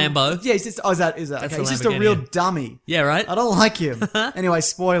Lambo. Yeah, he's just, is that? Okay. He's just a real dummy. Yeah, right? I don't like him. Anyway,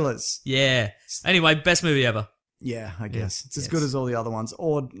 spoilers. Yeah. Anyway, best movie ever. Yeah, I guess. It's as good as all the other ones,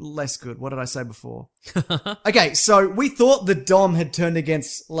 or less good. What did I say before? Okay, so we thought the Dom had turned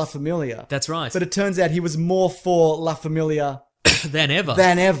against La Familia. That's right. But it turns out he was more for La Familia than ever.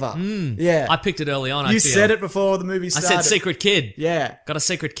 Yeah. I picked it early on, You said it before the movie started. I said secret kid. Yeah. Got a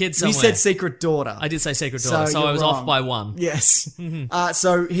secret kid somewhere. You said secret daughter. I did say secret daughter, so I was wrong. off by one. Yes.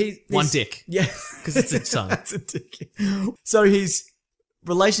 So one dick. Yeah. Because it's its son. That's a dick. So his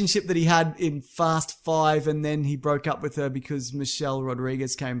relationship that he had in Fast 5 and then he broke up with her because Michelle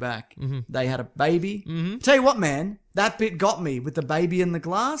Rodriguez came back. They had a baby. Tell you what, man, that bit got me with the baby in the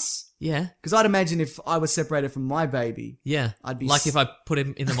glass. Yeah. Because I'd imagine if I was separated from my baby. Yeah. I'd be like if I put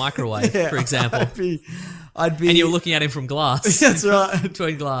him in the microwave, for example. I'd be. And you were looking at him from glass. That's right.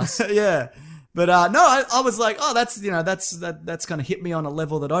 Between glass. Yeah. But no, I was like, oh, that's kind of hit me on a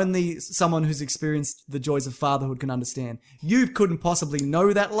level that only someone who's experienced the joys of fatherhood can understand. You couldn't possibly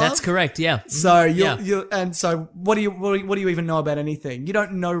know that love. That's correct. Yeah. So so what do you even know about anything? You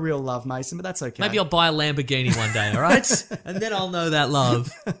don't know real love, Mason, but that's okay. Maybe I'll buy a Lamborghini one day, all right? And then I'll know that love.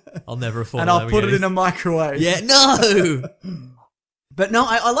 I'll never afford. And I'll put it in a microwave. Yeah. No. But no,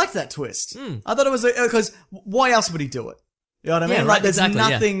 I like that twist. I thought it was because why else would he do it? You know what I mean? Yeah, like, right, there's exactly,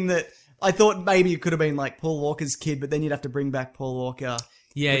 nothing that. I thought maybe it could have been like Paul Walker's kid, but then you'd have to bring back Paul Walker.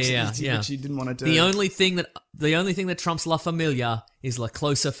 Which he didn't want to do. The only thing that trumps La Familia is La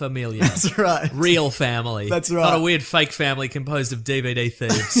Closa Familia. That's right. Real family. That's right. Not a weird fake family composed of DVD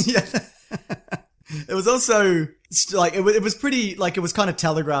thieves. Yeah. It was also like it was pretty like it was kind of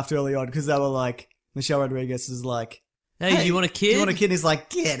telegraphed early on because they were like Michelle Rodriguez is like, hey, do you want a kid? Do you want a kid? And he's like,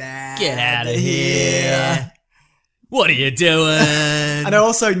 get out of here. What are you doing? And I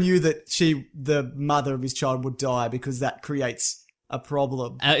also knew that the mother of his child would die because that creates a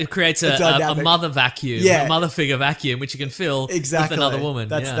problem. It creates a mother vacuum, a mother figure vacuum, which you can fill with another woman.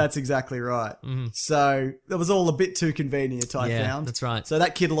 That's exactly right. So that was all a bit too convenient, I found. That's right. So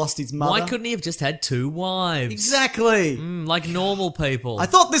that kid lost his mother. Why couldn't he have just had 2 wives? Exactly. Like normal people. I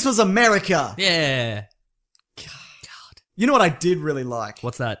thought this was America. Yeah. You know what I did really like?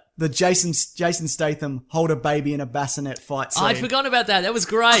 What's that? The Jason Statham hold a baby in a bassinet fight scene. I'd forgotten about that. That was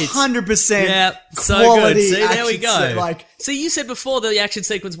great. 100%. Yeah, so good. See, there we go. See, you said before the action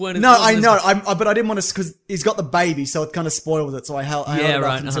sequence weren't as No, I know. But I didn't want to because he's got the baby, so it kind of spoils it. So I held it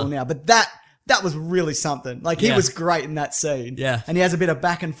off until now. But that was really something. Like he was great in that scene. Yeah, and he has a bit of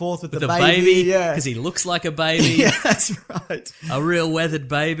back and forth with the baby. Yeah, because he looks like a baby. Yeah, that's right. A real weathered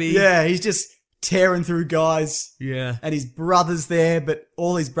baby. Yeah, he's just tearing through guys. Yeah. And his brother's there, but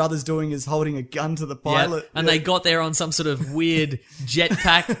all his brother's doing is holding a gun to the pilot. And they got there on some sort of weird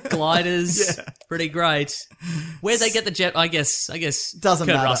jetpack gliders. Yeah. Pretty great. Where'd they get the jet? I guess doesn't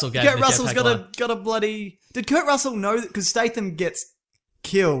Kurt matter. Russell gave Kurt him Russell's got a bloody... Did Kurt Russell know that? Because Statham gets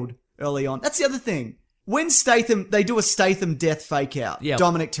killed early on. That's the other thing. When they do a Statham death fake out. Yep.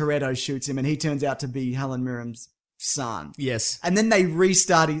 Dominic Toretto shoots him and he turns out to be Helen Mirren's son. Yes. And then they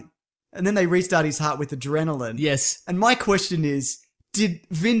restart his heart with adrenaline. Yes. And my question is, did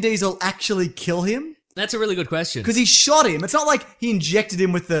Vin Diesel actually kill him? That's a really good question. Because he shot him. It's not like he injected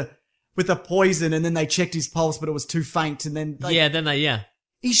him with the poison and then they checked his pulse, but it was too faint. And then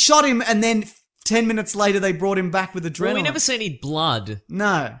he shot him, and then 10 minutes later they brought him back with adrenaline. Well, we never see any blood.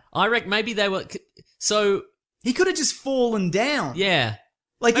 No, I reckon maybe they were. So he could have just fallen down. Yeah,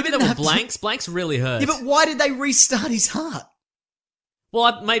 like maybe there were blanks. Blanks really hurt. Yeah, but why did they restart his heart? Well,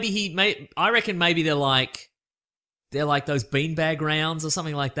 I reckon maybe they're like those beanbag rounds or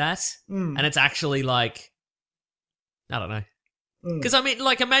something like that, and it's actually like, I don't know. Because I mean,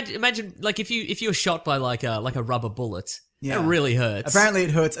 like imagine like if you were shot by like a rubber bullet, it really hurts. Apparently, it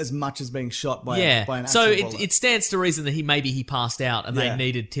hurts as much as being shot by an actual bullet. It stands to reason that he passed out and they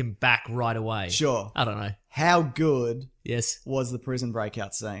needed him back right away. Sure, I don't know how good. Yes, was the prison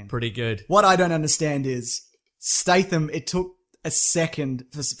breakout scene pretty good? What I don't understand is Statham. It took a second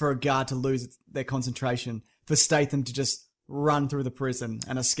for a guard to lose their concentration for Statham to just run through the prison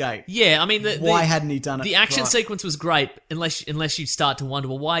and escape. Yeah, I mean, why hadn't he done it? The action sequence was great, unless you start to wonder,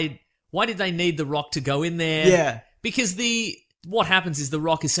 well, why did they need The Rock to go in there? Yeah, because what happens is The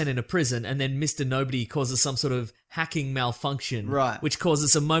Rock is sent into prison, and then Mr. Nobody causes some sort of hacking malfunction, right? Which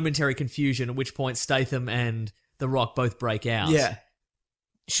causes a momentary confusion. At which point, Statham and The Rock both break out. Yeah,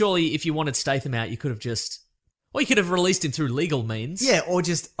 surely, if you wanted Statham out, you could have you could have released him through legal means. Yeah, or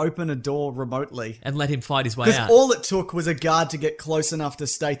just open a door remotely. And let him fight his way out. Because all it took was a guard to get close enough to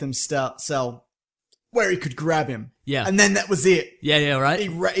Statham's cell where he could grab him. Yeah. And then that was it. Yeah, right? He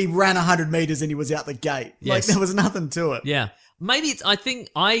ran 100 meters and he was out the gate. Yes. Like, there was nothing to it. Yeah. Maybe I think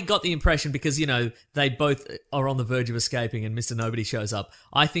I got the impression because, they both are on the verge of escaping and Mr. Nobody shows up.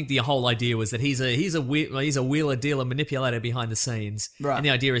 I think the whole idea was that he's a wheeler dealer manipulator behind the scenes. Right. And the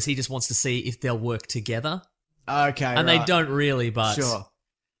idea is he just wants to see if they'll work together. Okay, and they don't really, but sure.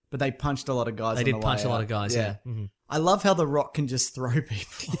 But they punched a lot of guys. They did punch a lot of guys. Yeah. Mm-hmm. I love how The Rock can just throw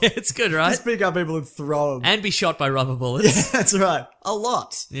people. Yeah, it's good, right? Just pick up people and throw them, and be shot by rubber bullets. Yeah, that's right. A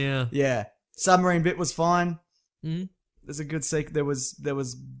lot. Yeah. Yeah. Submarine bit was fine. Mm-hmm. There's a good there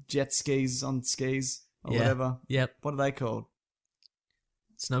was jet skis on skis or whatever. Yep. What are they called?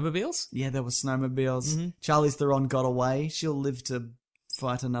 Snowmobiles? Yeah, there were snowmobiles. Mm-hmm. Charlize Theron got away. She'll live to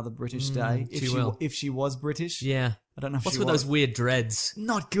fight another British day. If she was British. Yeah. I don't know if What's she with was. those weird dreads?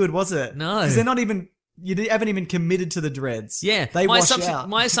 Not good, was it? No. Because they're not even... You haven't even committed to the dreads. Yeah. They wash out.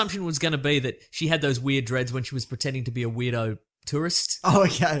 My assumption was going to be that she had those weird dreads when she was pretending to be a weirdo tourist. Oh,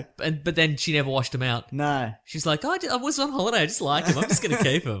 okay. But then she never washed them out. No. She's like, I was on holiday. I just like them. I'm just going to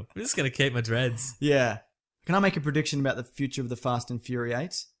keep them. I'm just going to keep my dreads. Yeah. Can I make a prediction about the future of the Fast and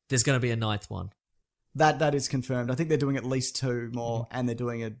Furious? There's going to be a 9th one. That is confirmed. I think they're doing at least 2 more, and they're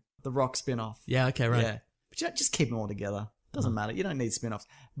doing The Rock spin-off. Yeah, okay, right. Yeah. But just keep them all together. Doesn't matter. You don't need spin-offs.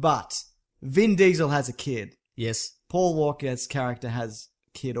 But Vin Diesel has a kid. Yes. Paul Walker's character has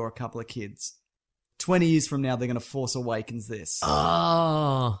a kid or a couple of kids. 20 years from now, they're going to Force Awakens this.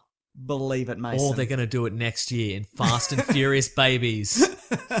 Oh. Believe it, Mason. Or they're going to do it next year in Fast and Furious Babies.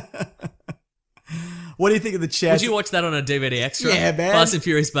 What do you think of the chat? Would you watch that on a DVD extra? Yeah, man. Fast and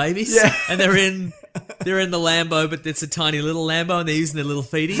Furious Babies? Yeah. And they're in the Lambo, but it's a tiny little Lambo and they're using their little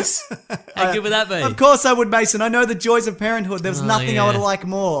feeties. How good would that be? Of course I would, Mason. I know the joys of parenthood. There's nothing I would like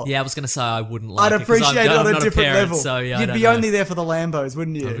more. Yeah, I was going to say I wouldn't like I'd appreciate it on a different parent, level. So, yeah, You'd be only there for the Lambos,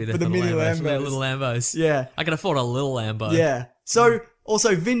 wouldn't you? I'd be there for the mini Lambos. For the little Lambos. Yeah. I can afford a little Lambo. Yeah. So,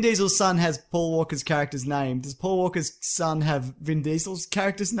 also, Vin Diesel's son has Paul Walker's character's name. Does Paul Walker's son have Vin Diesel's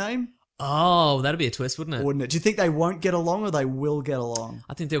character's name? Oh, that'd be a twist, wouldn't it? Wouldn't it? Do you think they won't get along or they will get along?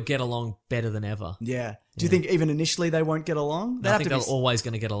 I think they'll get along better than ever. Yeah. Do you think even initially they won't get along? I think they're always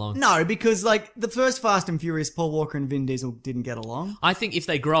going to get along. No, because like the first Fast and Furious, Paul Walker and Vin Diesel didn't get along. I think if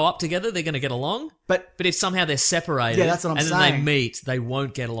they grow up together, they're going to get along. But if somehow they're separated, yeah, that's what I'm saying. And then they meet, they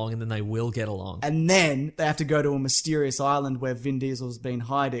won't get along, and then they will get along. And then they have to go to a mysterious island where Vin Diesel's been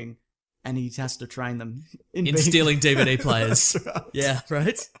hiding, and he has to train them in stealing DVD players. That's right. Yeah,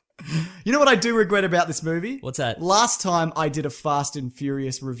 right. You know what I do regret about this movie? What's that? Last time I did a Fast and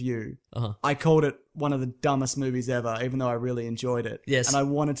Furious review, I called it one of the dumbest movies ever, even though I really enjoyed it. Yes. And I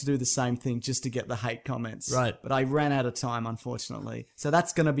wanted to do the same thing just to get the hate comments. Right. But I ran out of time, unfortunately. So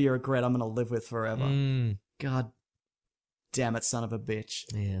that's going to be a regret I'm going to live with forever. God damn it, son of a bitch.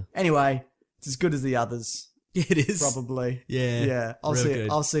 Yeah. Anyway, it's as good as the others. Yeah, it is. Probably. Yeah. Yeah.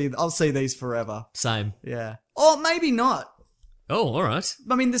 I'll see these forever. Same. Yeah. Or maybe not. Oh, all right.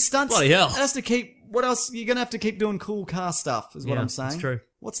 I mean, the stunts. Bloody hell. It has to keep. What else? You're gonna have to keep doing cool car stuff, is what I'm saying. That's true.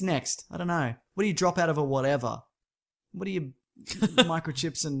 What's next? I don't know. What do you drop out of a whatever? What do you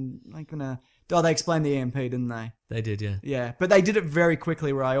microchips and like gonna? Oh, they explained the EMP, didn't they? They did, yeah. Yeah, but they did it very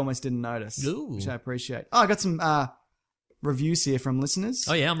quickly where I almost didn't notice, Ooh. which I appreciate. Oh, I got some reviews here from listeners.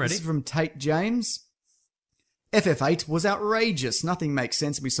 Oh yeah, I'm ready. This is from Tate James. FF8 was outrageous. Nothing makes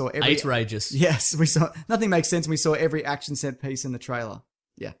sense. We saw every... Outrageous. Yes, we saw... Nothing makes sense. We saw every action set piece in the trailer.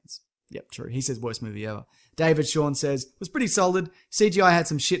 Yeah, yep, true. He says worst movie ever. David Sean says, was pretty solid. CGI had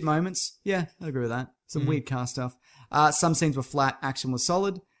some shit moments. Yeah, I agree with that. Some weird car stuff. Some scenes were flat. Action was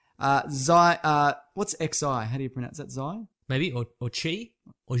solid. What's XI? How do you pronounce that? Xi? Maybe, or Chi?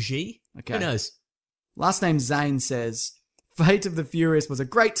 Or G? Okay. Who knows? Last name Zane says, Fate of the Furious was a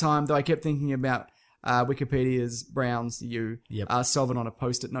great time, though I kept thinking about Wikipedia's Brown's solve it on a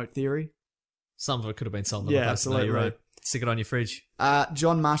post-it note theory. Some of it could have been solved on a post-it note. You're right. Stick it on your fridge.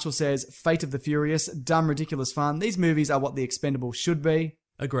 John Marshall says, Fate of the Furious, dumb, ridiculous fun. These movies are what the Expendables should be.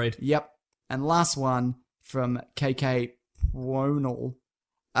 Agreed. Yep. And last one from KK Wonal.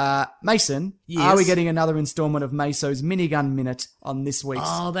 Mason, yes. Are we getting another installment of Meso's Minigun Minute on this week's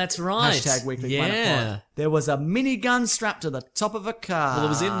that's right. # Weekly Planet Pod? There was a minigun strapped to the top of a car. Well, it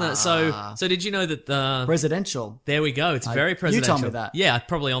was in the... So did you know that the... Presidential. There we go. It's very presidential. You told me that. Yeah,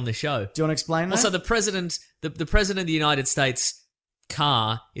 probably on the show. Do you want to explain that? Also, the president of the United States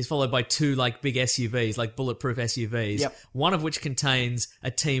car is followed by two like big SUVs, like bulletproof SUVs. Yep. One of which contains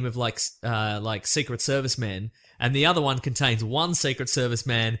a team of like Secret Service men, and the other one contains one Secret Service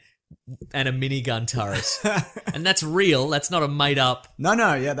man and a minigun turret. And that's real. That's not a made up. No,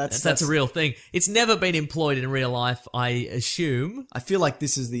 yeah, that's a real thing. It's never been employed in real life, I assume. I feel like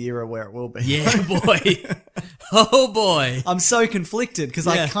this is the era where it will be. Yeah, boy. Oh boy. I'm so conflicted because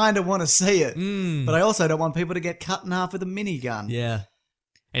I kind of want to see it, but I also don't want people to get cut in half with a minigun. Yeah.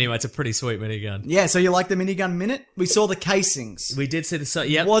 Anyway, it's a pretty sweet minigun. Yeah, so you like the minigun minute? We saw the casings. We did see the...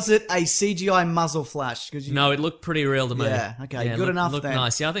 Yep. Was it a CGI muzzle flash? No, it looked pretty real to me. Yeah, okay, good enough looked then.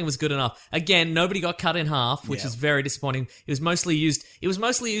 Nice. Yeah, I think it was good enough. Again, nobody got cut in half, which is very disappointing. It was mostly used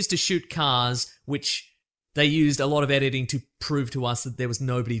to shoot cars, which they used a lot of editing to prove to us that there was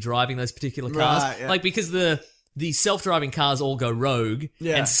nobody driving those particular cars. Right, yeah. Like, because the self-driving cars all go rogue,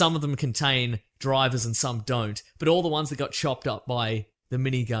 and some of them contain drivers and some don't, but all the ones that got chopped up by the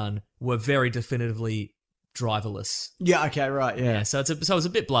minigun were very definitively driverless. Yeah, okay, right, yeah. So it was a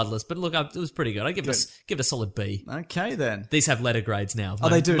bit bloodless, but look, it was pretty good. I give it a solid B. Okay, then. These have letter grades now. Oh,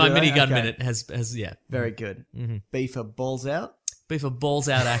 they do. My do minigun okay. minute has Very good. Mm-hmm. B for balls out. B for balls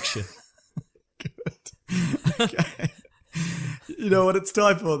out action. Good. Okay. You know what it's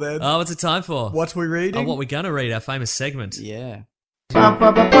time for then? Oh, what's it time for? What we're reading? Oh, what we're gonna read, our famous segment. Yeah.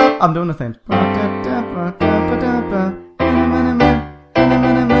 I'm doing the thing.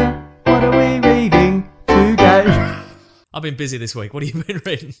 What are we reading today? I've been busy this week. What have you been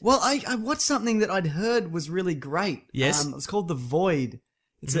reading? Well, I watched something that I'd heard was really great. Yes? It's called The Void.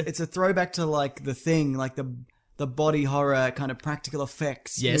 It's a throwback to like The Thing, like the body horror kind of practical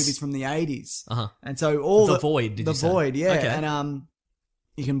effects movies from the 80s. Uh-huh. And so all The Void, did you say? The Void, yeah. Okay. And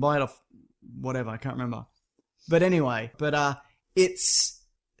you can buy it off whatever, I can't remember. But anyway, it's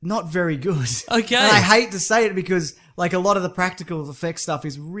not very good. Okay. And I hate to say it because like a lot of the practical effects stuff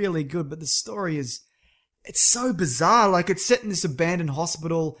is really good, but the story it's so bizarre. Like it's set in this abandoned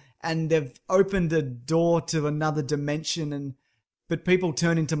hospital and they've opened a door to another dimension but people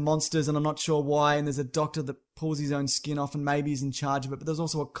turn into monsters and I'm not sure why. And there's a doctor that pulls his own skin off and maybe he's in charge of it. But there's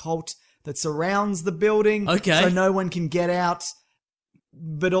also a cult that surrounds the building. Okay. So no one can get out.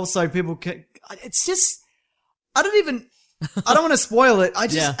 But also people can... It's just... I don't want to spoil it. I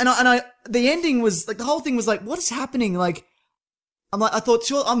just... And the ending was... Like the whole thing was like, what is happening? Like... I thought,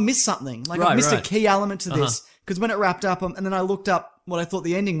 sure, I missed something. Like I missed a key element to this. Because when it wrapped up, and then I looked up what I thought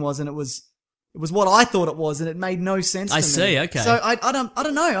the ending was and it was what I thought it was, and it made no sense to me. I see, okay. So I don't know. I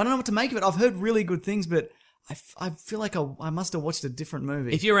don't know what to make of it. I've heard really good things, but I feel like I must have watched a different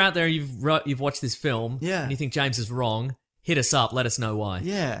movie. If you're out there and you've watched this film, and you think James is wrong, hit us up. Let us know why.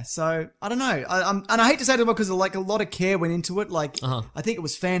 Yeah. So I don't know. And I hate to say it because like a lot of care went into it. Like I think it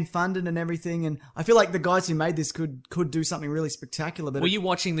was fan funded and everything, and I feel like the guys who made this could do something really spectacular. But were you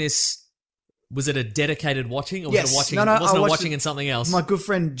watching this? Was it a dedicated watching, or yes. was it watching? No, wasn't it watching in something else? My good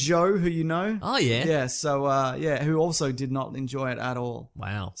friend Joe, who you know. Oh yeah. Yeah. So who also did not enjoy it at all.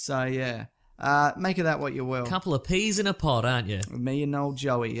 Wow. So yeah. Make of that what you will. Couple of peas in a pod, aren't you? Me and old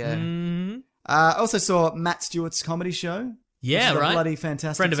Joey, yeah. Mm-hmm. I also saw Matt Stewart's comedy show. Yeah, right. Bloody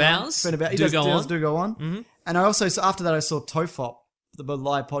fantastic. Friend of ours. He do does go on. Mm-hmm. And I also, so after that, I saw Tofop, the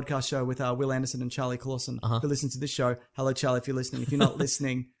live podcast show with Will Anderson and Charlie Clausen, who listen to this show. Hello, Charlie, if you're listening. If you're not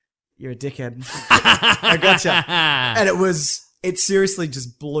listening, you're a dickhead. I gotcha. And it was It seriously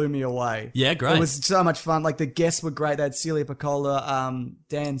just blew me away. Yeah, great. It was so much fun. Like, the guests were great. They had Celia Piccola,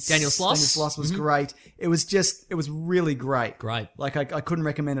 Daniel Sloss was great. It was really great. Great. Like, I couldn't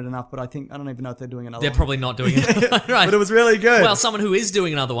recommend it enough, but I don't even know if they're doing another They're one. probably not doing it. Right. But it was really good. Well, someone who is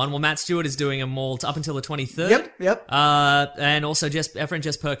doing another one, Matt Stewart is doing them all up until the 23rd. Yep. And also our friend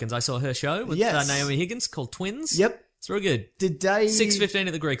Jess Perkins. I saw her show with Naomi Higgins called Twins. Yep. It's real good. Did Dave 6:15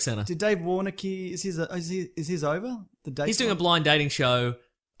 at the Greek Centre? Did Dave Warnocky is his over? The date He's doing a blind dating show.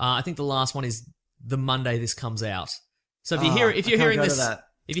 I think the last one is the Monday this comes out. So if you're hearing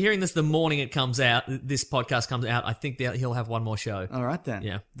this the morning it comes out, this podcast comes out, I think he'll have one more show. All right then.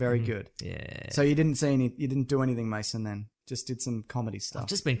 Yeah. Very good. Yeah. So you didn't do anything, Mason, then? Just did some comedy stuff. I've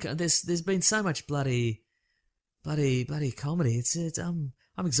just been there's been so much bloody comedy. It's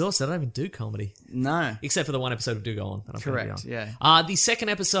I'm exhausted. I don't even do comedy. No. Except for the one episode of Do Go On that I'm correct, on. yeah. The second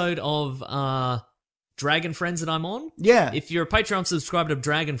episode of Dragon Friends that I'm on. Yeah. If you're a Patreon subscriber to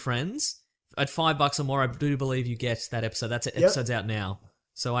Dragon Friends, at $5 or more, I do believe you get that episode. That episode's out now.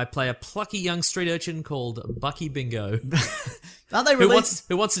 So I play a plucky young street urchin called Bucky Bingo. Aren't they released?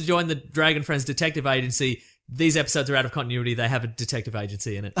 Who wants to join the Dragon Friends detective agency. These episodes are out of continuity. They have a detective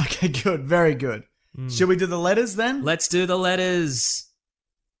agency in it. Okay, good. Very good. Should we do the letters then? Let's do the letters.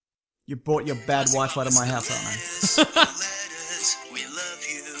 You brought your bad Wi-Fi to my house, aren't I? Letters, we love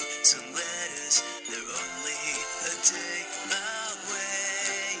you. Some letters, they're only a day away.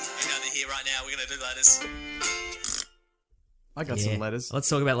 Hang on, they're here right now. We're going to do letters. I got some letters. Let's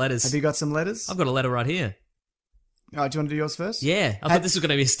talk about letters. Have you got some letters? I've got a letter right here. All right, do you want to do yours first? Yeah. I thought this was going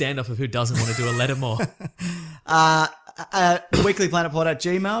to be a standoff of who doesn't want to do a letter more.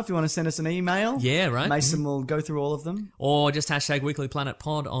 weeklyplanetpod@gmail.com if you want to send us an email. Yeah, right. Mason will go through all of them. Or just hashtag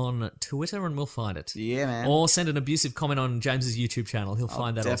weeklyplanetpod on Twitter and we'll find it. Yeah, man. Or send an abusive comment on James's YouTube channel. He'll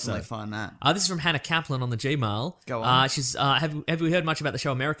find that also. Definitely find that. This is from Hannah Kaplan on the Gmail. Go on. She's have we heard much about the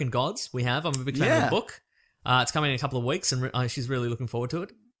show American Gods? We have. I'm a big fan of the book. It's coming in a couple of weeks and she's really looking forward to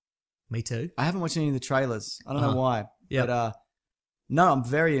it. Me too. I haven't watched any of the trailers. I don't know why. Yeah. But no, I'm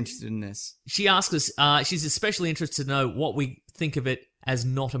very interested in this. She asks us, she's especially interested to know what we think of it as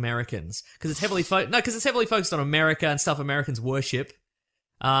not Americans. Because it's heavily focused on America and stuff Americans worship.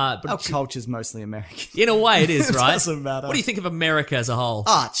 But our culture's mostly American. In a way it is, right? It doesn't matter. What do you think of America as a whole?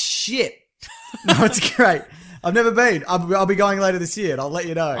 Shit. No, it's great. I've never been. I'll be going later this year and I'll let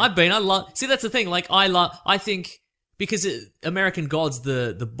you know. I've been. See, that's the thing. Like, I think... Because American Gods,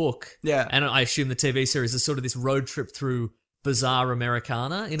 the book, and I assume the TV series is sort of this road trip through bizarre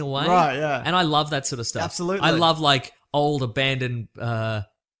Americana in a way. Right, yeah. And I love that sort of stuff. Absolutely. I love, like, old abandoned,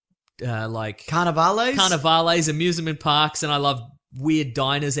 like... Carnivales, amusement parks, and I love weird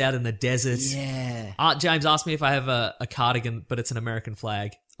diners out in the desert. Yeah. James asked me if I have a cardigan, but it's an American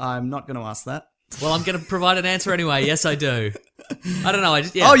flag. I'm not going to ask that. Well, I'm going to provide an answer anyway. Yes, I do. I don't know.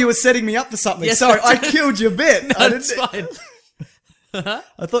 Oh, you were setting me up for something. Yes, sorry, I killed your bit. No, it's fine.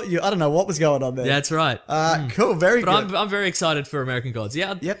 I thought I don't know what was going on there. Yeah, that's right. Cool, very good. But I'm very excited for American Gods.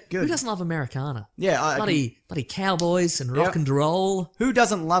 Yeah. Yep, good. Who doesn't love Americana? Yeah. Bloody cowboys and rock and roll. Who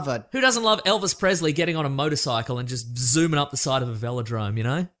doesn't love it? Who doesn't love Elvis Presley getting on a motorcycle and just zooming up the side of a velodrome, you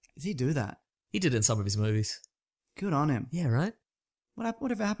know? Does he do that? He did it in some of his movies. Good on him. Yeah, right?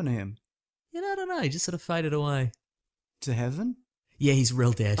 Whatever happened to him? I don't know. He just sort of faded away. To heaven? Yeah, he's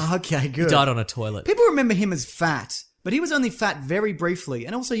real dead. Okay, good. He died on a toilet. People remember him as fat, but he was only fat very briefly,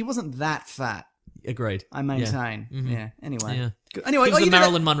 and also he wasn't that fat. Agreed. I maintain. Yeah. Mm-hmm. Anyway. Yeah. Good. Anyway, he was the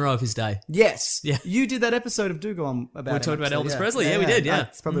Marilyn Monroe of his day. Yes. Yeah. You did that episode of Do Go On about. We talked about Elvis Presley. Yeah, we did. Yeah.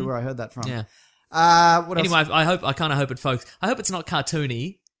 That's probably where I heard that from. Yeah. What anyway, else? I kind of hope it, folks. I hope it's not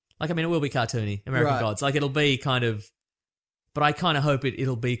cartoony. Like, I mean, it will be cartoony. American Gods. Like, it'll be kind of. But I kind of hope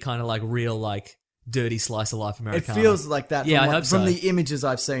it'll be kind of like real, like, dirty slice of life Americana. It feels like that. Yeah, I hope so. From the images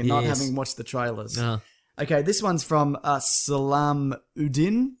I've seen, not having watched the trailers. Okay, this one's from Salam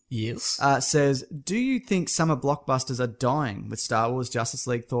Udin. Yes. Says, do you think summer blockbusters are dying with Star Wars, Justice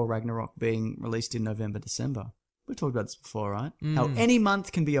League, Thor, Ragnarok being released in November, December? We've talked about this before, right? How any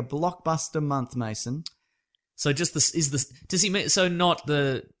month can be a blockbuster month, Mason. So just this is this. Does he mean so? Not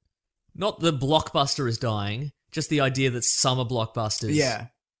the blockbuster is dying. Just the idea that summer blockbusters. Yeah.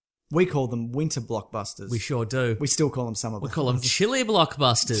 We call them winter blockbusters. We sure do. We still call them summer blockbusters. We call them chilly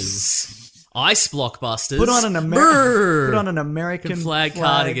blockbusters. Ice blockbusters. Put on an American flag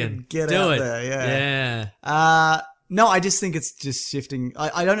cardigan. Get do out it. there, yeah. No, I just think it's just shifting.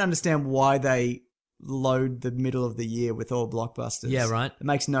 I don't understand why they load the middle of the year with all blockbusters. Yeah, right. It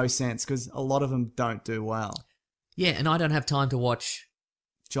makes no sense because a lot of them don't do well. Yeah, and I don't have time to watch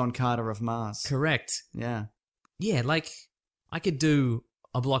John Carter of Mars. Correct. Yeah. Yeah, like I could do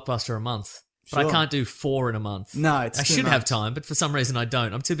a blockbuster a month. But I can't do 4 in a month. No, it's I too should much. have time, but for some reason I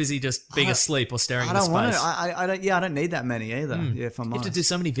don't. I'm too busy just being asleep or staring into space. I don't need that many either. Yeah, if I'm You have honest. to do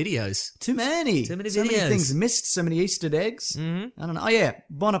so many videos. Too many. Too many So many videos. things missed. So many Easter eggs. Mm-hmm. I don't know. Oh yeah,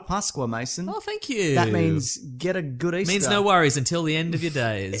 Bona Pasqua, Mason. Oh, thank you. That means get a good Easter. Means no worries until the end of your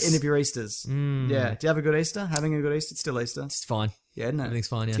days. End of your Easters. Yeah. Do you have a good Easter? Having a good Easter? It's still Easter. It's fine. Yeah, isn't it? Everything's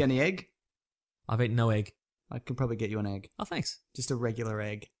fine, yeah. Do you get any egg? I've eaten no egg. I could probably get you an egg. Oh, thanks. Just a regular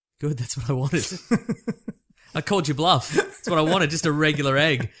egg. Good, that's what I wanted. I called you bluff. That's what I wanted, just a regular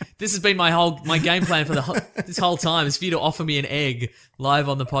egg. This has been my game plan for this whole time, is for you to offer me an egg live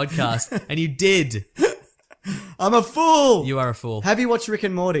on the podcast, and you did. I'm a fool. You are a fool. Have you watched Rick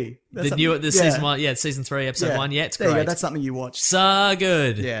and Morty? Season 1, season 3, episode 1. Yeah, it's great. There you go. That's something you watched. So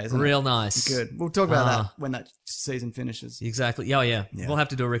good. Yeah, isn't real it? Nice. Good. We'll talk about that when that season finishes. Exactly. Oh yeah. We'll have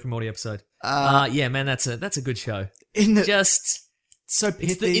to do a Rick and Morty episode. Yeah, man, that's a good show. Just so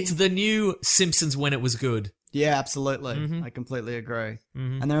pithy. It's the new Simpsons when it was good. Yeah, absolutely. I completely agree.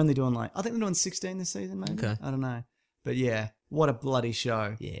 And they're only doing I think they're doing 16 this season, maybe. Okay. I don't know. But yeah, what a bloody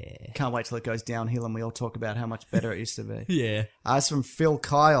show. Yeah. Can't wait till it goes downhill and we all talk about how much better it used to be. Yeah. It's from Phil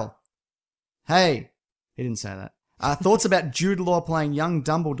Kyle. Hey. He didn't say that. Thoughts about Jude Law playing young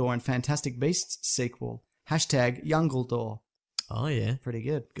Dumbledore in Fantastic Beasts sequel. #Youngledore. Oh, yeah. Pretty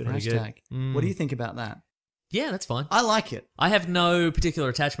good. Good Pretty hashtag. good. What do you think about that? Yeah, that's fine. I like it. I have no particular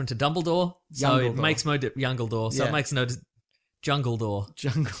attachment to Dumbledore, so it makes no Youngledore, so it makes no Jungledore.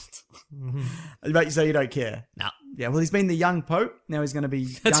 But so you don't care? No. Yeah, well, he's been the young Pope. Now he's going to be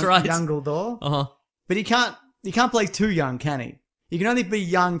That's right. Youngledore. Uh-huh. But he can't play too young, can he? He can only be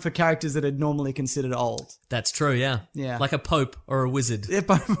young for characters that are normally considered old. That's true, yeah. Yeah. Like a pope or a wizard. Yeah,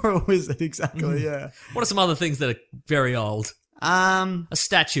 Pope or a wizard, exactly, yeah. What are some other things that are very old? A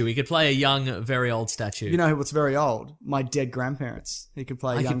statue. He could play a young, very old statue. You know what's very old? My dead grandparents. He could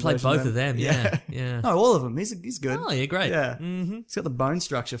play a young I could play version both of them, yeah. No, all of them. He's good. Oh, yeah, great. Yeah. Mm-hmm. He's got the bone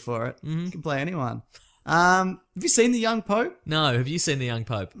structure for it. Mm-hmm. He can play anyone. Have you seen The Young Pope? No. Have you seen The Young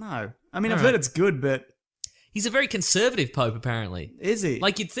Pope? No. I mean, I've heard it's good, but... He's a very conservative Pope, apparently. Is he?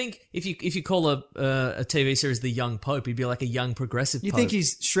 Like, you'd think if you call a TV series The Young Pope, he'd be like a young progressive Pope. You think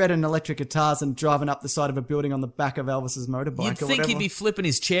he's shredding electric guitars and driving up the side of a building on the back of Elvis's motorbike You'd think he'd be flipping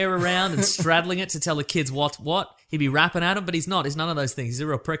his chair around and straddling it to tell the kids what. He'd be rapping at them, but he's not. He's none of those things. He's a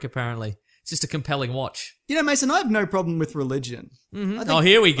real prick, apparently. It's just a compelling watch. You know, Mason, I have no problem with religion. Mm-hmm.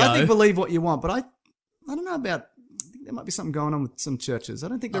 Here we go. I think believe what you want, but I don't know about... I think there might be something going on with some churches. I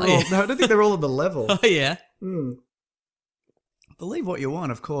don't think they're all... No, I don't think they're all at the level. Oh, yeah. Believe what you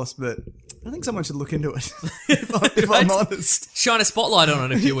want, of course, but I think someone should look into it, if I'm honest. Shine a spotlight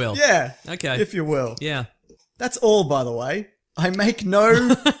on it, if you will. Yeah. Okay. If you will. Yeah. That's all, by the way. I make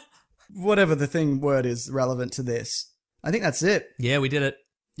no... whatever the word is relevant to this. I think that's it. Yeah, we did it.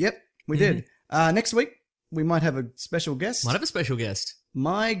 Yep, we did. Next week, we might have a special guest. Might have a special guest.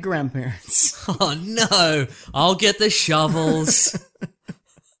 My grandparents. Oh, no. I'll get the shovels.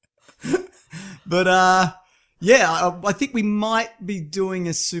 But, yeah, I think we might be doing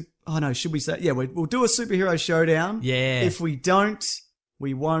a oh no, should we say? Yeah, we'll do a superhero showdown. Yeah. If we don't,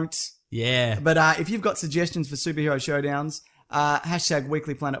 we won't. Yeah. But if you've got suggestions for superhero showdowns,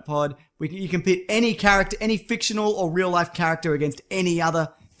 #WeeklyPlanetPod. You can pit any character, any fictional or real life character against any other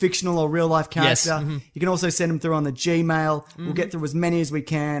fictional or real life character. Yes. You can also send them through on the Gmail. We'll get through as many as we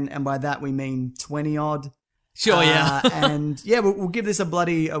can, and by that we mean 20 odd. Sure, yeah. And yeah, we'll give this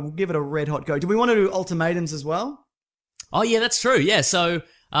we'll give it a red hot go. Do we want to do ultimatums as well? Oh yeah, that's true. Yeah, so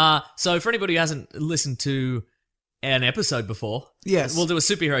for anybody who hasn't listened to an episode before, yes, we'll do a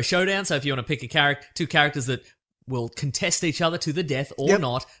superhero showdown. So if you want to pick two characters that will contest each other to the death or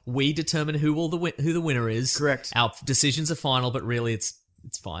not, we determine who the winner is. Correct. Our decisions are final, but really it's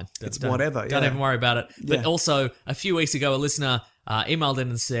fine. It's whatever. Don't even worry about it. But Yeah. also, a few weeks ago, a listener emailed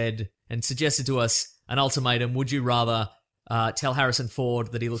in and suggested to us an ultimatum. Would you rather tell Harrison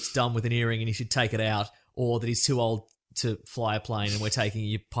Ford that he looks dumb with an earring and he should take it out, or that he's too old to fly a plane and we're taking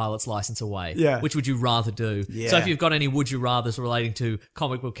your pilot's license away? Yeah. Which would you rather do? Yeah. So if you've got any would you rathers relating to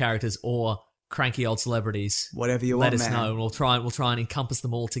comic book characters or cranky old celebrities, whatever you let want, us man. know, and we'll try and encompass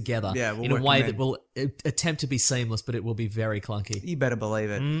them all together Yeah, in a way that will attempt to be seamless, but it will be very clunky. You better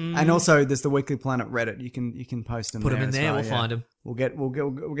believe it. And also, there's the Weekly Planet Reddit. You can post them. Put there them in as there. well, We'll find them.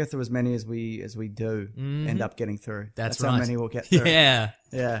 We'll get through as many as we do end up getting through. That's how right. many we'll get through. Yeah.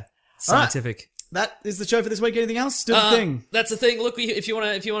 Yeah. Scientific. That is the show for this week. Anything else? Do the thing. That's the thing. Look, if you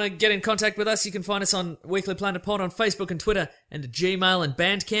want to get in contact with us, you can find us on Weekly Planet Pod on Facebook and Twitter and Gmail and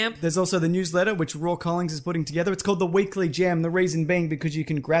Bandcamp. There's also the newsletter, which Raw Collings is putting together. It's called The Weekly Gem. The reason being because you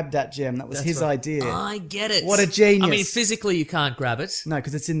can grab that gem. That was his idea. I get it. What a genius. I mean, physically you can't grab it. No,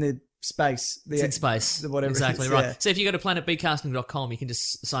 because it's in the space. It's in space. Whatever exactly it is, right. Yeah. So if you go to planetbcasting.com, you can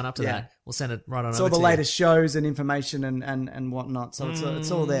just sign up to that. We'll send it right on over to you. It's all the latest shows and information and whatnot. So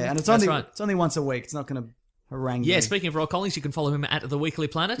it's all there. And it's only once a week. It's not going to harangue you. Speaking of Raw Collings, you can follow him at The Weekly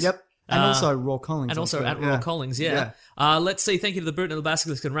Planet. Yep. And also Raw Collings. And also at Raw Collings, Let's see. Thank you to the Brute and the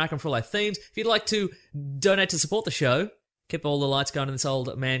Basilisk and Rackham for all our themes. If you'd like to donate to support the show, keep all the lights going in this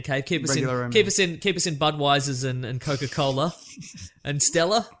old man cave. Keep us in Budweisers and Coca-Cola and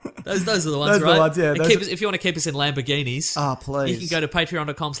Stella. Those are the ones, those right? Are the ones, And if you want to keep us in Lamborghinis, please. You can go to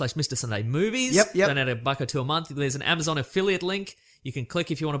patreon.com/Mr. Sunday Movies. Yep. Donate $1 or $2 a month. There's an Amazon affiliate link. You can click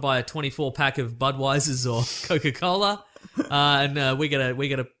if you want to buy a 24-pack of Budweisers or Coca-Cola, and we get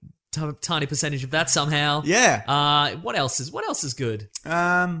a tiny percentage of that somehow. Yeah. What else is good?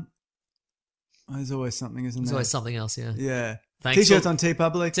 There's always something, isn't there? There's always something else, yeah. Yeah. Thanks T-shirts on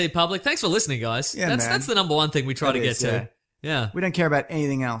TeePublic. TeePublic. Thanks for listening, guys. Yeah, that's the number one thing we try to get to. Yeah. We don't care about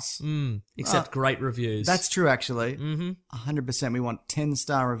anything else. Except great reviews. That's true, actually. 100%. We want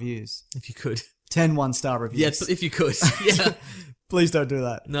 10-star reviews. If you could. 10 1-star reviews. Yes, if you could. Yeah. Please don't do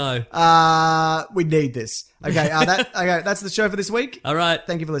that. No. We need this. Okay, that's the show for this week. All right.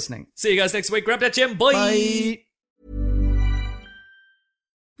 Thank you for listening. See you guys next week. Grab that gem. Bye. Bye.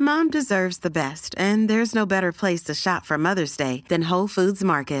 Mom deserves the best, and there's no better place to shop for Mother's Day than Whole Foods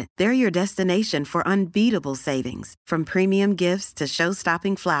Market. They're your destination for unbeatable savings, from premium gifts to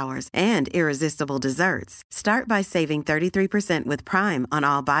show-stopping flowers and irresistible desserts. Start by saving 33% with Prime on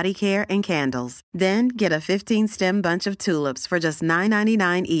all body care and candles. Then get a 15-stem bunch of tulips for just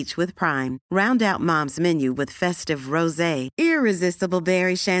 $9.99 each with Prime. Round out Mom's menu with festive rosé, irresistible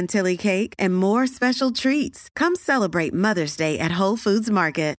berry chantilly cake, and more special treats. Come celebrate Mother's Day at Whole Foods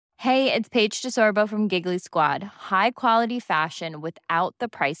Market. Hey, it's Paige DeSorbo from Giggly Squad. High quality fashion without the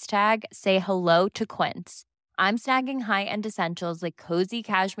price tag. Say hello to Quince. I'm snagging high-end essentials like cozy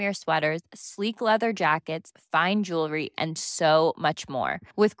cashmere sweaters, sleek leather jackets, fine jewelry, and so much more.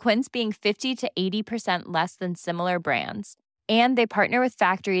 With Quince being 50 to 80% less than similar brands. And they partner with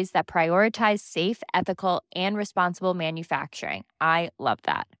factories that prioritize safe, ethical, and responsible manufacturing. I love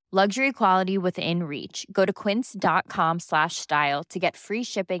that. Luxury quality within reach. Go to quince.com/style to get free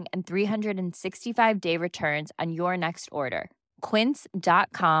shipping and 365-day returns on your next order.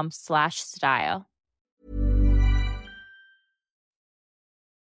 Quince.com/style.